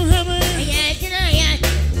 Mohammed. Yeah.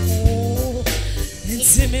 Oh,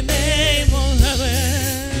 it's me, Mohammed.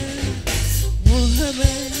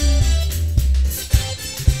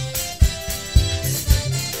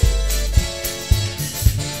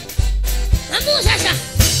 Vamos allá.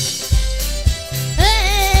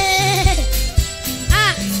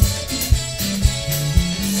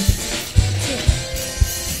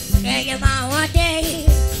 Ella ma wate,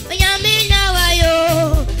 oya me na wayo,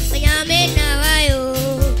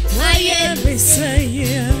 waye me say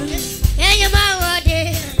yeah. Ella ma wate,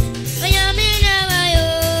 oya me na wayo,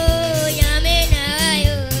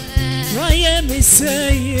 waye me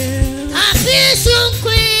say yeah. I feel so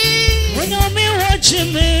queen, when you me watching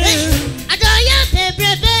me.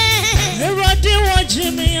 Everybody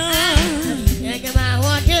watching me.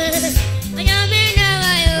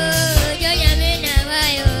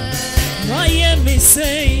 Why am I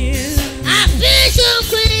saying? I feel so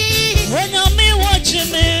pretty. When you're me watching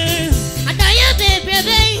me. I tell you,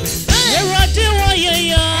 baby. Everybody watching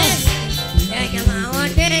you.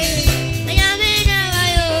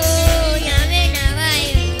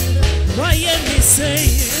 Why am I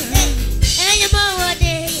saying?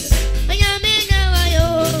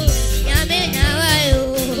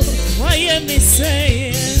 Me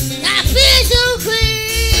saying, I feel so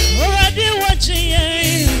clean. Already watching you.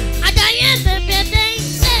 I don't have everything.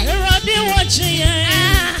 Already watching you.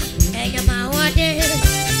 And you're my water.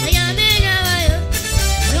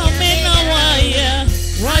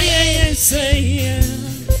 Why are you saying?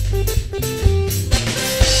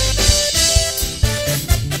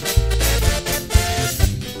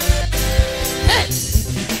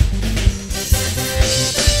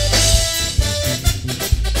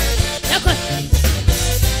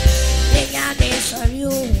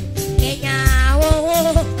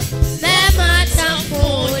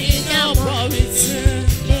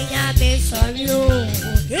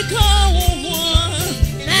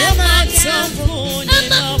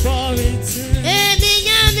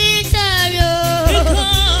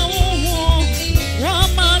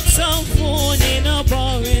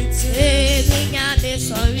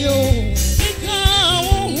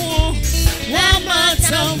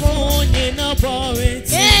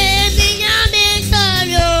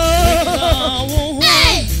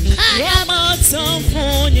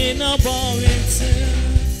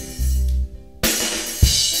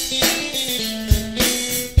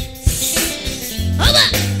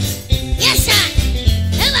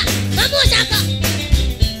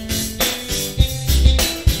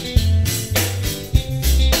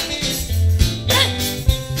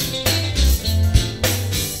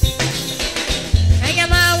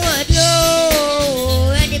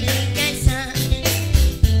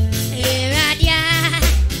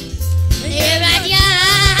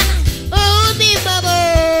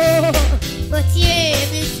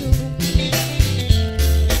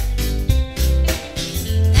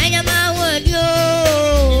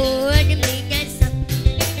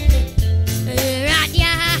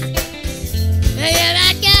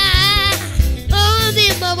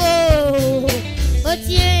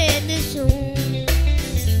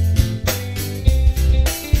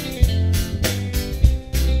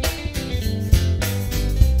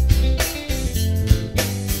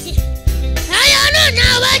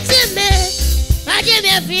 me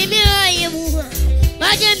a free me, I am.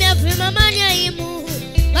 Watching me a free my money, I am.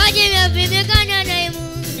 Watching me a free me, I am.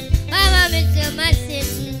 I'm Mr. Massive.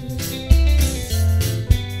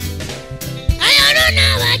 I don't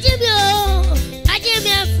know what you do. Watching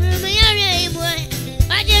me a free me, I am.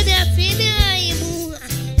 Watching me a free me, I am.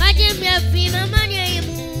 Watching me a free my money, I am.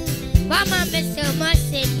 Mama, Mr.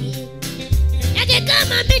 Massive. I can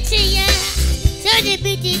come and meet you. Send the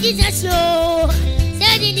bitty, this is so.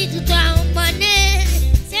 Send it to town, money.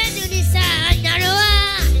 Send it to Sanaroa.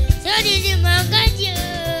 Send it to Mangajo.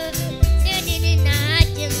 Send it to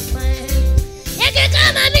Najimman. I can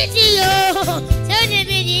come and meet you. Send the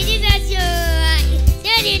bitty, this is so.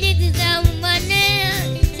 Send it to town, money.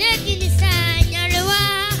 Send it to Sanaroa.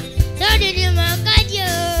 Send it to Mangajo.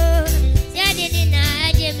 Send it to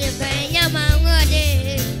Najimman. Yamangode.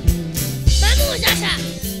 Mamu Sasa.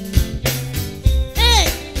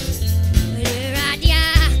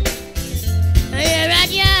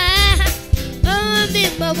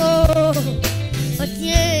 Babo,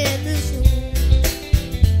 otie musu.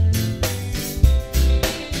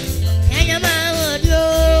 Yanya maodio,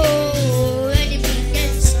 eni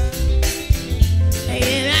business.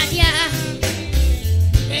 Radia,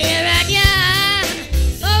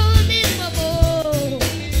 oh mi babo,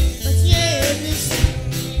 otie musu.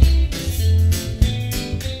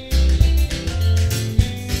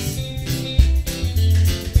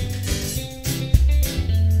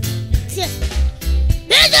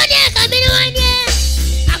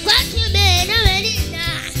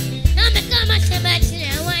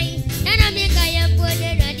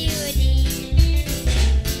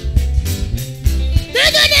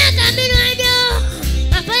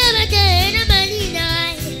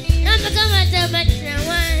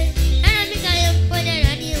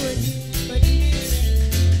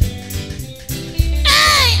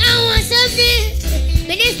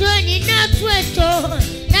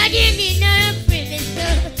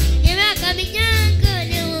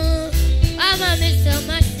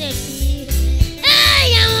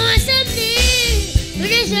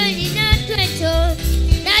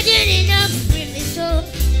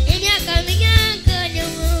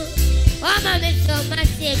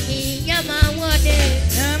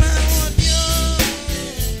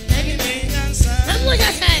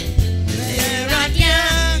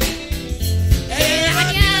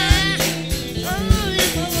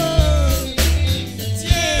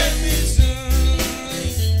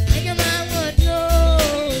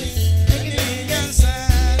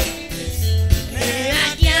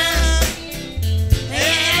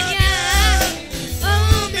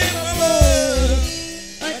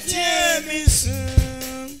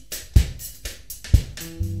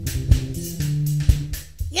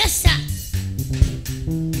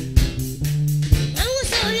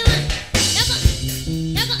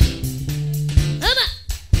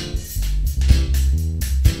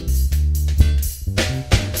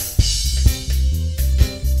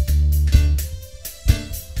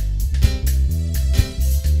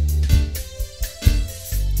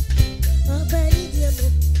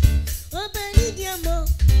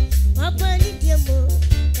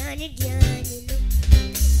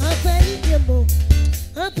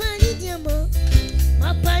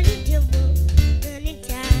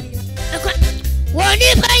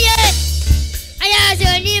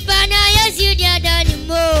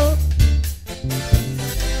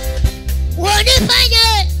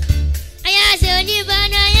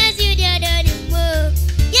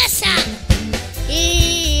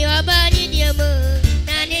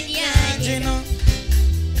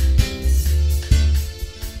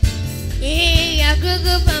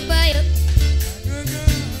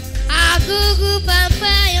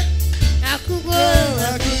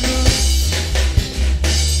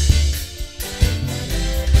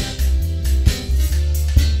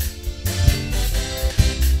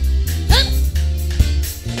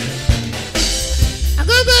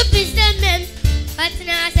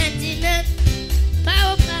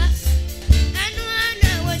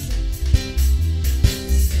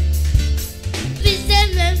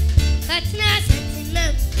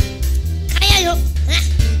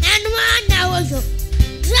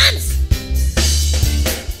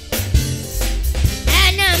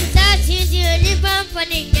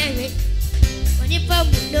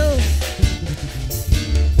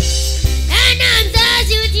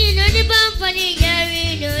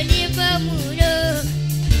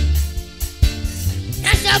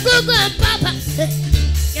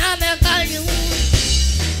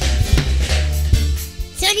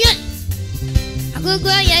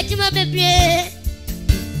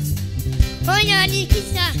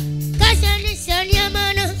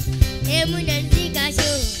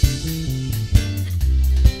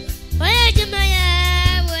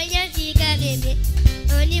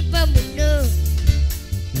 no.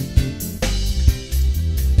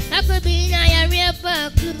 I could be in a real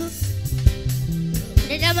park.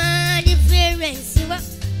 The man difference.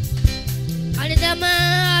 All the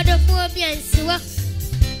man the phobians.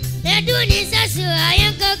 They're doing this as I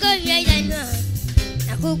am going to go.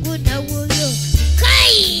 I could go now.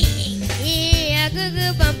 Kai! I could go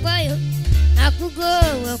vampire. I could go.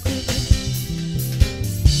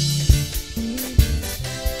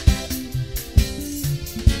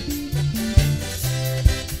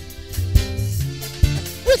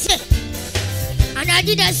 And I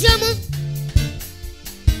did a summer.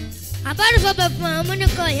 I bought it for my money.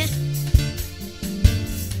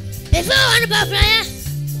 If I want about flyer,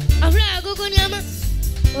 I fly go Yama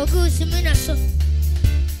or go Simina. So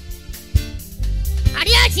I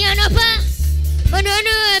did see an upper, but no,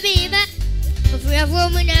 be back if we have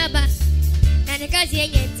woman about and I can't see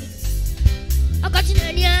anything. I got you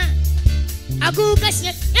on ya. I go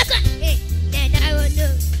Cassia, then I will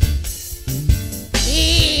know.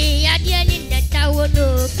 I didn't that I will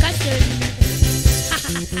know.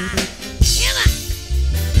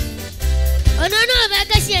 Oh no,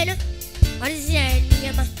 Cassia. What is it,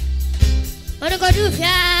 Yama? What go do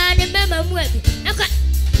fan and Mamma Webby?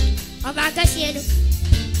 About Cassia.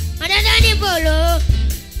 What is any bolo?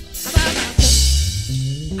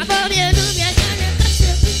 About me,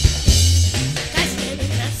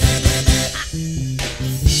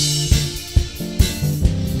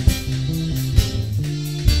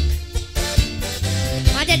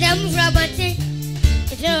 what a damn Robert,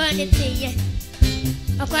 if you want to say,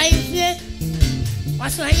 a quiet fear.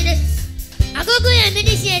 What's why you I go and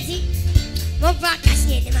meditate. More practice,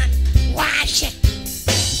 man. Wash it.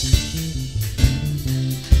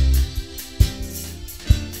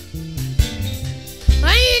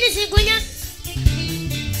 Why you say, Gunya?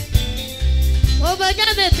 Over the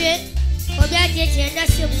bed, or that yet,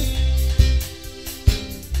 that's your book.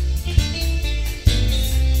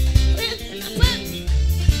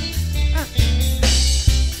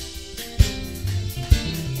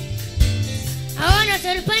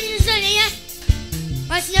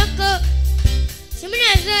 What's your coat?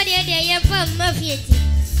 Simina Zodia, they are from Mafia.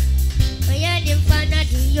 I had him found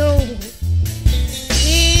out you.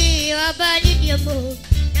 You are bad in your mood,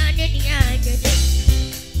 not in the other.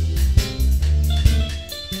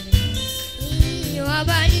 You are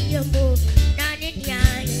bad in your mood.